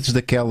o que me dizes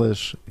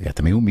daquelas, é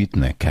também um mito,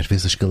 não é? Que às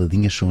vezes as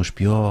caladinhas são as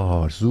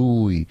piores,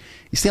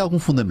 isso tem algum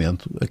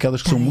fundamento?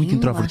 Aquelas que são muito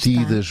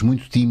introvertidas,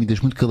 muito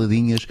tímidas, muito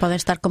caladinhas. Podem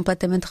estar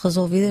completamente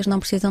resolvidas, não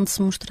precisam de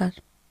se mostrar.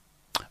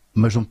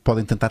 Mas não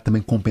podem tentar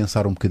também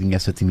compensar um bocadinho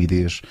essa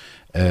timidez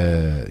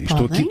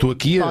Estou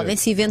aqui Podem,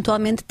 se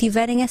eventualmente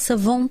tiverem essa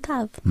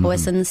vontade ou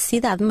essa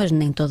necessidade, mas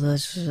nem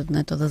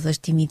todas as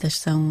tímidas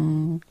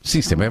são. Sim,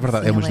 isso também é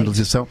verdade. É uma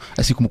generalização,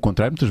 assim como o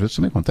contrário, muitas vezes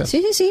também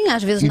acontece. Sim.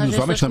 Às vezes E nós nos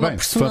homens com uma também.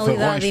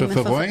 personalidade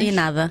Fafavões, e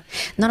nada.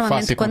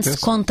 Normalmente, quando se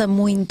conta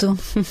muito,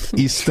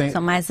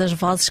 são mais as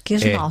vozes que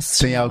as vozes.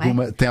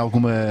 Tem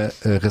alguma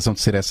razão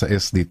de ser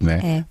esse dito, não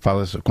é?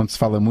 Quando se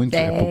fala muito,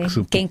 é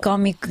porque. Quem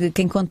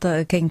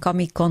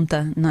come e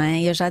conta, não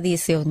é? Eu já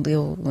disse,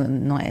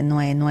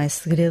 não é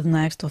segredo, não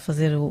é? Estou a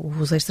fazer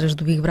os extras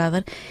do Big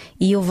Brother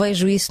e eu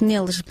vejo isso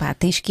neles. Pá,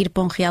 tens que ir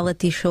para um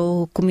reality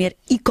show, comer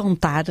e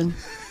contar.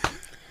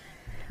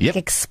 O que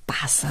é que se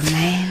passa, não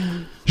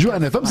é?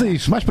 Joana, vamos a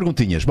isto. Mais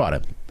perguntinhas,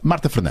 bora.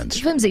 Marta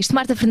Fernandes. Vamos a isto.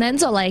 Marta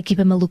Fernandes, olá,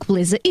 equipa Maluco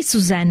Beleza e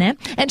Susana.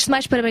 Antes de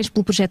mais, parabéns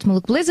pelo projeto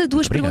Maluco Beleza.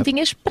 Duas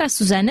perguntinhas para a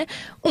Susana.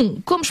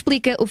 Como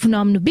explica o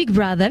fenómeno Big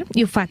Brother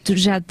e o facto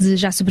de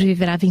já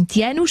sobreviver há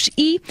 20 anos?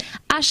 E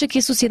acha que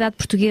a sociedade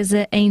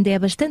portuguesa ainda é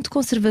bastante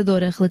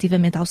conservadora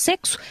relativamente ao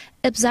sexo,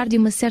 apesar de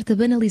uma certa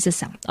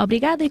banalização?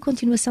 Obrigada e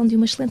continuação de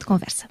uma excelente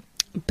conversa.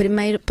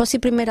 Posso ir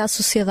primeiro à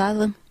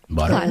sociedade?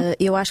 Bora. Claro.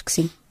 Eu acho que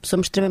sim.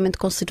 Somos extremamente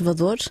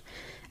conservadores,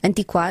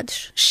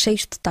 antiquados,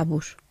 cheios de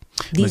tabus.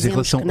 Mas em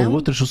relação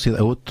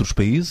a outros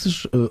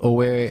países,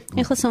 ou é...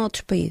 Em relação a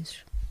outros países,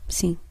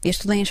 sim. Eu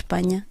estudei em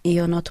Espanha e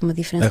eu noto uma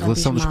diferença A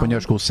relação dos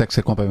espanhóis com o sexo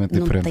é completamente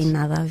diferente. Não tem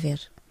nada a ver.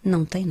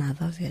 Não tem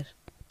nada a ver.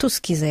 Tu, se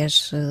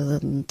quiseres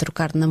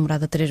trocar de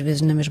namorada 3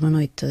 vezes na mesma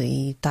noite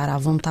e estar à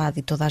vontade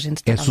e toda a gente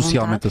está à vontade,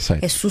 socialmente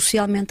aceito. É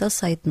socialmente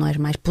aceito. Não és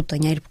mais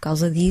putanheiro por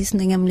causa disso,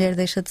 nem a mulher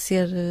deixa de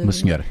ser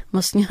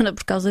uma senhora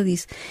por causa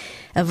disso.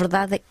 A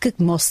verdade é que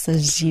moça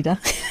gira.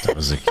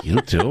 Estavas aqui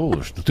no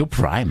teu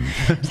prime.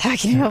 Estava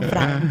aqui no meu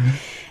prime.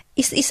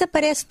 Isso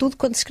aparece tudo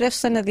quando se escreve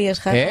Susana Dias.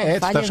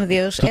 Valha-me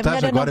Deus. Tu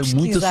estás agora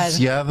muito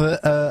associada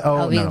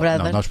ao Big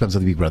Brother. Nós ficamos a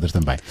Big Brothers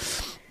também.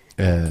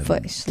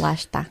 Pois, lá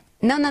está.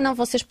 Não,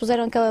 vocês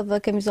puseram aquela da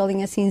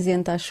camisolinha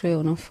cinzenta, acho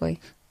eu, não foi?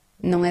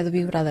 Não é do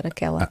Big Brother,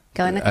 aquela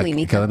é na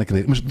clínica.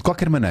 Mas de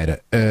qualquer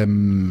maneira,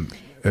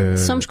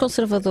 somos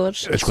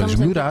conservadores, as coisas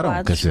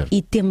melhoraram, quer dizer.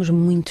 E temos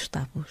muitos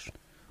tabus.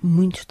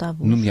 Muitos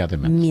tabus.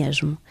 Nomeadamente.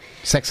 Mesmo.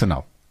 Sexo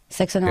anal.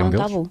 Sexo anal é um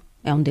tabu.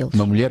 É um deles.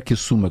 Uma mulher que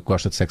assuma que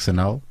gosta de sexo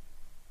anal,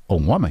 ou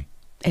um homem.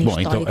 É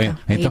histórica,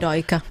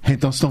 heroica.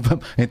 Então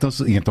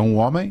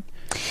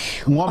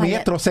um homem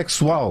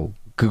heterossexual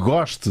que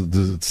goste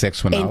de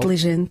sexo anal. É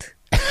inteligente.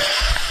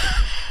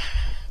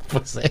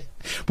 Pois é,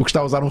 porque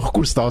está a usar um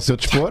recurso, está ao seu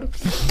dispor.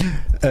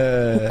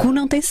 O cu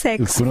não tem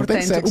sexo.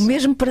 Portanto, o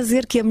mesmo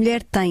prazer que a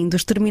mulher tem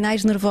dos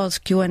terminais nervosos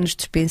que o ânus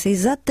dispensa é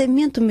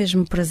exatamente o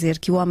mesmo prazer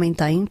que o homem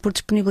tem por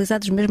disponibilizar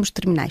os mesmos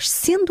terminais,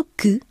 sendo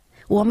que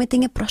o homem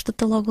tem a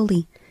próstata logo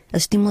ali.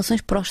 As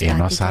estimulações prostáticas.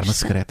 É a nossa arma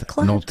secreta.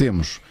 Claro. Não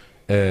temos,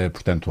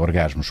 portanto,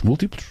 orgasmos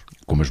múltiplos,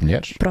 como as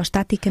mulheres.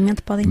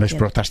 Prostaticamente podem ter. Mas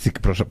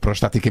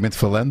prostaticamente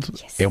falando,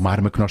 é uma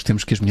arma que nós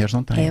temos que as mulheres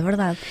não têm. É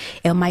verdade.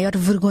 É a maior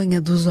vergonha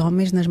dos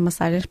homens nas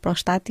massagens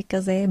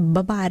prostáticas é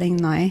babarem,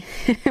 não é?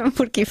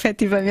 Porque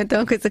efetivamente é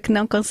uma coisa que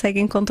não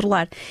conseguem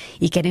controlar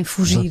e querem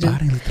fugir.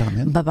 Babarem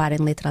literalmente? Babarem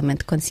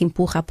literalmente. Quando se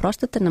empurra a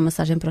próstata na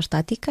massagem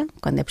prostática,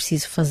 quando é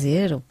preciso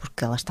fazer, ou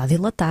porque ela está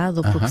dilatada,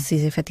 ou porque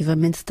precisa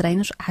efetivamente de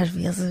treinos, às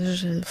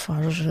vezes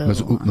foge.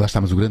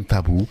 Mas o grande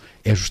tabu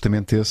é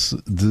justamente esse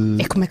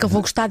de... É como é que eu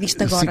vou gostar disto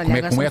agora? Sim, como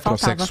é que um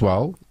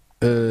heterossexual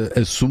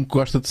assume que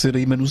gosta de ser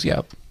aí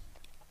manuseado?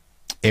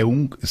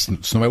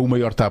 Se não é o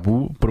maior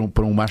tabu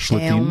para um macho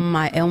latino.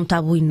 É um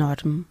tabu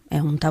enorme.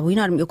 É um tabu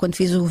enorme. Eu, quando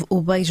fiz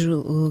o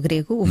beijo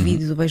grego, o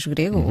vídeo do beijo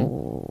grego,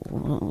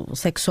 o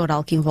sexo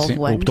oral que envolve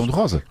o ânus. O botão de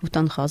rosa. O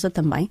botão de rosa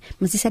também.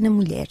 Mas isso é na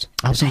mulher.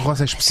 O botão de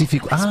rosa é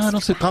específico. Não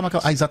sei, calma.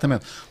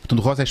 Exatamente. O botão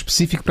de rosa é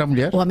específico para a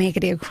mulher. O homem é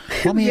grego.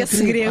 O homem é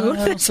grego.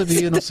 Não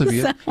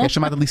sabia. É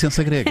chamada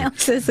licença grega. É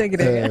licença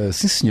grega.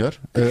 Sim, senhor.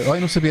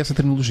 Eu não sabia essa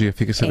terminologia.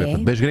 Fica a saber.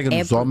 Beijo grego é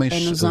nos homens. É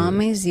nos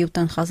homens e o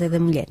botão de rosa é da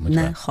mulher.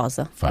 Na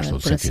rosa. Faz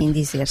todo por assim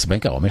dizer. Se bem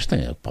que há homens que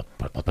têm. Pode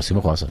parecer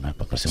uma rosa, não é?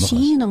 Pode parecer uma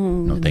rosa. Sim,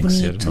 não tem que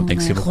ser. Não tem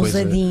que ser uma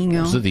coisa.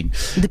 Rosadinho.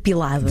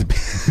 Depilado.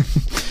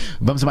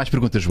 Vamos a mais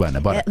perguntas,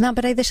 Joana. Bora. Não,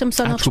 peraí, deixa-me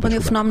só não responder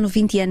o fenómeno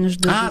 20 anos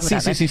do Big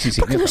Brother. Sim.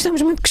 Porque nós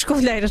estamos muito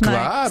escovilheiros, não é?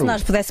 Claro. Se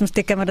nós pudéssemos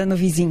ter câmara no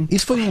vizinho.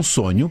 Isso foi um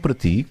sonho para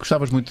ti?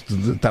 Gostavas muito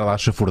de estar lá a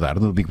chafurdar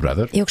no Big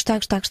Brother? Eu gostava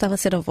de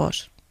ser a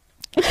voz.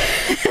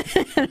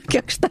 Que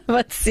eu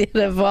gostava de ser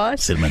a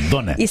voz. Ser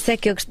mandona. Isso é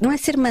que eu não é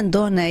ser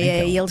mandona,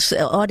 eles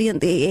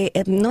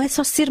não é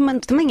só ser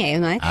mandona, também é,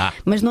 não é?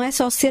 Mas não é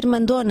só ser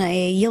mandona,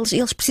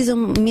 eles precisam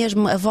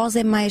mesmo, a voz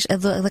é mais, a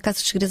da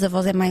Casa dos Segredos, a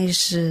voz é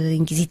mais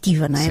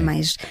inquisitiva, não é? É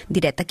mais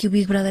direta. Aqui o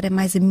Big Brother é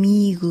mais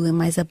amigo, é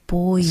mais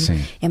apoio,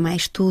 é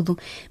mais tudo.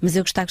 Mas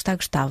eu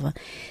gostava.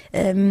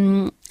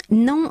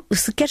 Não,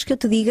 se queres que eu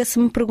te diga, se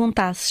me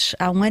perguntasses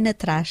há um ano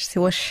atrás se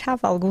eu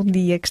achava algum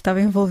dia que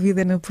estava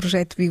envolvida no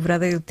projeto Big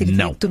Brother, eu te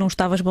diria que tu não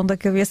estavas bom da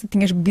cabeça,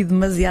 tinhas bebido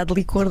demasiado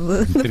licor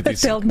de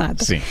pastel de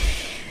nata. Sim.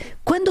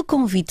 Quando o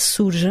convite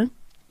surge,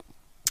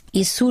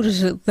 e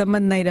surge da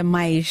maneira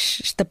mais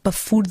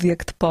estapafúrdia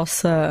que te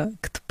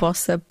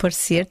possa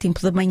parecer,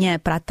 tipo da manhã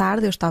para a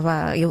tarde.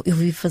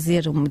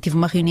 Tive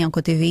uma reunião com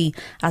a TVI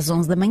às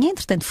 11 da manhã,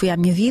 entretanto fui à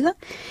minha vida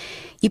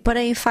e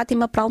parei em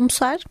Fátima para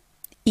almoçar.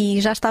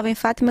 E já estava em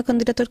Fátima quando o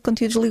diretor de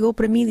conteúdos ligou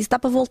para mim e disse: dá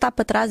para voltar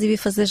para trás e vir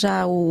fazer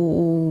já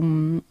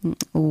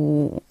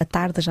a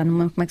tarde, já não me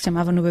lembro como é que se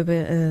chamava no BB.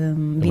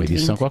 Uma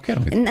edição qualquer.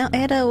 Não,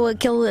 era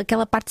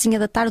aquela partezinha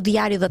da tarde, o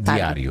diário da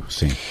tarde. Diário,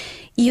 sim.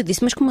 E eu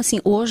disse: mas como assim?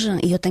 Hoje?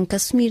 E eu tenho que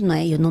assumir, não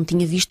é? Eu não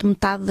tinha visto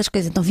metade das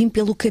coisas. Então vim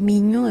pelo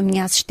caminho, a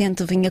minha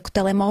assistente vinha com o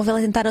telemóvel a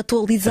tentar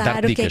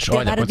atualizar o que é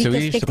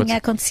que tinha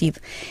acontecido.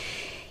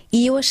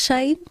 E eu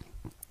achei...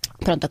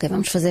 Pronto, ok,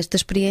 vamos fazer esta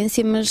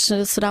experiência, mas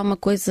será uma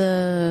coisa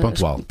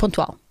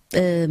pontual.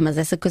 Mas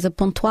essa coisa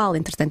pontual,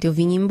 entretanto eu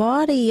vim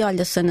embora e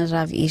olha, Susana,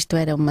 já vi, isto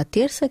era uma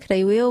terça,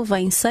 creio eu,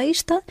 vem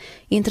sexta,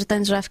 e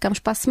entretanto já ficámos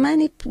para a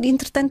semana e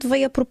entretanto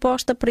veio a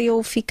proposta para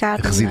eu ficar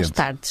nas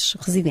tardes,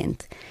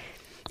 residente.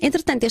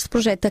 Entretanto este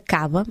projeto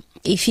acaba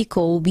e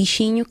ficou o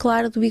bichinho,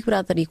 claro, do Big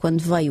Brother, e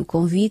quando veio o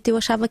convite eu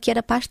achava que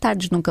era para as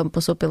tardes, nunca me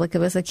passou pela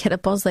cabeça que era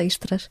para os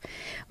extras,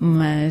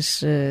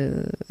 mas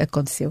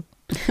aconteceu,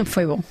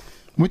 foi bom.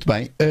 Muito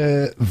bem,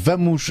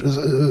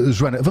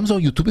 Joana, vamos ao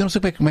YouTube. Eu não sei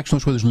como é que estão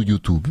as coisas no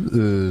YouTube,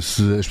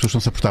 se as pessoas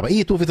estão-se a portar bem.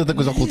 Estou a ver tanta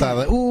coisa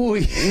ocultada.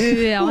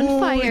 É on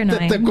fire, não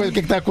é? Tanta coisa. O que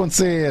é que está a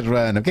acontecer,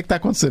 Joana? O que é que está a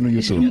acontecer no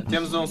YouTube?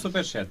 Temos um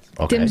superchat.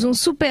 Okay. Temos um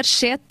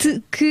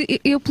superchat que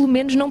eu pelo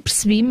menos não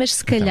percebi, mas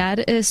se calhar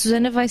a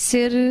Susana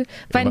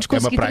vai-nos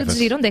conseguir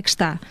traduzir. Onde é que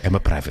está? É uma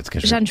private, quer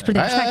dizer. Já nos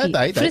perdemos,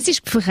 está aqui.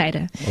 Francisco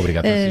Ferreira.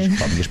 Obrigado, Francisco.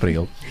 Palminhas para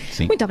ele.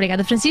 Sim. Muito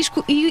obrigada,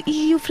 Francisco.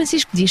 E o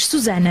Francisco diz: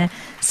 Susana,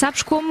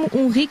 sabes como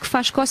um rico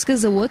faz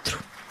cócegas a outro?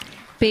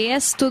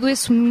 PS, todo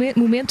esse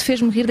momento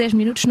fez-me rir 10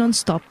 minutos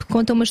non-stop.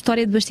 Conta uma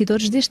história de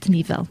bastidores deste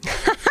nível.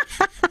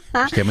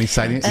 Isto é uma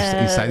inside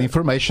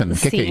information. O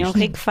que é isto? Sim, um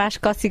rico faz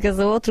cócegas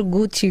a outro.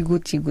 Gucci.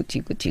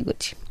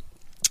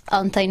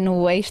 Ontem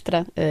no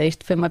Extra,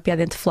 isto foi uma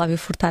piada entre Flávio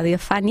Furtado e a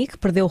Fanny, que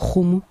perdeu o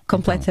rumo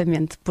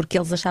completamente, porque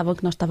eles achavam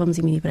que nós estávamos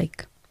em mini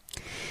break.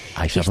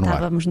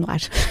 Estávamos no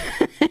ar.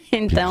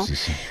 Então,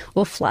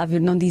 o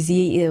Flávio não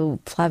dizia, o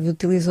Flávio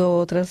utilizou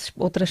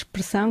outra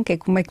expressão, que é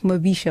como é que uma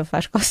bicha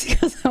faz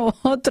cócegas ao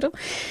outro,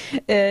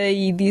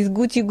 e diz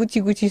Gucci,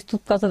 isto tudo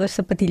por causa das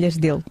sapatilhas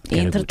dele. E,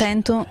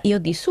 entretanto, eu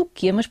disse: o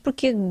quê? Mas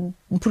porque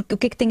o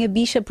que é que tem a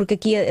bicha? Porque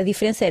aqui a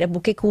diferença era o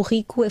que é que o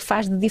rico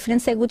faz de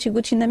diferença, é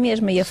Gucci na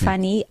mesma. E a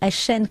Fanny,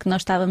 achando que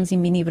nós estávamos em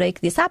mini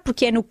break, disse: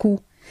 porque é no cu.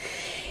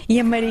 E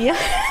a Maria...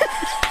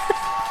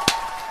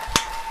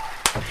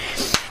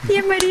 E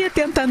a Maria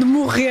tentando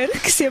morrer,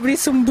 que se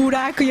abrisse um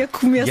buraco ia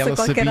comer-se a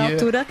qualquer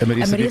altura.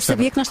 A Maria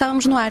sabia que nós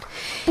estávamos no ar.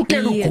 Porque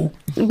é no cu.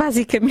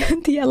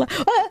 Basicamente, e ela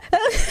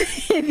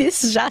eu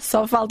disse: já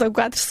só faltam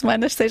 4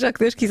 semanas, seja o que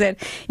Deus quiser.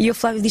 E o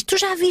Flávio disse: tu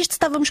já viste,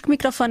 estávamos com o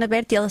microfone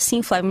aberto. E ela: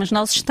 sim, Flávio, mas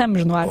nós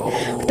estamos no ar.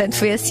 Portanto,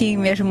 foi assim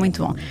mesmo,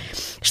 muito bom.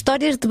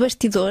 Histórias de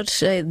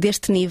bastidores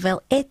deste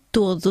nível é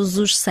todos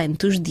os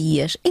santos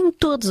dias, em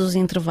todos os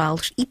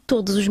intervalos e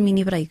todos os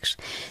mini breaks.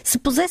 Se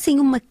pusessem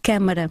uma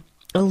câmara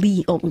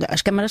ali,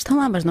 as câmaras estão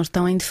lá, mas não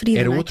estão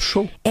indeferidas. Era outro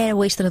show. Era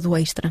o extra do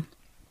extra.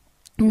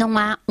 Não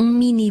há um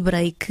mini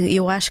break.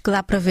 Eu acho que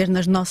dá para ver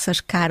nas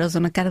nossas caras, ou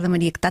na cara da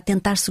Maria, que está a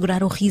tentar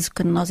segurar o riso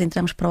quando nós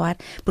entramos para o ar,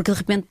 porque de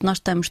repente nós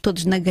estamos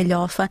todos na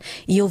galhofa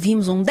e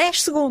ouvimos 10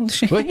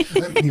 segundos.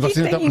 E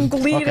você tem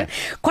engolir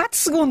 4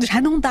 segundos. Já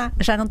não dá,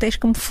 já não tens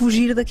como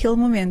fugir daquele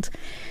momento.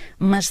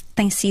 Mas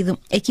tem sido...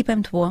 A equipa é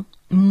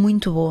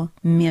muito boa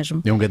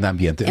mesmo. É um grande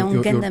ambiente.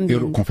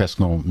 Eu confesso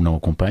que não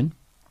acompanho.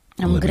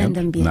 É um grande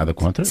ambiente. Nada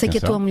contra. Sei que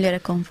a tua mulher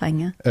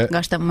acompanha.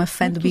 Gosta, uma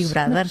fã do Big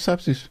Brother. Não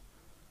sabes isso?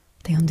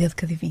 Tem um dedo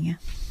que adivinha.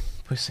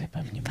 Pois é, pá,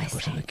 a minha mulher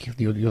gosta daquilo.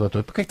 E eu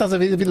estou: porquê é que estás a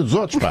ver a vida dos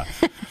outros, pá?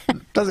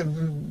 Estás a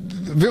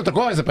ver outra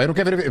coisa, pá? Eu não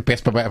quero ver. Eu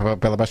peço para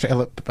ela baixar.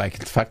 Pá,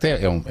 aquilo de facto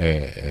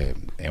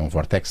é um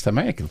vortex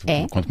também. Aquilo,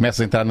 quando começas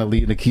a entrar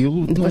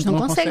naquilo. Depois não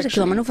consegues,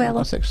 aquilo é uma novela. Não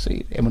consegues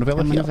sair. É uma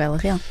novela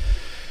real.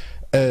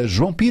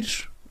 João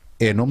Pires.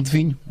 É nome de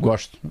vinho,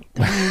 gosto.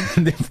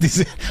 Devo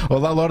dizer.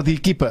 Olá, Lorde e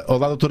equipa.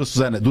 Olá, doutora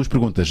Susana. 2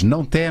 perguntas.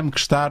 Não teme que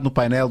estar no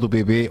painel do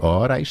BB?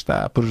 Ora, aí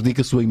está.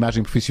 Prejudica a sua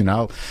imagem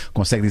profissional?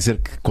 Consegue dizer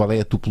qual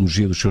é a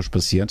topologia dos seus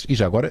pacientes? E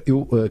já agora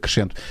eu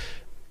acrescento: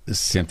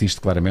 sentiste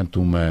claramente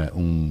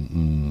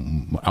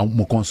há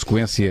uma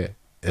consequência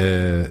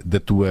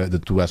da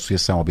tua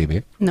associação ao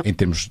BB? Não. Em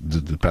termos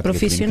de prática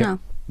profissional? Clínica?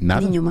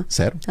 Nada? Nenhuma.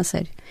 Sério? A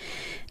sério.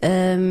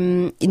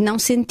 Não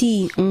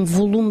senti um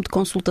volume de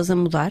consultas a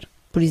mudar.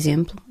 Por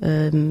exemplo,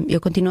 eu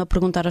continuo a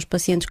perguntar aos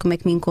pacientes como é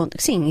que me encontro.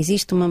 Sim,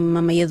 existe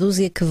uma meia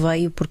dúzia que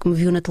veio porque me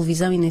viu na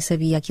televisão e nem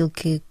sabia aquilo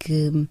que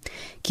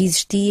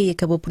existia e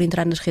acabou por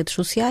entrar nas redes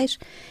sociais.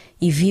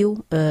 e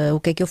viu o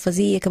que é que eu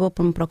fazia e acabou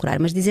por me procurar.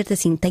 Mas dizer-te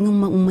assim, tenho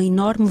um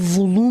enorme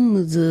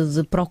volume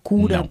de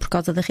procura por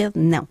causa da rede?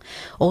 Não.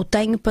 Ou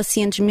tenho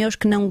pacientes meus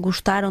que não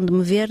gostaram de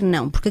me ver?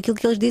 Não. Porque aquilo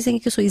que eles dizem é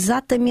que eu sou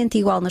exatamente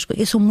igual nas coisas.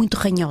 Eu sou muito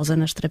ranhosa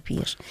nas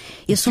terapias.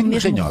 Eu sou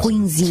mesmo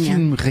ruinzinha.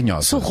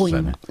 Ranhosa, sou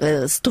ruim.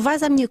 Se tu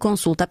vais à minha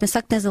consulta a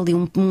pensar que tens ali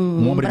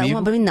um ombro amigo,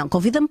 não,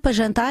 convida-me para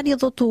jantar e eu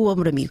dou-te o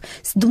ombro amigo.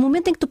 Do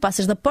momento em que tu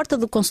passas da porta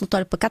do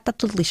consultório para cá, está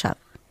tudo lixado.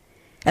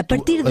 A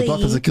partir daí...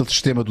 Adotas aquele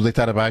sistema do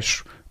deitar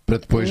abaixo para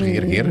depois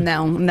reerguer?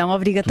 Não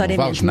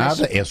obrigatoriamente. Tu não vales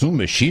nada, és um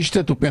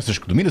machista, tu pensas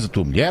que dominas a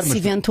tua mulher, mas... Se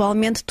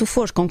eventualmente tu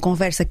fores com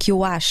conversa que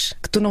eu acho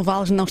que tu não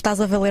vales, não estás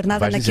a valer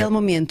nada naquele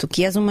momento,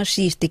 que és um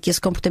machista e que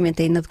esse comportamento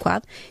é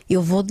inadequado,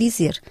 eu vou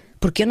dizer.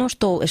 Porque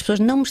as pessoas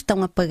não me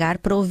estão a pagar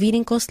para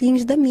ouvirem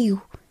conselhinhos de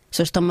amigo. As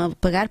pessoas estão a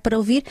pagar para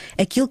ouvir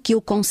aquilo que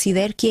eu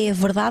considero que é a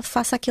verdade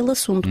face àquele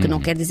assunto, que não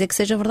quer dizer que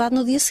seja verdade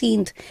no dia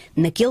seguinte.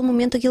 Naquele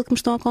momento, aquilo que me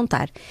estão a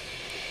contar.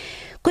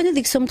 Quando eu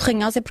digo que sou muito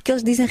ranhosa é porque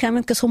eles dizem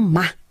realmente que eu sou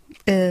má.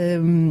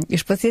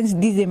 Os pacientes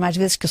dizem mais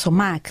vezes que eu sou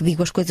má, que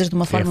digo as coisas de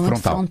uma forma muito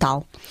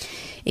frontal.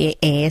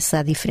 É essa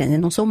a diferença. Eu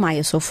não sou má,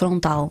 eu sou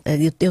frontal.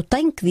 Eu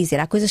tenho que dizer.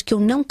 Há coisas que eu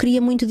não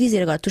queria muito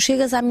dizer. Agora, tu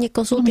chegas à minha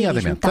consulta e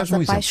dizes-me, estás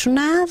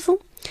apaixonado,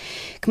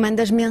 que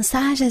mandas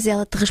mensagens,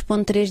 ela te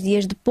responde 3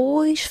 dias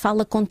depois,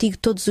 fala contigo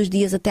todos os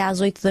dias até às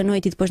 8 da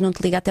noite e depois não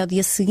te liga até ao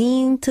dia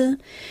seguinte,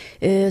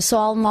 só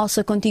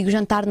almoça contigo,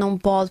 jantar não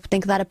pode porque tem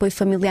que dar apoio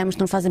familiar, mas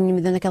tu não faz a mínima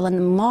ideia naquela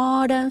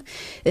memória,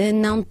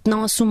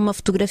 não assume uma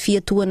fotografia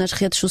tua nas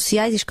redes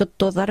sociais, isto que eu te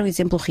estou a dar um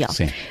exemplo real.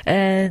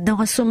 Não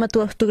assume a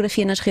tua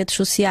fotografia nas redes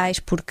sociais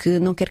porque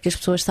não quer que as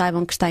pessoas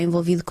saibam que está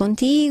envolvido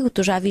contigo.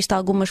 Tu já viste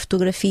algumas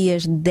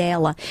fotografias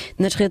dela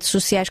nas redes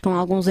sociais com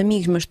alguns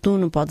amigos, mas tu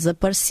não podes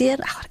aparecer.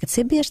 Larga de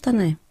ser besta,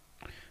 não é?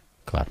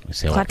 Claro,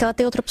 isso é claro que ela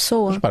tem outra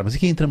pessoa. Mas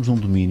aqui entramos num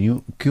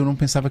domínio que eu não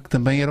pensava que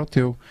também era o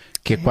teu,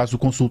 que é quase o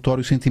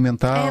consultório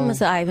sentimental.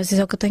 Mas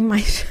isso é o que eu tenho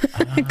mais.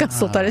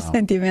 Consultório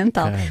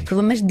sentimental.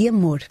 Problemas de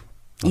amor.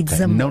 E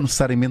desamor. Não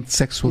necessariamente de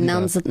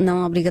sexualidade.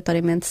 Não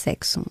obrigatoriamente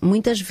sexo.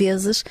 Muitas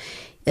vezes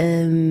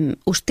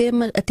o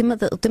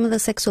tema da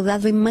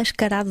sexualidade vem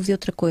mascarado de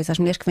outra coisa. As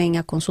mulheres que vêm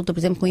à consulta, por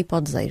exemplo, com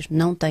hipodesejo,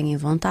 não têm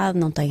vontade,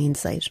 não têm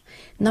desejo.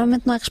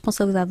 Normalmente não é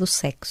responsabilidade do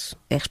sexo,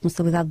 é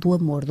responsabilidade do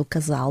amor, do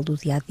casal, do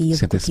dia-a-dia.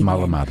 Sentem-se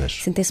mal amadas.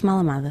 Sentem-se mal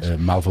amadas.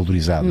 Mal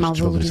valorizadas. Mal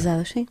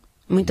valorizadas, sim.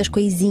 Muitas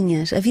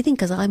coisinhas. A vida em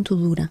casal é muito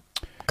dura.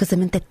 O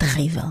casamento é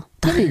terrível.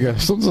 Amiga,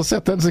 são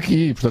 17 anos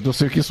aqui, portanto eu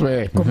sei o que isso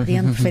é.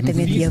 Compreendo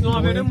perfeitamente. E isso não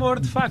haver amor,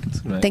 de facto,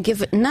 não é? Tem que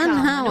haver...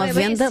 Não, a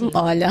venda... Assim.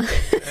 Olha...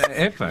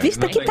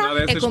 Viste, aqui está.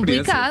 É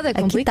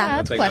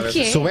complicado, claro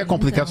que é. Só é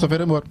complicado se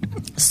houver amor.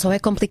 Só é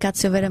complicado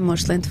se houver amor,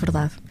 excelente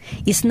verdade.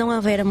 E se não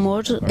houver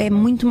amor, é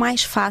muito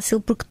mais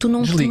fácil porque tu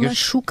não te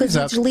machucas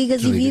e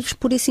desligas e vives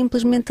pura e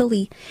simplesmente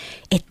ali.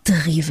 É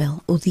terrível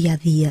o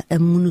dia-a-dia, a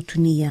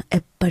monotonia, a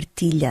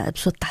partilha. A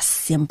pessoa está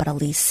sempre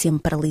ali,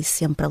 sempre ali,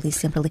 sempre ali,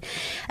 sempre ali.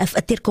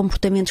 A ter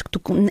comportamentos que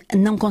tu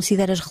não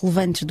consideras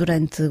relevantes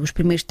durante os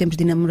primeiros tempos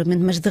de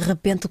namoramento, mas de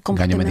repente o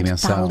comportamento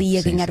está ali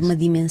a ganhar uma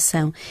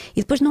dimensão.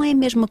 E depois não é a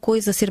mesma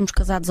coisa sermos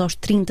casados aos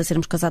 30,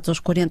 sermos casados aos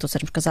 40 ou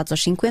sermos casados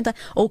aos 50,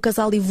 ou o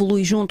casal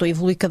evolui junto ou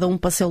evolui cada um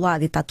para o seu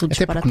lado e está tudo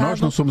disparatado. Porque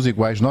nós não somos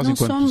iguais, nós não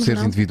enquanto somos,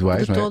 seres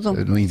individuais,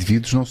 não é?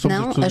 Indivíduos não somos.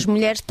 Não, as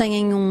mulheres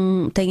têm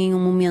um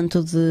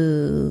momento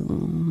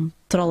de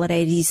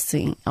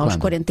trollareirice aos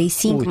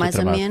 45, mais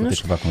ou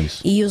menos,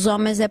 e os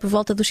homens é por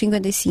volta dos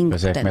 55.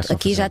 Portanto,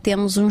 aqui já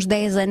temos uns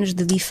 10 anos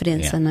de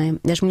diferença, não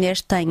é? As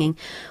mulheres têm...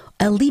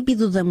 A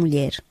libido da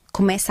mulher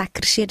começa a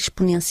crescer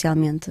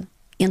exponencialmente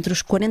entre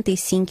os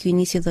 45 e o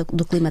início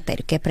do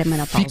climatério, que é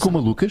pré-menopausa. Ficam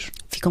malucas?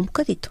 Ficam um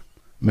bocadito.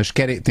 Mas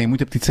têm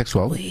muito apetite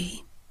sexual?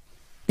 E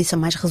são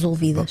mais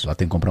resolvidas. Lá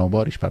tem que comprar um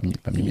Boris para a minha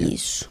mulher.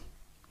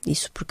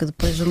 Isso, porque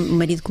depois o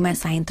marido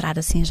começa a entrar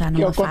assim já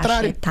numa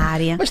faixa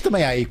etária. Mas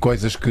também há aí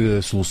coisas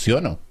que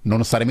solucionam, não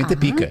necessariamente a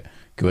pica.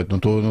 Que eu não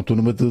estou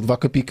numa de levar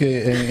com a pica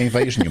em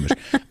veias nenhumas.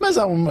 Mas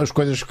há umas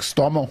coisas que se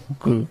tomam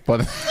que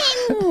podem.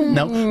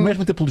 Não és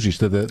muito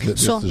apologista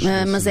desses...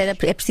 Mas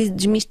é preciso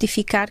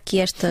desmistificar que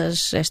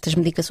estas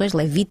medicações,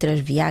 Levitras,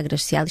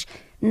 Viagras, Cialis,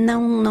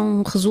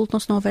 não resultam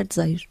se não houver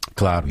desejos.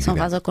 Claro, são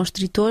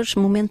vasoconstritores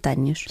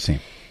momentâneos. Sim.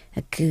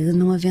 Que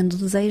não havendo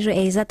desejo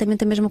é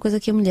exatamente a mesma coisa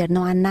que a mulher.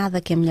 Não há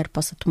nada que a mulher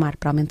possa tomar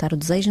para aumentar o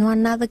desejo, não há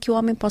nada que o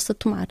homem possa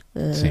tomar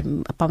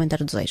para aumentar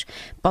o desejo.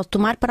 Pode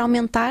tomar para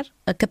aumentar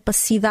a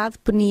capacidade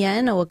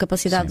peniana ou a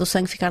capacidade do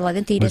sangue ficar lá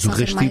dentro. Mas o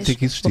rastilho tem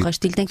que existir. O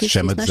rastilho tem que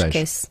existir, não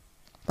esquece.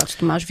 Podes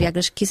tomar os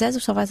Viagras que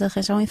quiseres, só vais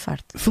arranjar um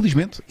infarto.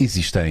 Felizmente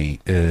existem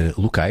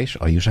locais.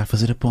 Olha, eu já a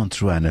fazer a ponte,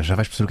 Joana, já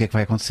vais perceber o que é que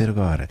vai acontecer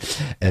agora.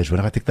 A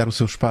Joana vai ter que dar o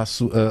seu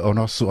espaço ao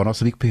nosso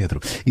amigo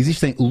Pedro.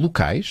 Existem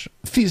locais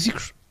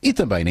físicos e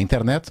também na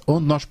internet,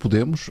 onde nós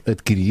podemos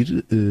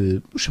adquirir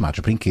os chamados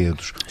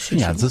brinquedos, os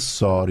chamados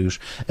acessórios,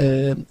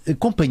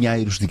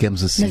 companheiros,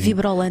 digamos assim. Na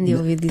Vibrolândia,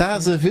 ouvi dizer.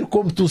 Estás a ver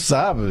como tu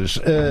sabes.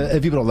 A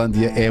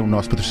Vibrolândia é o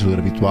nosso patrocinador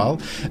habitual.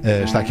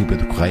 Está aqui o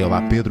Pedro Correia.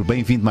 Olá, Pedro.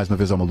 Bem-vindo mais uma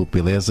vez ao Maluco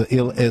Beleza.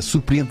 Ele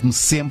surpreende-me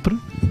sempre,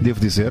 devo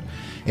dizer.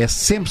 É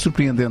sempre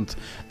surpreendente,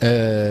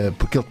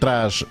 porque ele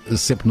traz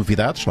sempre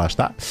novidades, lá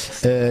está.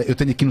 Eu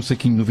tenho aqui no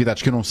saquinho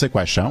novidades que eu não sei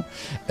quais são.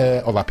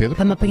 Olá, Pedro.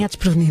 Para me apanhar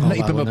desprevenido.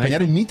 E para me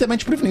apanhar a mim também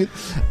desprevenido.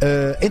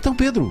 Então,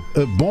 Pedro,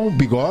 bom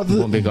bigode.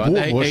 Bom bigode.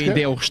 Boa Ainda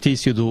é o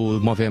restício do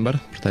Movember,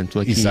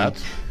 portanto aqui...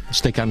 Exato.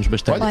 Destacámos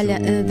bastante. Olha,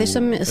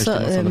 deixa-me só.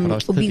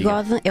 O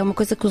bigode é uma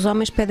coisa que os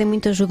homens pedem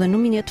muita ajuda. No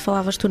minuto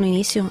falavas tu no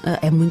início,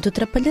 é muito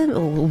atrapalhante.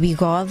 O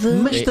bigode.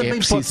 Mas também é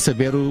preciso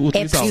saber utilizá-lo.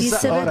 É preciso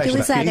saber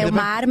utilizar. É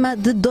uma arma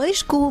de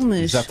 2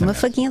 gumes. Exatamente. Uma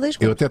faquinha de 2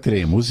 gumes. Eu até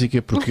tirei a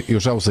música porque eu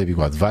já usei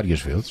bigode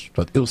várias vezes.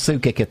 Portanto, eu sei o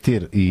que é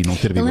ter e não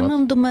ter Eu bigode.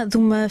 lembro-me de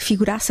uma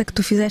figuraça que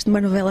tu fizeste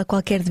numa novela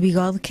qualquer de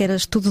bigode, que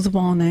eras tudo de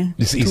bom, não é?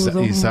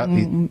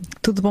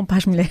 Tudo de bom para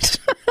as mulheres.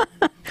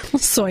 Um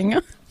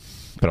sonho.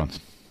 Pronto.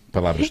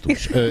 Palavras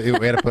tuas.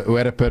 Eu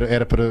era para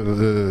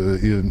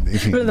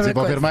enfim,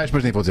 desenvolver mais,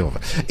 mas nem vou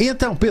desenvolver. E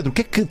então, Pedro, o que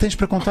é que tens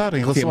para contar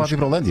em relação à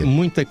Vibrolândia?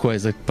 Muita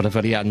coisa para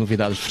variar,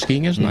 novidades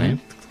fresquinhas, não é?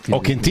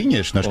 Ou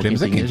quentinhas, nós queremos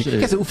quentinhas,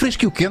 quer dizer, o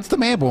fresco e o quente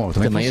também é bom.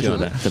 Também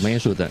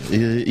ajuda.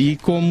 E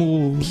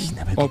como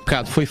ao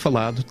bocado foi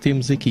falado,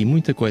 temos aqui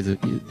muita coisa,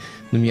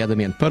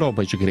 nomeadamente para o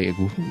beijo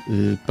grego,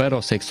 para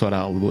o sexo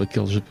oral,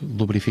 aqueles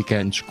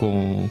lubrificantes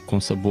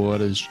com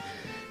sabores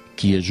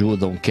que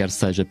ajudam, quer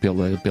seja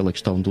pela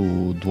questão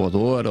do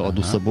odor ou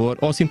do sabor,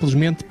 ou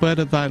simplesmente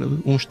para dar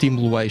um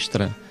estímulo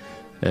extra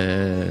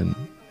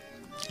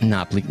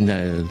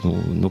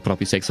no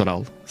próprio sexo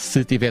oral.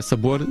 Se tiver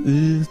sabor,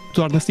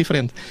 torna-se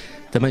diferente.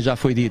 Também já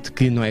foi dito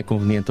que não é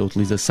conveniente a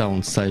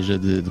utilização, seja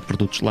de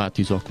produtos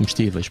lácteos ou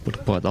comestíveis,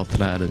 porque pode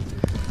alterar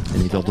a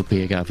nível do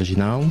pH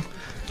vaginal.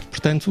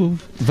 Portanto,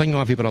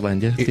 venham à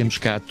Vibrolândia, temos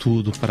cá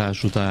tudo para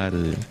ajudar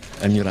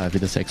a melhorar a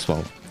vida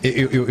sexual.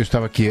 Eu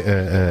estava aqui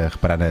a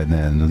reparar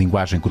na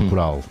linguagem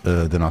corporal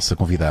da nossa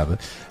convidada.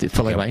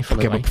 Falei bem.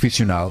 Porque é uma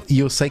profissional e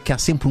eu sei que há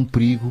sempre um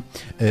perigo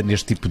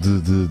neste tipo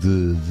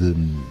de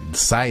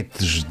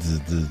sites,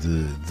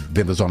 de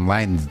vendas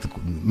online,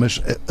 mas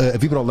a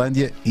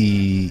Vibrolândia,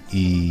 e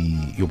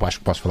eu acho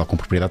que posso falar com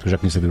propriedade, porque eu já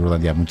conheço a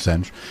Vibrolândia há muitos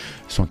anos,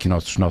 são aqui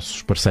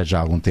nossos parceiros já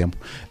há algum tempo,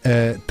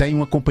 tem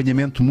um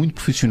acompanhamento muito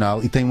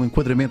profissional e tem um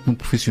enquadramento muito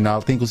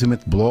profissional, tem inclusive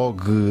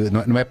blog,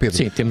 não é, Pedro?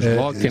 Sim, temos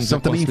blog, temos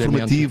são também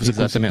informativos.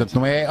 Exatamente. Portanto,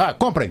 não é,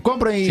 comprem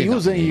e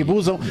usem e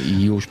abusam.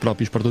 E os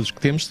próprios produtos que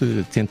temos,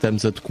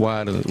 tentamos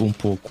adequar um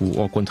pouco,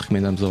 ou quando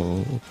recomendamos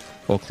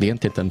ao cliente,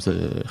 tentamos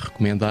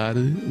recomendar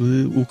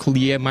o que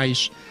lhe é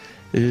mais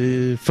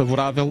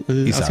favorável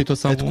à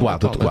situação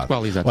adequado.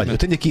 Olha, eu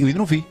tenho aqui, eu ainda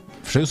não vi,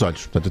 fechei os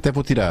olhos, portanto, até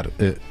vou tirar.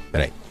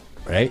 Espera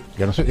aí,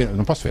 eu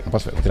não posso ver,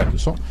 vou tirar aqui o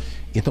som.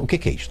 Então, o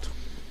que é isto?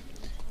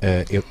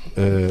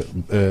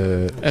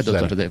 A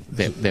doutora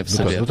deve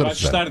saber. Vai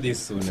gostar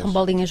disso, São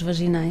bolinhas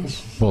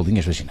vaginais.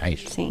 Bolinhas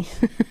vaginais? Sim.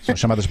 São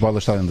chamadas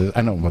bolas tailandesas.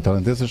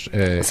 Tailandesas.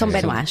 São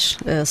benoits,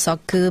 só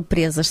que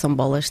presas são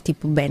bolas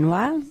tipo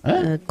benoit,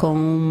 com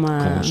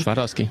uma. Com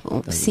Swarovski.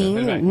 Sim,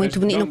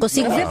 muito bonito. Não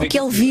consigo ver porque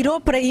ele virou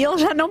para ele,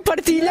 já não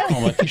partilha.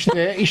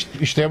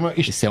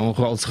 Isto é um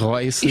Rolls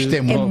Royce. Isto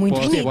é muito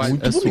bonito.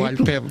 Assoalho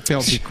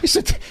pélvico. Isso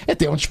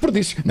até é um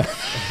desperdício.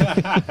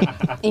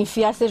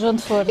 Enfiar seja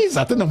onde for.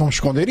 Exato, não vamos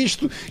esconder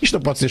isto não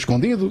pode ser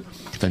escondido.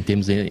 Portanto,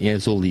 temos em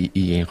azul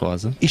e em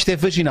rosa. Isto é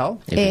vaginal?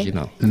 É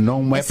vaginal.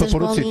 Não é essas para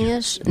pôr outro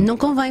bolinhas sítio. não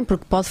convém,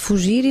 porque pode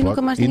fugir e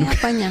nunca mais ninguém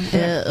apanha.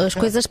 As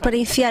coisas para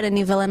enfiar a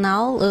nível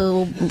anal,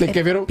 tem que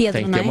haver Pedro,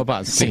 tem que ter uma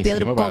base. Sim,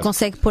 Pedro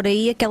consegue pôr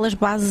aí aquelas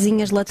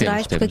basezinhas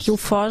laterais, porque aquilo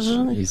foge.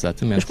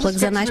 Exatamente. Os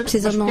plugs anais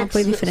precisam de um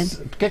apoio diferente.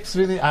 Porquê é que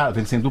se vende?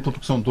 Vende-se em dupla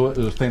porque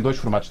tem 2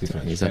 formatos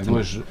diferentes.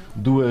 Exatamente. Tem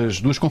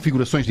duas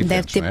configurações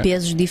diferentes. Deve ter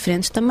pesos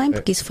diferentes também,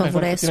 porque isso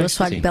favorece o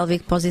assoalho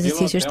pélvico para os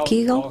exercícios de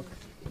Kegel.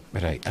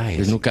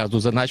 No caso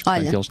dos anais,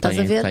 portanto, olha, eles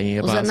têm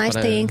a base. Os anais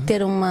têm que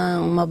ter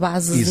uma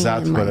basezinha.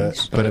 Exato,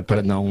 mais...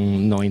 para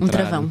não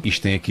entrar. Travão.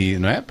 Isto tem aqui,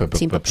 não é? Para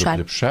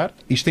puxar.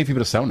 Isto tem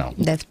vibração, não?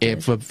 Deve ter. É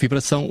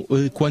vibração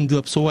quando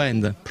a pessoa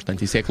anda.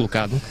 Portanto, isso é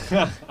colocado.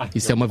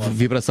 Isso é uma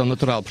vibração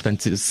natural.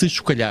 Portanto, se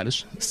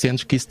chocalhares,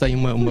 sentes que isso tem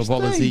uma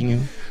bolazinha.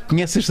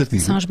 Conheces este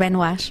artigo? São os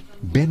benoits.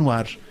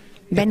 Benoit.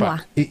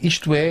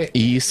 Isto é.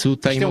 E isso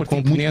tem uma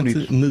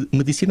componente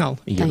medicinal.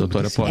 E a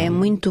doutora pode. É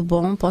muito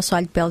bom para o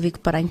assoalho pélvico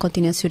para a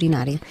incontinência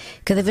urinária.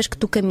 Cada vez que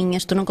tu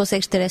caminhas, tu não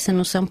consegues ter essa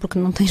noção porque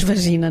não tens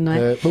vagina, não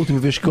é? A última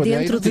vez que eu olhei,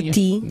 dentro de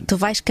ti, tu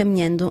vais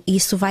caminhando e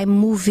isso vai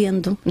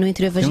movendo no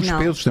interior vaginal.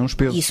 Tem uns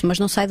pesos. Isso, mas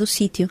não sai do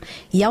sítio.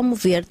 E ao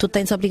mover, tu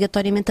tens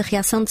obrigatoriamente a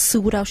reação de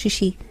segurar o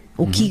xixi.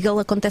 O Kegel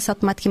acontece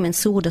automaticamente,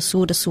 segura.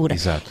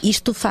 Exato.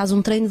 Isto faz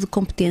um treino de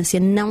competência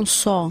não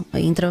só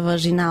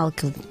intravaginal,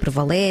 que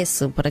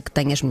prevalece para que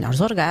tenhas melhores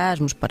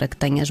orgasmos, para que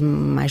tenhas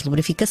mais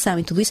lubrificação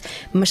e tudo isso,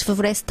 mas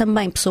favorece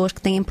também pessoas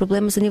que têm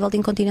problemas a nível de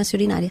incontinência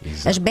urinária.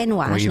 Exato. As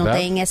Benoits não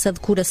têm essa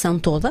decoração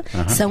toda,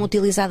 são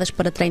utilizadas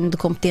para treino de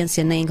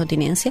competência na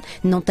incontinência,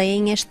 não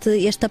têm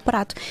este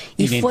aparato.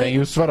 E nem tem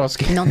o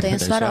Swarovski. Não tem o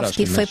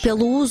Swarovski. E foi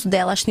pelo uso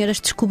dela, as senhoras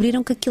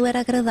descobriram que aquilo era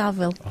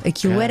agradável.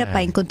 Aquilo era para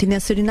a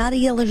incontinência urinária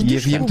e elas descobriram. E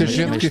havia muita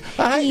gente que,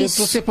 eu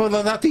estou sempre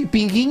a dar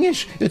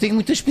pinguinhas, eu tenho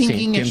muitas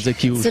pinguinhas. Sim, temos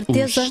aqui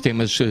os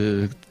sistemas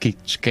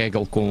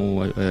Kegel com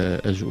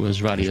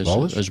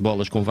as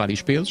bolas com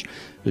vários pesos,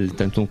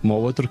 tanto um como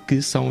o outro,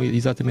 que são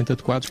exatamente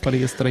adequados para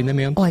esse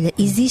treinamento. Olha,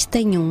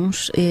 existem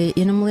uns,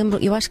 eu não me lembro,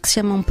 eu acho que se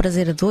chama um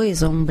prazer a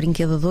dois ou um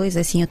brinquedo a dois,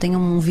 assim, eu tenho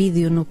um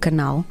vídeo no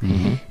canal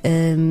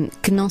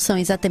que não são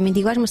exatamente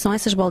iguais, mas são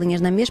essas bolinhas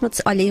na mesma.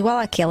 Olha, igual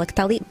àquela que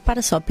está ali,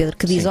 para só, Pedro,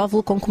 que diz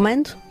óvulo com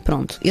comando.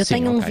 Pronto, eu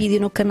tenho um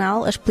vídeo no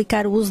canal a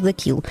explicar o uso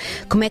daquilo.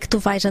 Como é que tu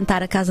vais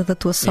jantar à casa da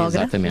tua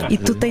sogra e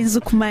tu tens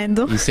o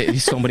comando.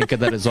 Isso são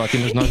brincadeiras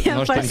ótimas. Nós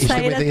temos isto é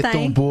uma ideia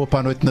tão boa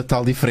para a noite de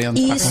Natal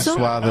diferente, para a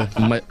consoada.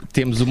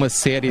 Temos uma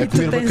série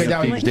de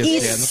bacalhau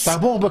desse género. Está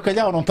bom o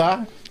bacalhau, não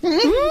está?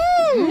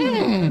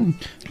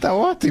 Está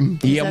ótimo.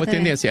 E é uma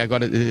tendência.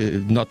 Agora,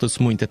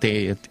 nota-se muito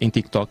até em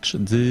TikToks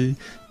de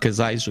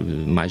casais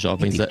mais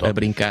jovens a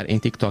brincar em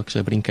TikToks,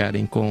 a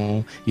brincarem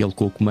com ele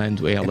com o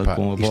comando, ela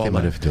com a bola. Isto é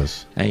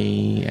maravilhoso.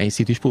 Em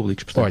sítios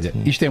públicos. Portanto, olha,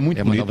 isto é muito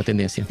bonito. É uma nova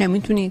tendência. É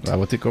muito bonito.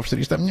 Vou ter que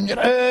oferecer isto à minha mulher.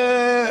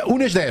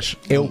 Unas 10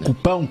 é o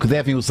cupão que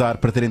devem usar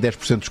para terem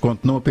 10% de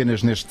desconto, não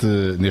apenas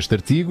neste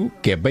artigo,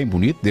 que é bem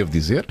bonito, devo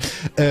dizer,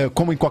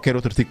 como em qualquer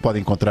outro artigo que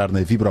podem encontrar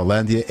na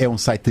Vibrolândia. É um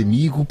site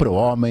amigo para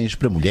homens,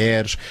 para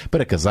mulheres,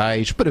 para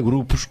casais, para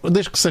grupos,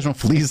 desde que sejam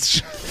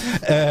felizes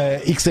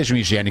e que sejam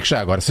higiênicos.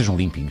 Já agora, sejam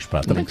limpinhos. Pá,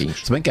 também,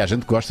 se bem que há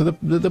gente que gosta da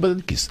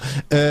badalhoquice.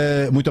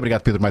 Muito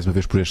obrigado, Pedro, mais uma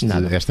vez por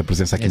esta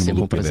presença aqui no Maluco. É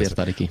sempre um prazer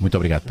estar aqui. Muito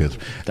obrigado, Pedro.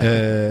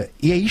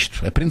 E é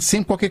isto, aprende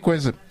sempre qualquer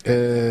coisa.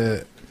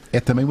 É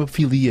também uma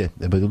filia,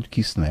 a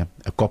badalhoquice, não é?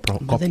 A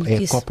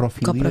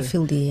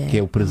coprofilia, que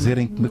é o prazer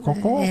em comer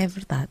cocó. É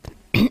verdade.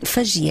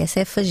 Fagia, essa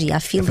é a fagia. A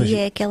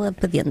filia é aquela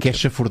para dentro. Que é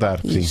chafurdar,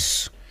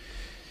 isso. Sim.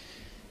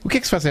 O que é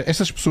que se faz?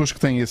 Essas pessoas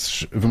que têm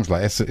esses, vamos lá,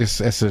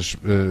 esses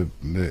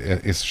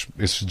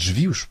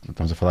desvios,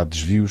 estamos a falar de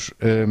desvios,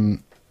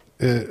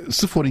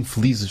 se forem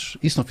felizes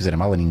e se não fizerem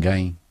mal a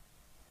ninguém,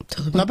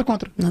 nada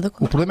contra.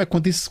 O problema é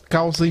quando isso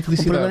causa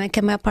infelicidade. O problema é que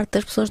a maior parte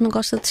das pessoas não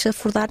gosta de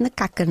chafurdar na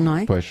caca, não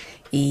é? Pois.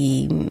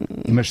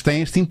 Mas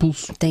têm este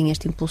impulso. Têm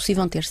este impulso e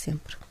vão ter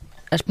sempre.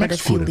 As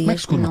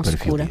parafilias não se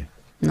cura.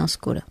 Não se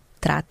cura.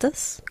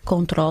 Trata-se,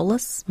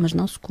 controla-se, mas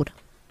não se cura.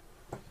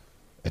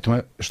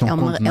 Então estão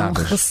condenadas.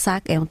 É um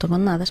ressaca, estão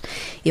condenadas.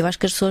 Eu acho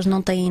que as pessoas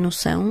não têm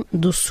noção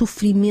do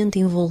sofrimento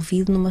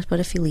envolvido numa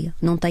parafilia.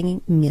 Não têm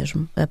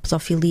mesmo. A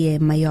pedofilia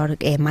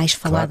é mais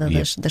falada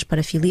das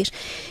parafilias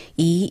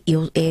e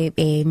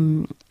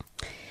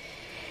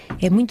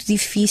é muito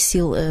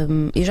difícil.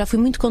 Eu já fui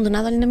muito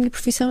condenada na minha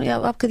profissão.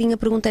 Há bocadinho a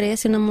pergunta era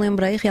essa, eu não me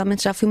lembrei.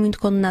 Realmente já fui muito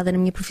condenada na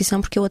minha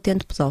profissão porque eu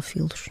atendo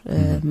pedófilos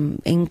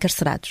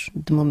encarcerados,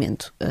 de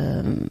momento.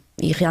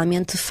 E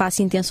realmente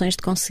faço intenções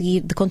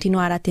de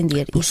continuar a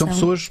atender. Porque são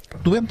pessoas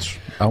doentes.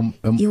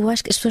 Eu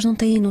acho que as pessoas não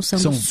têm noção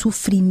do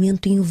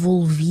sofrimento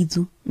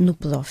envolvido no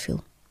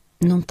pedófilo.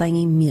 Não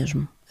têm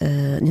mesmo.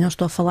 Não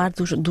estou a falar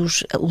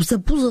os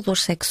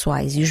abusadores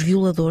sexuais e os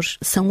violadores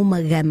são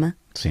uma gama.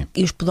 Sim.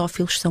 E os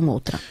pedófilos são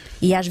outra.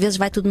 E às vezes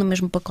vai tudo no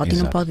mesmo pacote. Exato.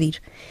 E não pode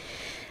ir.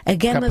 A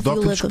gama há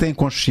pedófilos que têm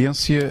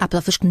consciência. Há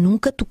pedófilos que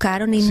nunca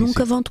tocaram nem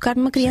nunca vão tocar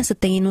numa criança.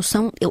 Têm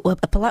noção.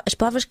 As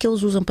palavras que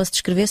eles usam para se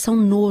descrever são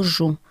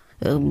nojo.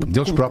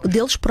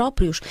 Deles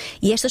próprios.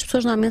 E estas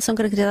pessoas normalmente são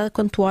caracterizadas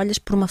quando tu olhas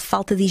por uma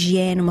falta de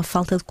higiene, uma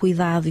falta de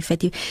cuidado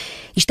efetivo.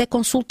 Isto é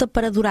consulta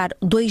para durar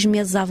 2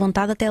 meses à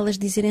vontade até elas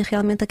dizerem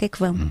realmente a que é que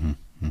vão.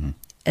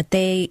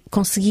 Até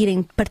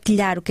conseguirem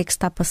partilhar o que é que se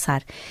está a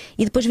passar.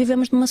 E depois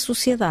vivemos numa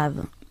sociedade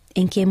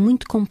em que é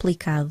muito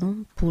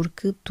complicado,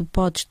 porque tu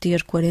podes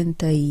ter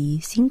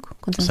 45,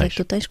 quantos anos é que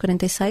tu tens?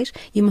 46,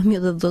 e uma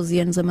miúda de 12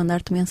 anos a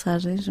mandar-te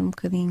mensagens um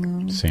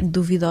bocadinho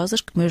duvidosas,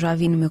 como eu já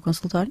vi no meu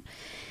consultório.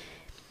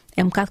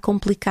 É um bocado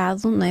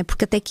complicado, não é?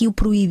 Porque até aqui o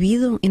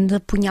proibido ainda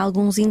punha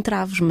alguns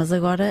entraves, mas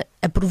agora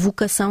a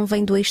provocação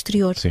vem do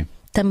exterior. Sim.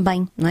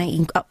 Também, não é?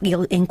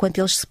 Enquanto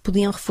eles se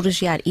podiam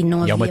refugiar e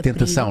não havia. É uma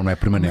tentação, perigo, não é?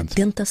 Permanente.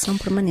 Uma tentação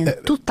permanente.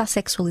 Tudo está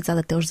sexualizado,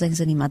 até os desenhos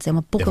animados. É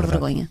uma pouca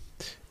vergonha.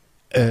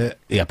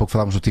 E há pouco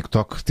falámos do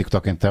TikTok.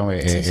 TikTok então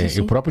sim.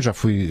 Eu próprio já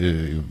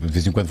fui, de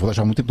vez em quando vou lá,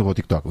 já há muito tempo não vou ao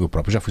TikTok. Eu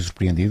próprio já fui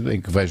surpreendido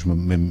em que vejo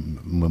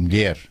uma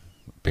mulher,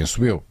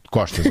 penso eu,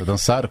 costas a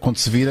dançar, quando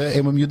se vira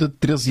é uma miúda de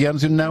 13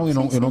 anos e eu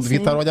não devia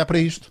estar a olhar para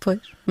isto. Pois,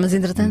 mas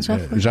entretanto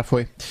já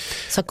foi.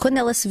 Só que quando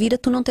ela se vira,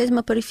 tu não tens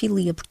uma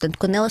parafilia. Portanto,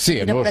 quando ela se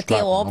vira, para ti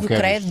é óbvio,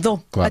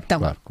 credo. Claro.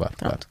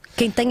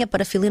 Quem tem a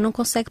parafilia não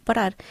consegue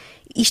parar.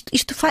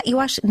 Eu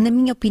acho, na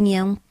minha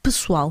opinião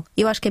pessoal,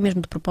 eu acho que é mesmo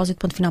de propósito,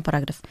 ponto final,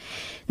 parágrafo.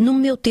 No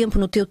meu tempo,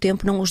 no teu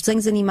tempo, os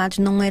desenhos animados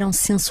não eram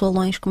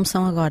sensualões como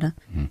são agora.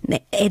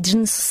 É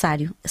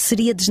desnecessário.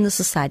 Seria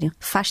desnecessário.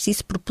 Faz-se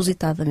isso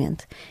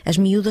propositadamente. As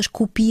miúdas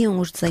copiam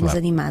os desenhos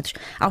animados.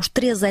 Aos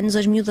 3 anos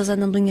as miúdas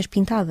andam de unhas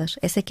pintadas.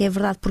 Essa é que é a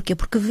verdade. Porquê?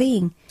 Porque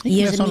veem.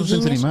 E as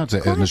amiguinhas, animados,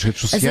 nas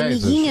redes sociais,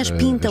 as amiguinhas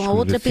pintam, a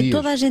outra pinta,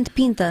 toda a gente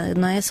pinta,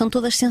 não é? São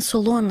todas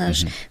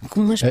sensualonas,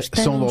 com umas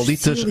pestanas, são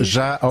lolitas cílios.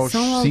 Já aos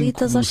 5,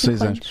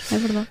 6 anos. É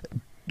verdade.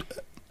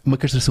 Uma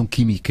castração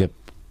química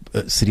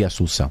seria a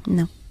solução?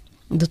 Não,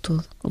 de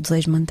todo. O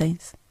desejo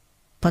mantém-se.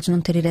 Podes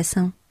não ter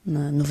ereção.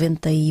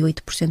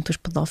 98% dos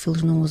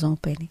pedófilos não usam o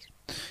pênis.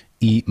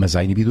 Mas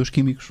há inibidores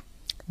químicos.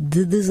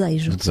 De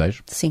desejo. De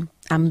desejo? Sim.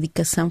 Há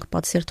medicação que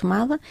pode ser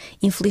tomada.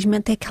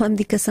 Infelizmente é aquela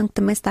medicação que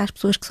também se dá às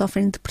pessoas que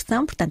sofrem de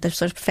depressão. Portanto, as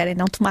pessoas preferem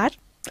não tomar.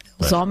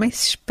 Os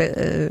homens,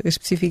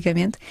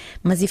 especificamente.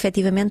 Mas,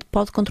 efetivamente,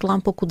 pode controlar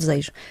um pouco o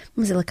desejo.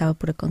 Mas ele acaba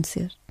por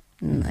acontecer.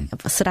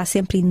 Será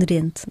sempre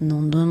inerente.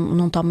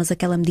 Não tomas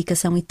aquela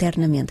medicação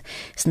eternamente.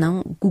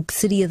 Senão, o que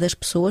seria das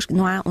pessoas...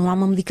 Não há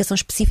uma medicação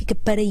específica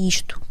para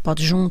isto.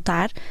 Podes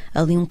juntar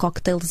ali um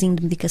cocktailzinho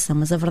de medicação.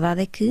 Mas a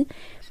verdade é que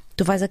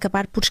tu vais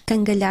acabar por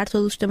escangalhar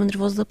todo o sistema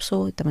nervoso da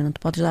pessoa. E também não te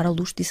podes dar ao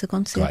luxo disso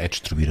acontecer. Claro, é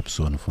destruir a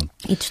pessoa, no fundo.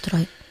 E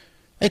destrói.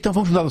 Então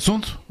vamos mudar de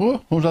assunto.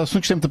 Vamos mudar de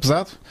assunto, que isto é muito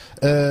pesado.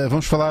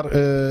 Vamos falar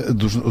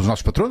dos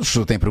nossos patronos.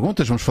 Têm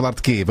perguntas? Vamos falar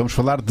de quê? Vamos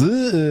falar de...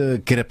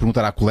 quero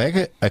perguntar à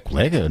colega,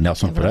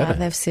 Nelson Pereira.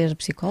 Deve ser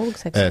psicólogo,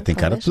 sexólogo. Tem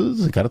cara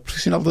de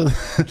profissional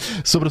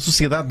sobre a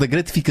sociedade da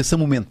gratificação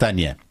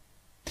momentânea.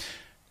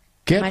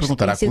 Quero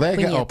perguntar à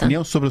colega a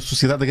opinião sobre a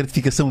sociedade da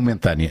gratificação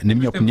momentânea. Na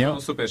minha opinião,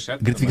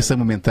 gratificação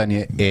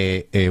momentânea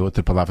é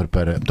outra palavra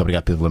para... Muito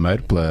obrigado, Pedro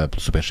Lameiro, pelo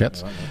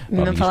superchat.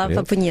 Não falava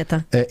para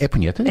punheta. É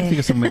punheta?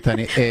 Gratificação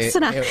momentânea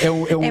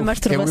é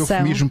masturbação. É um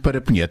eufemismo para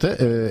punheta.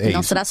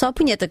 Não será só a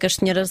punheta, que as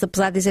senhoras,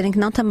 apesar de dizerem que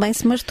não, também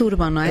se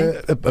masturbam, não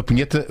é? A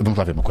punheta, vamos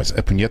lá ver uma coisa.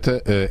 A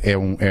punheta é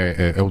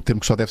um termo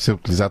que só deve ser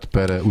utilizado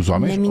para os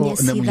homens. Na minha ou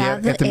cidade na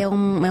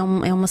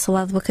mulher é uma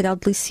salada de bacalhau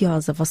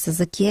deliciosa.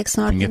 Vocês aqui é que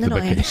são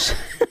ordinarões.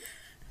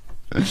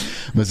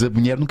 Mas a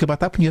mulher nunca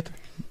bate à punheta.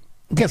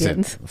 Quer dizer,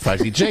 faz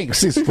DJ,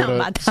 se for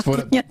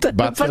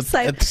bate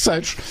a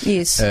terceiros.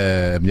 Isso.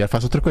 A mulher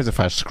faz outra coisa,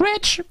 faz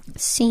scratch.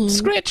 Sim.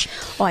 Scratch.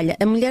 Olha,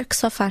 a mulher que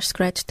só faz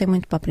scratch tem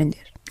muito para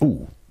aprender.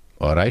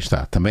 Ora, aí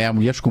está. Também há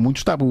mulheres com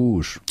muitos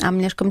tabus. Há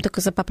mulheres com muita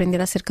coisa para aprender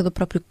acerca do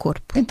próprio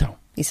corpo. Então.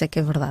 Isso é que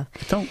é verdade.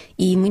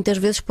 E muitas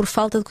vezes por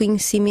falta de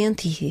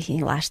conhecimento,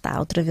 e lá está,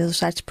 outra vez os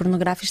sites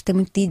pornográficos têm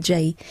muito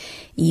DJ.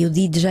 E o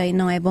DJ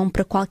não é bom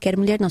para qualquer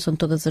mulher, não são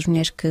todas as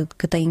mulheres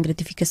que têm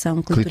gratificação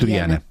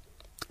clitoriana.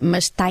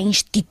 Mas está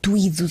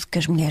instituído de que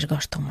as mulheres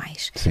gostam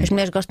mais. Sim. As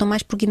mulheres gostam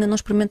mais porque ainda não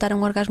experimentaram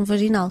um orgasmo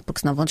vaginal, porque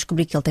senão vão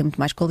descobrir que ele tem muito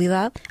mais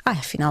qualidade.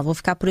 Afinal vou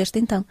ficar por este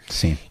então.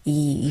 Sim.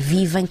 E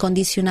vivem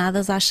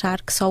condicionadas a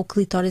achar que só o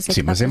clitóris é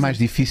que mas é mais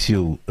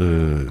difícil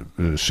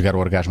chegar ao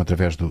orgasmo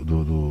através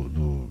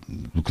do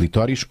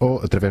clitóris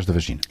ou através da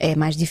vagina? É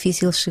mais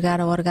difícil chegar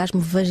ao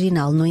orgasmo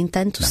vaginal. No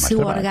entanto, se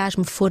o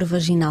orgasmo for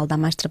vaginal dá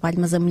mais trabalho,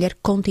 mas a mulher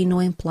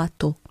continua em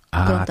platô.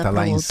 Está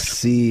lá em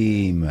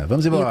cima.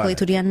 Vamos embora. E o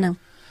clitoriano não.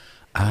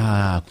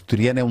 O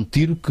clitoriano é um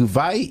tiro que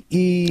vai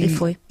e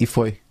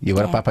foi. E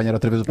agora para apanhar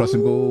outra vez o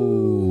próximo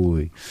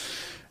gol.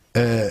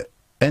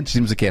 Antes de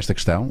irmos aqui a esta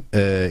questão,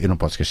 eu não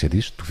posso esquecer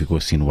disto, ficou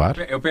assim no ar.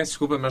 Eu peço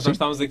desculpa, mas nós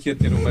estávamos aqui a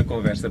ter uma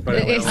conversa para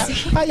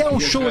há um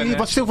show aí,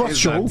 vocês têm o vosso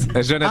show.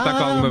 A Joana está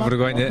com alguma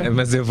vergonha,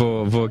 mas eu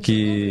vou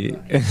aqui.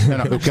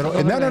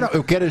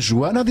 Eu quero a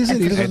Joana a dizer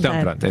isso.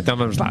 Então pronto, então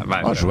vamos lá.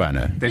 Vai,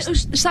 Joana.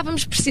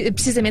 Estávamos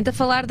precisamente a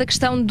falar da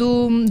questão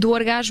do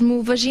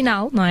orgasmo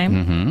vaginal, não é?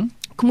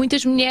 Que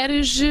muitas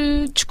mulheres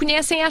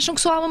desconhecem e acham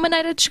que só há uma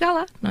maneira de chegar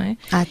lá, não é?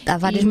 Há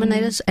várias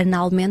maneiras,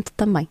 analmente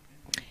também.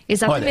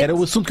 Exatamente. Olha, era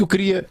o assunto que eu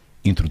queria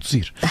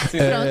introduzir.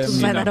 Pronto,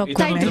 vai dar ao cu.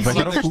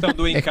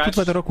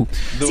 Vai dar ao cu.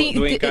 Sim,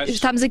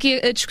 estamos aqui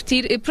a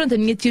discutir. Pronto, a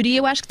minha teoria,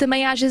 eu acho que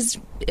também às vezes.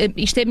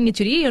 Isto é a minha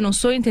teoria, eu não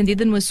sou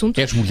entendida no assunto.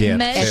 És mulher.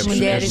 Mas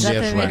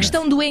exatamente. A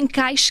questão do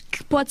encaixe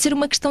que pode ser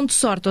uma questão de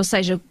sorte, ou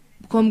seja.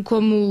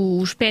 Como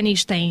os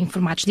pénis têm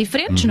formatos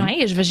diferentes, não é?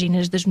 E as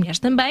vaginas das mulheres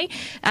também.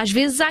 Às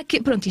vezes há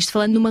isto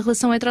falando de uma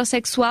relação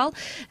heterossexual,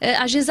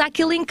 às vezes há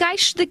aquele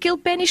encaixe daquele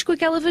pénis com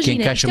aquela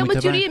vagina. Isto é uma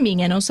teoria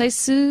minha, não sei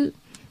se...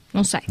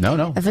 Não sei.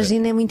 Não. A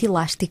vagina é muito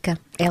elástica.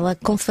 ela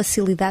com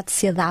facilidade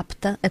se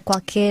adapta a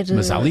qualquer.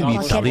 Mas há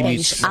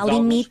limites, há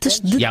limites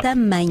de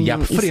tamanho, e há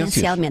preferências.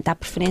 essencialmente. Há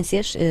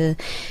preferências.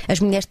 As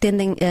mulheres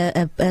tendem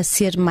a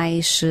ser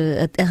mais.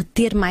 A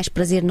ter mais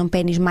prazer num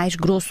pênis mais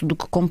grosso do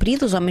que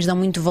comprido. Os homens dão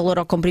muito valor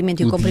ao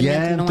comprimento e o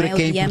comprimento não é o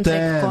diâmetro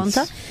é que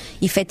conta.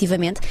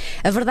 Efetivamente.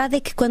 A verdade é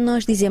que quando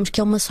nós dizemos que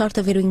é uma sorte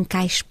haver o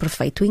encaixe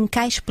perfeito, o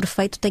encaixe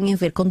perfeito tem a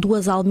ver com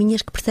duas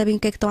alminhas que percebem o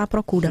que é que estão à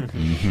procura.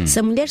 Se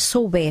a mulher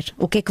souber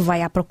o que é que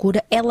vai à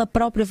procura, ela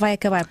própria vai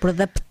acabar por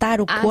adaptar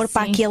o corpo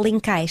àquele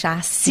encaixe.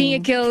 Sim,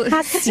 aquele.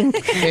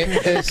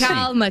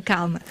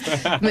 Calma.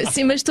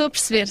 Mas estou a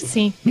perceber,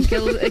 sim.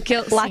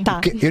 Lá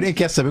está. Eu nem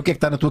quero saber o que é que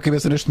está na tua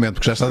cabeça neste momento,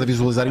 porque já estás a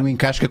visualizar um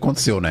encaixe que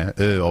aconteceu, né?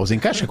 Ou os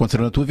encaixes que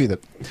aconteceram na tua vida.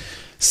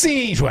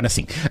 Sim, Joana,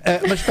 sim.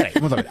 Mas espera aí,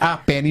 vamos lá ver. Há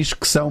pénis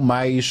que são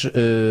mais,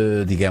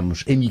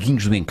 digamos,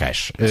 amiguinhos do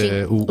encaixe.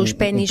 Os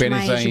pénis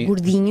mais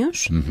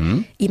gordinhos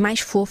e mais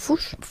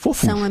fofos.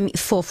 São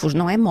fofos,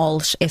 não é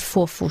moles, é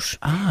fofos.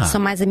 São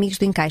mais amigos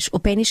do encaixe. O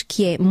pénis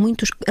que é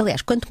muito...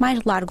 Aliás, quanto mais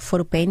largo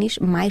for o pénis,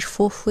 mais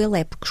fofo ele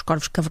é, porque os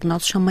corvos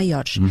cavernosos são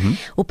maiores.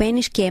 O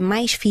pénis que é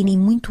mais fino e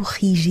muito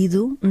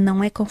rígido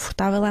não é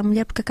confortável à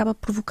mulher porque acaba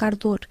por provocar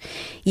dor.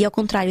 E ao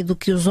contrário do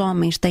que os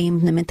homens têm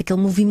na mente,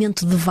 aquele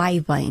movimento de vai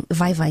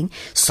e vem,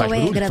 só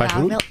é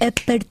agradável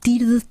a partir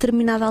de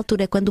determinada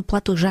altura, é quando o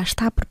platô já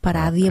está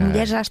preparado e a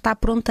mulher já está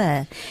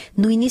pronta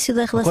no início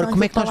da relação. Agora,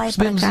 como é que nós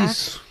percebemos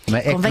isso?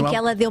 Convém que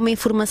ela dê uma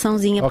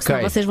informaçãozinha, porque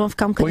senão vocês vão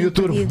ficar um bocadinho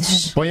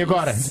perdidos. Põe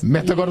agora,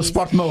 mete agora o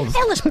Sport Mode.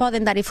 Elas podem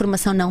dar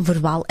informação não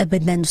verbal,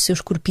 abanando os seus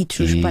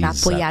corpichos para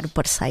apoiar o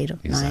parceiro,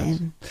 não é?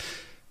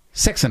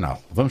 Sexo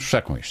anal, vamos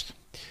fechar com isto.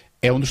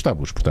 É um dos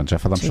tabus, portanto já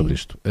falámos sobre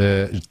isto.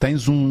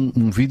 Tens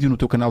um vídeo no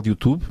teu canal de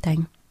YouTube?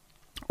 Tenho.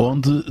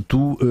 Onde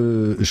tu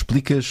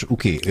explicas o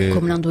quê?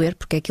 Como não doer,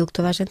 porque é aquilo que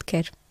toda a gente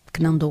quer,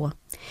 que não doa.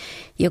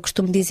 E eu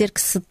costumo dizer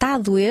que se está a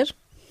doer...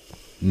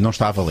 Não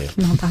está a valer.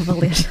 Não está a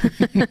valer,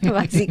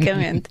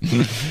 basicamente.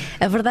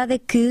 A verdade é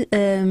que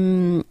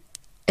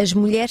as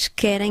mulheres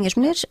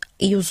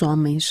e os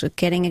homens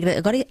querem...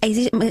 Agora,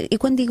 eu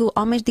quando digo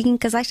homens, digo em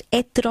casais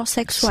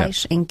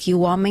heterossexuais, em que o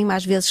homem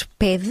às vezes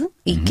pede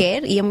e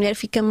quer e a mulher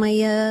fica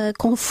meia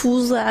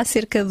confusa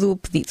acerca do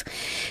pedido.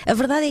 A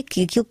verdade é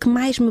que aquilo que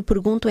mais me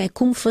perguntam é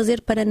como fazer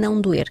para não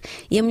doer.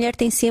 E a mulher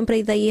tem sempre a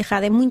ideia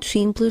errada. É muito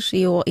simples,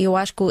 eu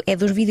acho que é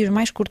dos vídeos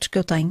mais curtos que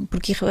eu tenho,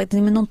 porque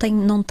não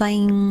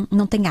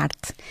tem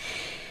arte.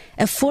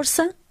 A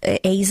força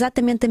é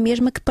exatamente a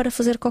mesma que para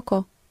fazer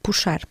cocó.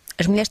 Puxar.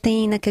 As mulheres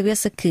têm na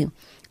cabeça que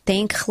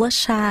têm que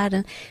relaxar,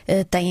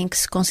 têm que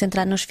se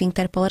concentrar no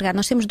esfíncter para largar.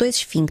 Nós temos 2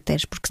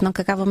 esfíncteres, porque senão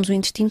cagávamos o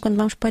intestino quando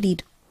vamos parir.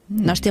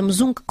 Nós temos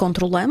um que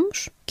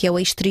controlamos, que é o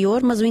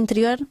exterior, mas o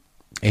interior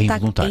é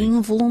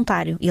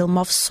involuntário. Ele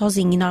move-se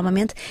sozinho e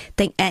normalmente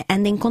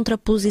anda em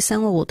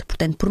contraposição ao outro.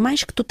 Portanto, por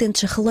mais que tu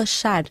tentes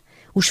relaxar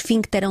o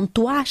esfíncter onde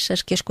tu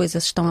achas que as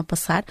coisas estão a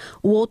passar,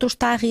 o outro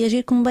está a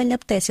reagir como bem lhe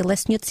apetece. Ele é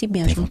senhor de si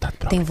mesmo.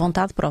 Tem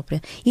vontade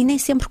própria. E nem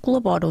sempre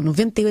colaboram.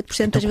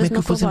 98% das vezes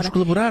não colabora.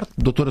 Colaborar,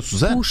 doutora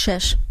Susana?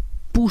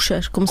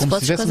 Puxas, como se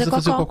fosses fazer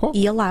cocó.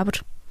 E ele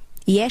abre.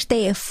 E esta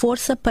é a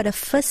força para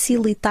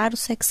facilitar o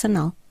sexo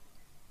anal.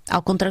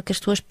 Ao contrário do que as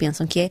pessoas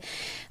pensam, que é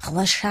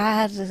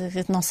relaxar,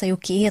 não sei o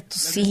quê,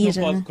 tossir. Mas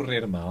não pode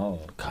correr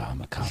mal.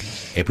 Calma.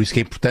 É por isso que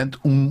é importante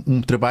um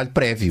trabalho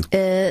prévio.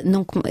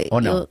 Ou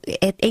não?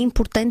 É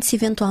importante se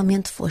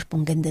eventualmente fores para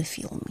um grande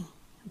filme.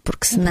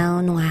 Porque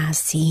senão não há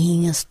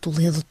assim esse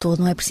Toledo todo,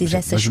 não é preciso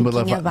essa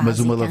chuquinha básica. Mas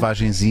uma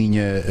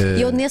lavagenzinha...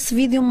 Eu nesse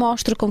vídeo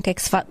mostro com o que é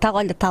que se faz.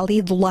 Olha, está ali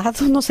do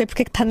lado, não sei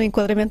porque é que está no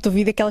enquadramento do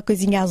vídeo, aquela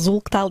coisinha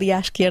azul que está ali à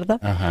esquerda.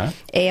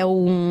 É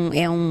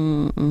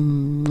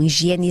um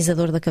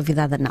higienizador da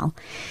cavidade anal.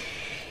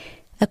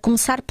 A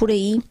começar por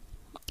aí,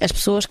 as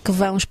pessoas que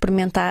vão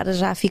experimentar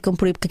já ficam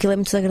por aí, porque aquilo é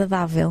muito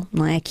desagradável,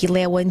 não é? Aquilo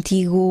é o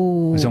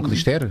antigo... Mas é um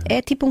clister?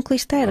 É tipo um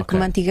clister,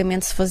 como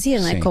antigamente se fazia,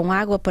 não é? Com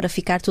água para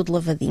ficar tudo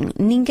lavadinho.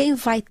 Ninguém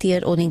vai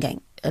ter, ou ninguém,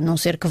 a não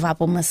ser que vá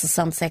para uma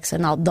sessão de sexo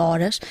anal de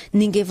horas,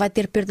 ninguém vai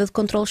ter perda de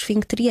controle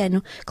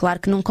esfincteriano. Claro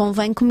que não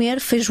convém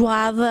comer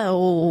feijoada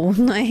ou,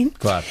 não é?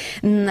 Claro.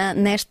 Na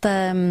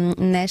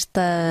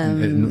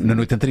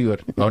noite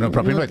anterior, ou na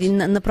própria noite.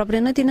 Na própria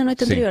noite e na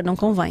noite anterior, não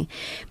convém.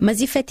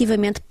 Mas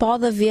efetivamente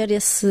pode haver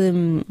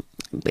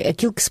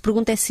aquilo que se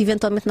pergunta é se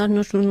eventualmente nós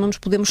não nos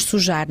podemos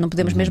sujar, não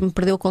podemos mesmo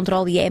perder o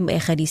controle, e é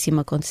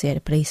raríssimo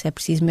acontecer. Para isso é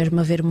preciso mesmo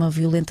haver uma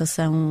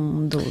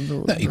violentação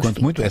e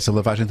quanto muito, essa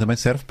lavagem também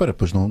serve para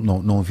depois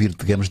não vir,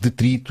 digamos,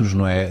 detritos,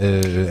 não é?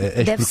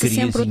 Deve-se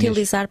sempre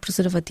utilizar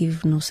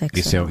preservativo no sexo.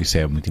 Isso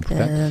é muito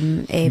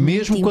importante.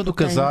 Mesmo quando o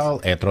casal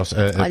é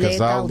Olha,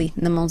 está ali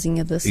na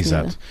mãozinha da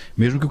senhora. Exato.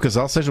 Mesmo que o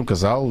casal seja um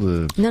casal...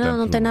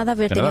 Não tem nada a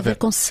ver. Tem a ver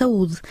com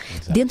saúde.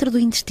 Exato. Dentro do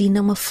intestino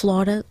é uma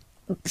flora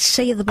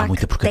cheia de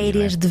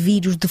bactérias, de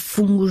vírus, de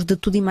fungos, de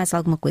tudo e mais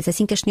alguma coisa. É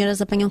assim que as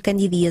senhoras apanham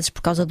candidíases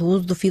por causa do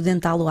uso do fio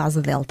dental ou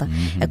asa delta.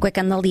 A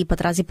cueca anda ali para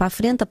trás e para a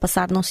frente, a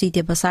passar num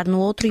sítio, a passar no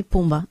outro e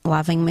pumba,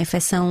 lá vem uma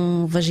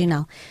infecção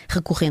vaginal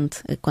recorrente.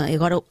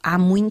 Agora há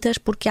muitas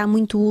porque há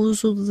muito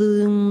uso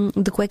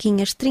de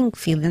cuequinhas string,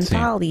 fio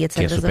dental e etc.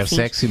 Que é super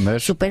sexy,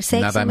 mas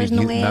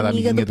nada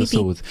amiga da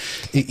saúde.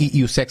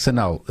 E o sexo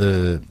anal,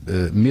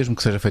 mesmo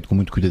que seja feito com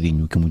muito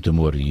cuidadinho, com muito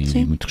amor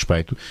e muito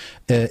respeito,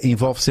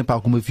 envolve sempre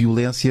alguma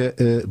violência,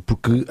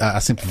 porque há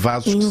sempre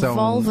vasos que são...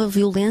 Envolve a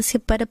violência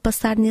para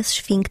passar nesse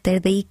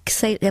esfíncter, daí que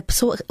a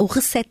pessoa, o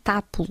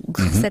receptáculo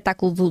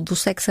do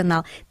sexo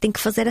anal tem que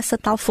fazer essa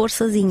tal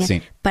forçazinha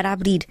para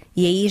abrir,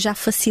 e aí já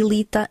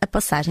facilita a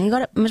passagem.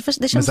 Agora, mas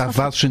há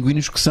vasos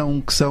sanguíneos que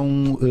são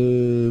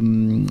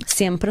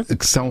sempre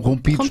que são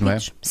rompidos, não é?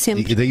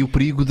 Sempre. E daí o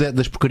perigo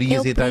das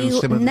porcarias e tal no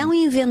sistema. Não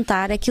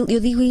inventar aquilo, eu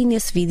digo aí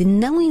nesse vídeo,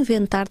 não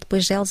inventar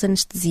depois geles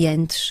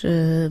anestesiantes,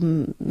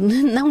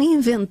 não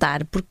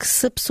inventar, porque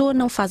se a pessoa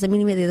não faz a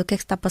mínima ideia do que é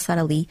que está a passar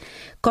ali,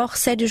 corre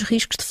sérios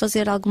riscos de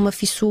fazer alguma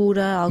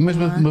fissura, Mas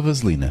uma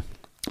vaselina.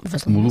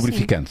 Um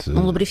lubrificante. Um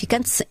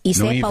lubrificante,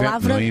 isso é a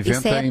palavra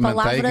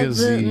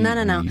de.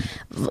 Não.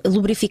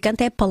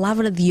 Lubrificante é a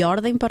palavra de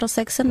ordem para o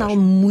sexo anal.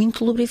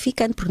 Muito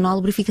lubrificante, porque não há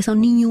lubrificação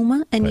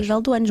nenhuma a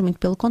nível do ânus, muito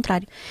pelo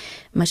contrário.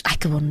 Mas, ai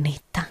que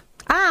bonita!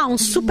 Um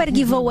super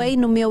giveaway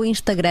no meu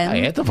Instagram.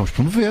 Então vamos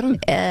promover.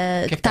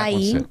 Que está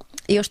aí.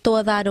 Eu estou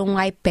a dar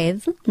um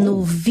iPad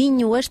no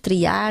vinho a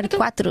estrear,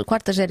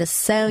 quarta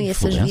geração e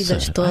essas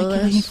vidas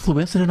todas. Que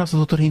influencer, a nossa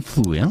doutora é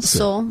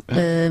influencer? Sou.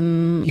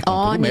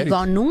 A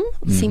Onigonum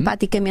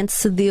simpaticamente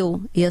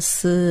cedeu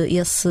esse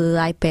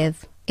iPad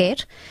Air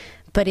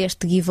para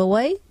este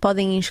giveaway.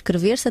 Podem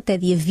inscrever-se até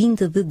dia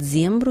 20 de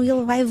dezembro e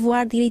ele vai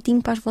voar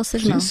direitinho para as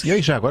vossas mãos.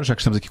 E já agora, já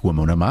que estamos aqui com a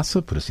mão na massa,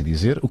 por assim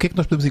dizer, o que é que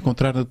nós podemos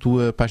encontrar na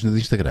tua página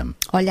de Instagram?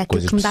 Olha,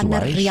 aquilo que me dá na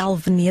Real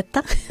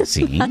Veneta.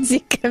 Sim.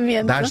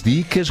 Basicamente. Dás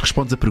dicas,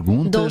 respondes a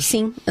perguntas?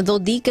 Dou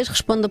dicas,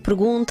 respondo a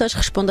perguntas,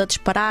 respondo a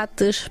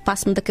disparates,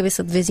 passo-me da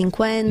cabeça de vez em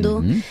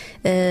quando,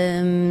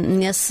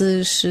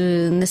 nesses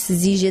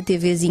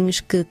IGTVzinhos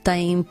que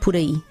têm por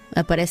aí.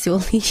 Aparece eu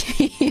ali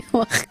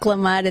a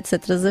reclamar, etc.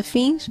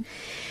 afins.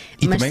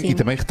 E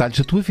também retalhos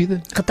da tua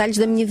vida. Retalhos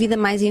da minha vida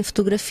mais em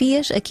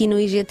fotografias. Aqui no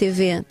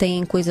IGTV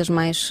têm coisas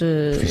mais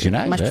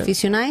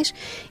profissionais.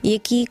 E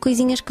aqui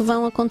coisinhas que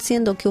vão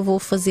acontecendo ou que eu vou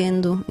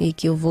fazendo e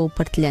que eu vou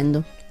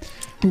partilhando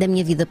da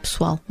minha vida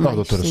pessoal.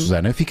 Doutora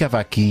Susana, eu ficava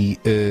aqui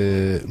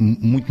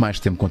muito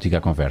mais tempo contigo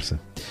à conversa.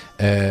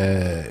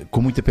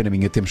 Com muita pena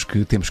minha, temos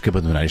que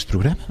abandonar este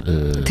programa.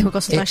 Tenho a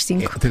consultar às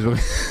 5.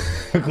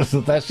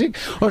 Consultar às 5.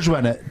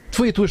 Joana,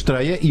 foi a tua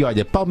estreia e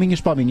olha, palminhas.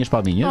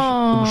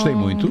 Gostei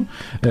muito.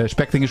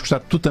 Espero que tenhas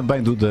gostado tu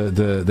também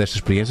desta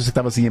experiência. Você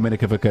estava assim a meia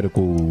cavaqueira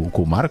com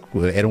o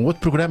Marco. Era um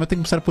outro programa.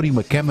 Tenho que começar a pôr aí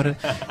uma câmara,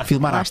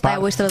 filmar à parte. É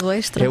o extra do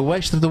extra. É o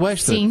extra do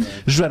extra. Sim.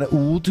 Joana,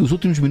 os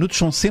últimos minutos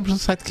são sempre no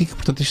Sidekick.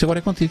 Portanto, isto agora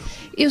é contigo.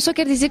 Eu só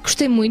quero dizer que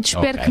gostei muito.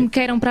 Espero que me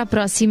queiram para a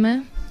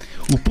próxima.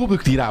 O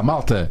público dirá,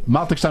 malta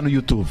que está no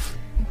YouTube.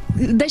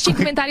 Deixem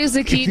comentários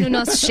aqui no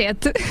nosso chat.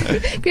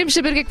 Queremos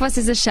saber o que é que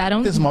vocês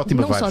acharam. Tens uma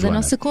ótima vibe, só da Joana.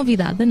 nossa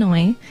convidada, não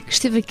é? Que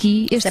esteve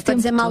aqui este tempo. Para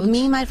dizer mal de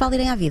mim, mais vale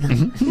irem à vida.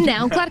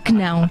 Não, claro que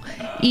não.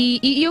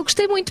 E eu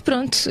gostei muito,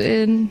 pronto.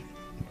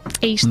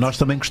 É isto. Nós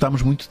também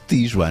gostámos muito de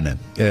ti, Joana.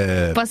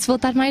 Posso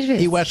voltar mais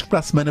vezes? Eu acho que para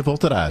a semana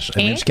voltarás. A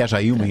menos que haja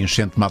aí uma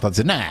enchente de malta a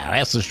dizer: não,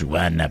 essa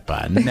Joana,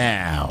 pá,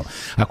 não.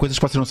 Há coisas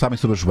que vocês não sabem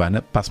sobre a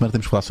Joana. Para a semana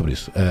temos que falar sobre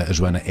isso. A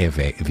Joana é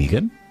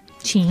vegan.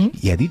 Sim.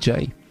 E é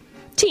DJ.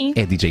 Sim.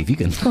 É DJ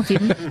vegan.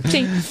 Confirmo.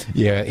 Sim.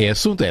 E é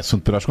assunto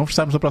para nós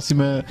conversarmos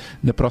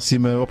na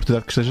próxima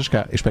oportunidade que estejas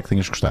cá. Eu espero que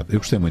tenhas gostado. Eu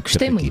gostei muito.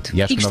 Gostei muito.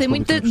 E gostei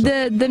muito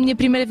da minha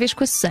primeira vez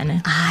com a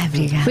Susana.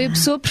 Obrigada. Foi a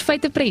pessoa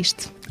perfeita para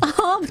isto.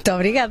 Muito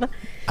obrigada.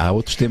 Há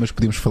outros temas que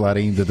podíamos falar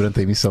ainda durante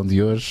a emissão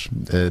de hoje,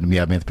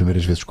 nomeadamente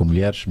primeiras vezes com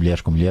mulheres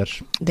com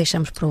mulheres.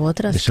 Deixamos para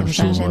outra, ficamos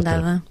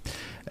agendada.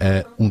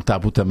 Um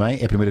tabu também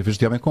é a primeira vez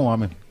de homem com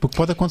homem. Porque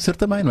pode acontecer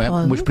também, não é?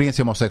 Pode. Uma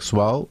experiência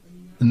homossexual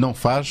não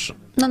faz...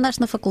 Não nasce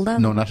na faculdade?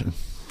 Não nasce...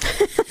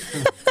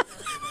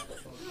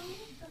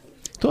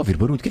 Estou a ouvir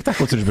barulho. O que é que está a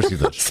acontecer nos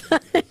bastidores? O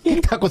que é que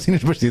está a acontecer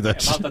nos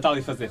bastidores? A malta está ali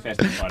a fazer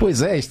festa fora.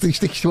 Pois é, isto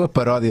é uma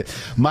paródia.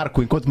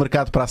 Marco, encontro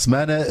marcado para a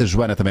semana. A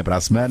Joana também para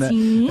a semana.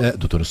 A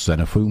doutora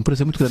Susana, foi um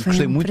prazer muito grande.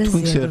 Gostei muito de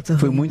conhecer. Doutor.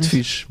 Foi muito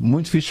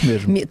fixe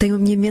mesmo. Tenho a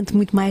minha mente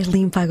muito mais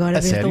limpa agora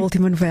desde a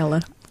última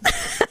novela.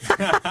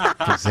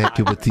 Pois é,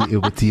 que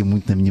eu batia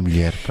muito na minha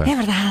mulher. Pá. É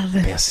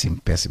verdade. Péssimo.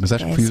 Mas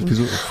acho que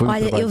foi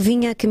Olha, eu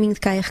vinha a caminho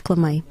de cá e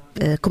reclamei.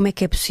 Como é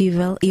que é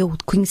possível eu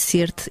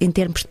conhecer-te em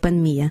termos de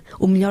pandemia?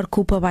 O melhor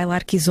culpa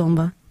bailar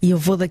kizomba e eu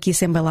vou daqui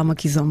sem bailar uma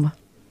kizomba.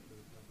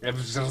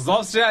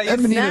 Resolve-se já isso. A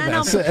menina Não,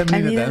 dança. a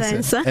menina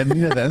dança. A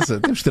menina dança.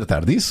 Temos de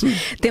tratar disso.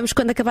 Temos,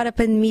 quando acabar a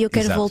pandemia, eu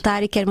quero Exato.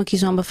 voltar e quero-me aqui,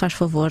 Jomba, faz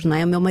favor, não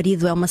é? O meu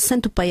marido é uma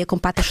santopeia com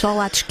patas só ao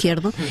lado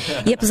esquerdo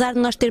e apesar de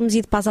nós termos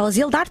ido para as aulas,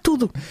 ele dar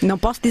tudo. Não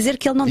posso dizer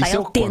que ele não dá, Isso é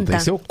ele o que conta, tenta.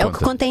 isso é o que É o que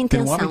conta. conta a Tem um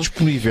intenção. homem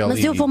disponível Mas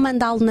e- eu vou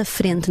mandá-lo na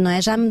frente, não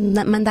é? Já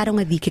me mandaram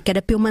a dica, que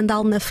era para eu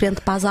mandá-lo na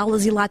frente para as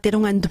aulas e lá ter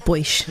um ano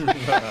depois.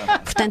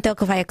 Portanto, é o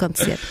que vai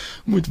acontecer.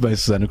 Muito bem,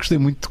 Susana. Gostei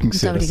muito de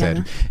conhecer, a Muito sério.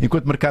 obrigada.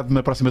 Enquanto marcado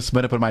na próxima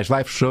semana para mais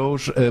live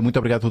shows, muito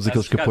obrigado a todos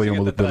aqueles que apoiam o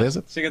Maluco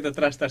Beleza. Chega-te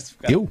atrás, estás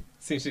desfocado. Eu?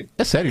 Sim, sim.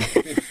 A sério?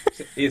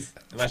 Isso.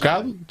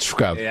 Focado?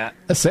 Desfocado? Yeah.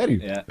 A sério?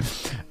 Yeah.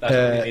 Estás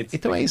no limite.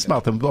 Então é isso,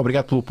 malta.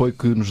 Obrigado pelo apoio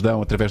que nos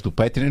dão através do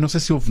Patreon. Eu não sei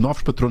se houve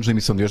novos patronos na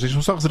emissão de hoje.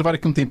 Deixa-me só reservar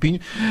aqui um tempinho.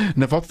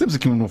 Na volta temos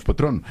aqui um novo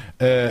patrono.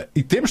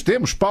 E temos.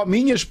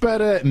 Palminhas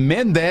para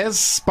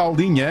Mendes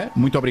Paulinha.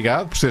 Muito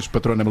obrigado por seres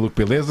patrona Maluco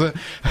Beleza.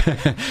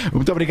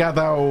 Muito obrigado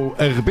ao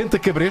Arrebenta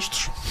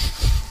Cabrestos.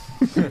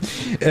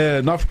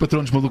 Novos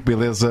patronos Maluco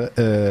Beleza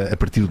a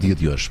partir do dia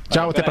de hoje.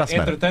 Tchau, até para a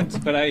semana. Entretanto,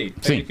 espera aí.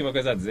 Tenho aqui uma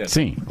coisa a dizer.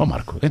 Sim,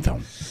 Marco, então.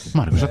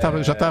 Marco, já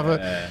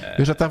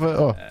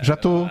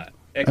estou.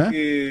 É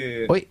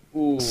que... Oi?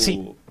 O...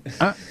 Sim.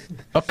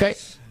 Ok.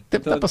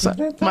 Tempo está a passar.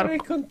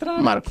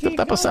 Marco, tempo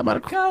está a passar,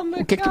 Marco. Calma,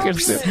 o que é que tu queres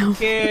dizer?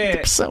 Que é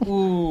Pressão.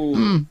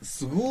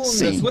 a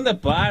segunda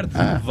parte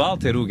do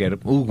Walter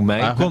Hugo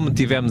May, como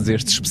tivemos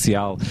este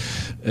especial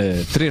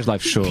 3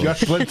 live shows. Pior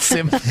plano de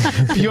sempre.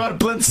 Pior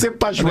plano de sempre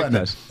para a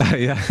Joana.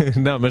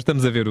 Não, mas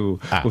estamos a ver o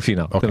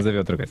final. Okay. Estamos a ver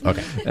outra coisa.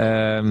 Okay.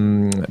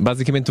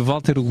 Basicamente, o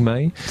Walter Hugo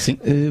May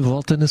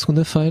volta na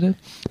segunda-feira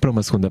para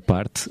uma segunda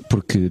parte,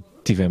 porque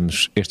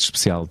tivemos este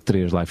especial de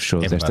 3 live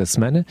shows esta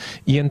semana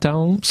e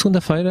então,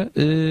 segunda-feira,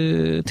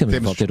 temos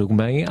Walter Hugo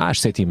May às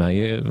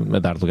 7h30 a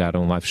dar lugar a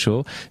um live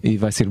show e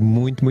vai ser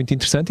muito, muito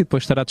interessante e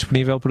depois estará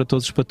disponível para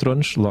todos os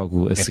patronos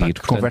logo a seguir.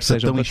 Portanto, conversa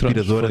tão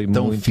inspiradora,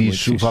 tão muito,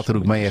 fixe. Muito o Walter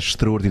Hugo May é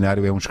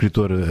extraordinário, é um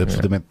escritor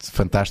absolutamente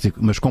fantástico,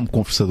 mas como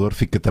conversador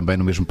fica também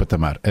no mesmo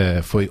patamar.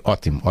 Foi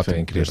ótimo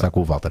estar com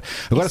o Walter.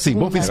 Agora sim,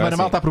 bom fim de semana,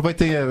 malta.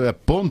 Aproveitem a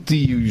ponte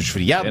e os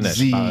feriados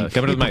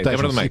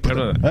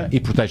e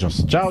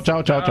protejam-se. Tchau.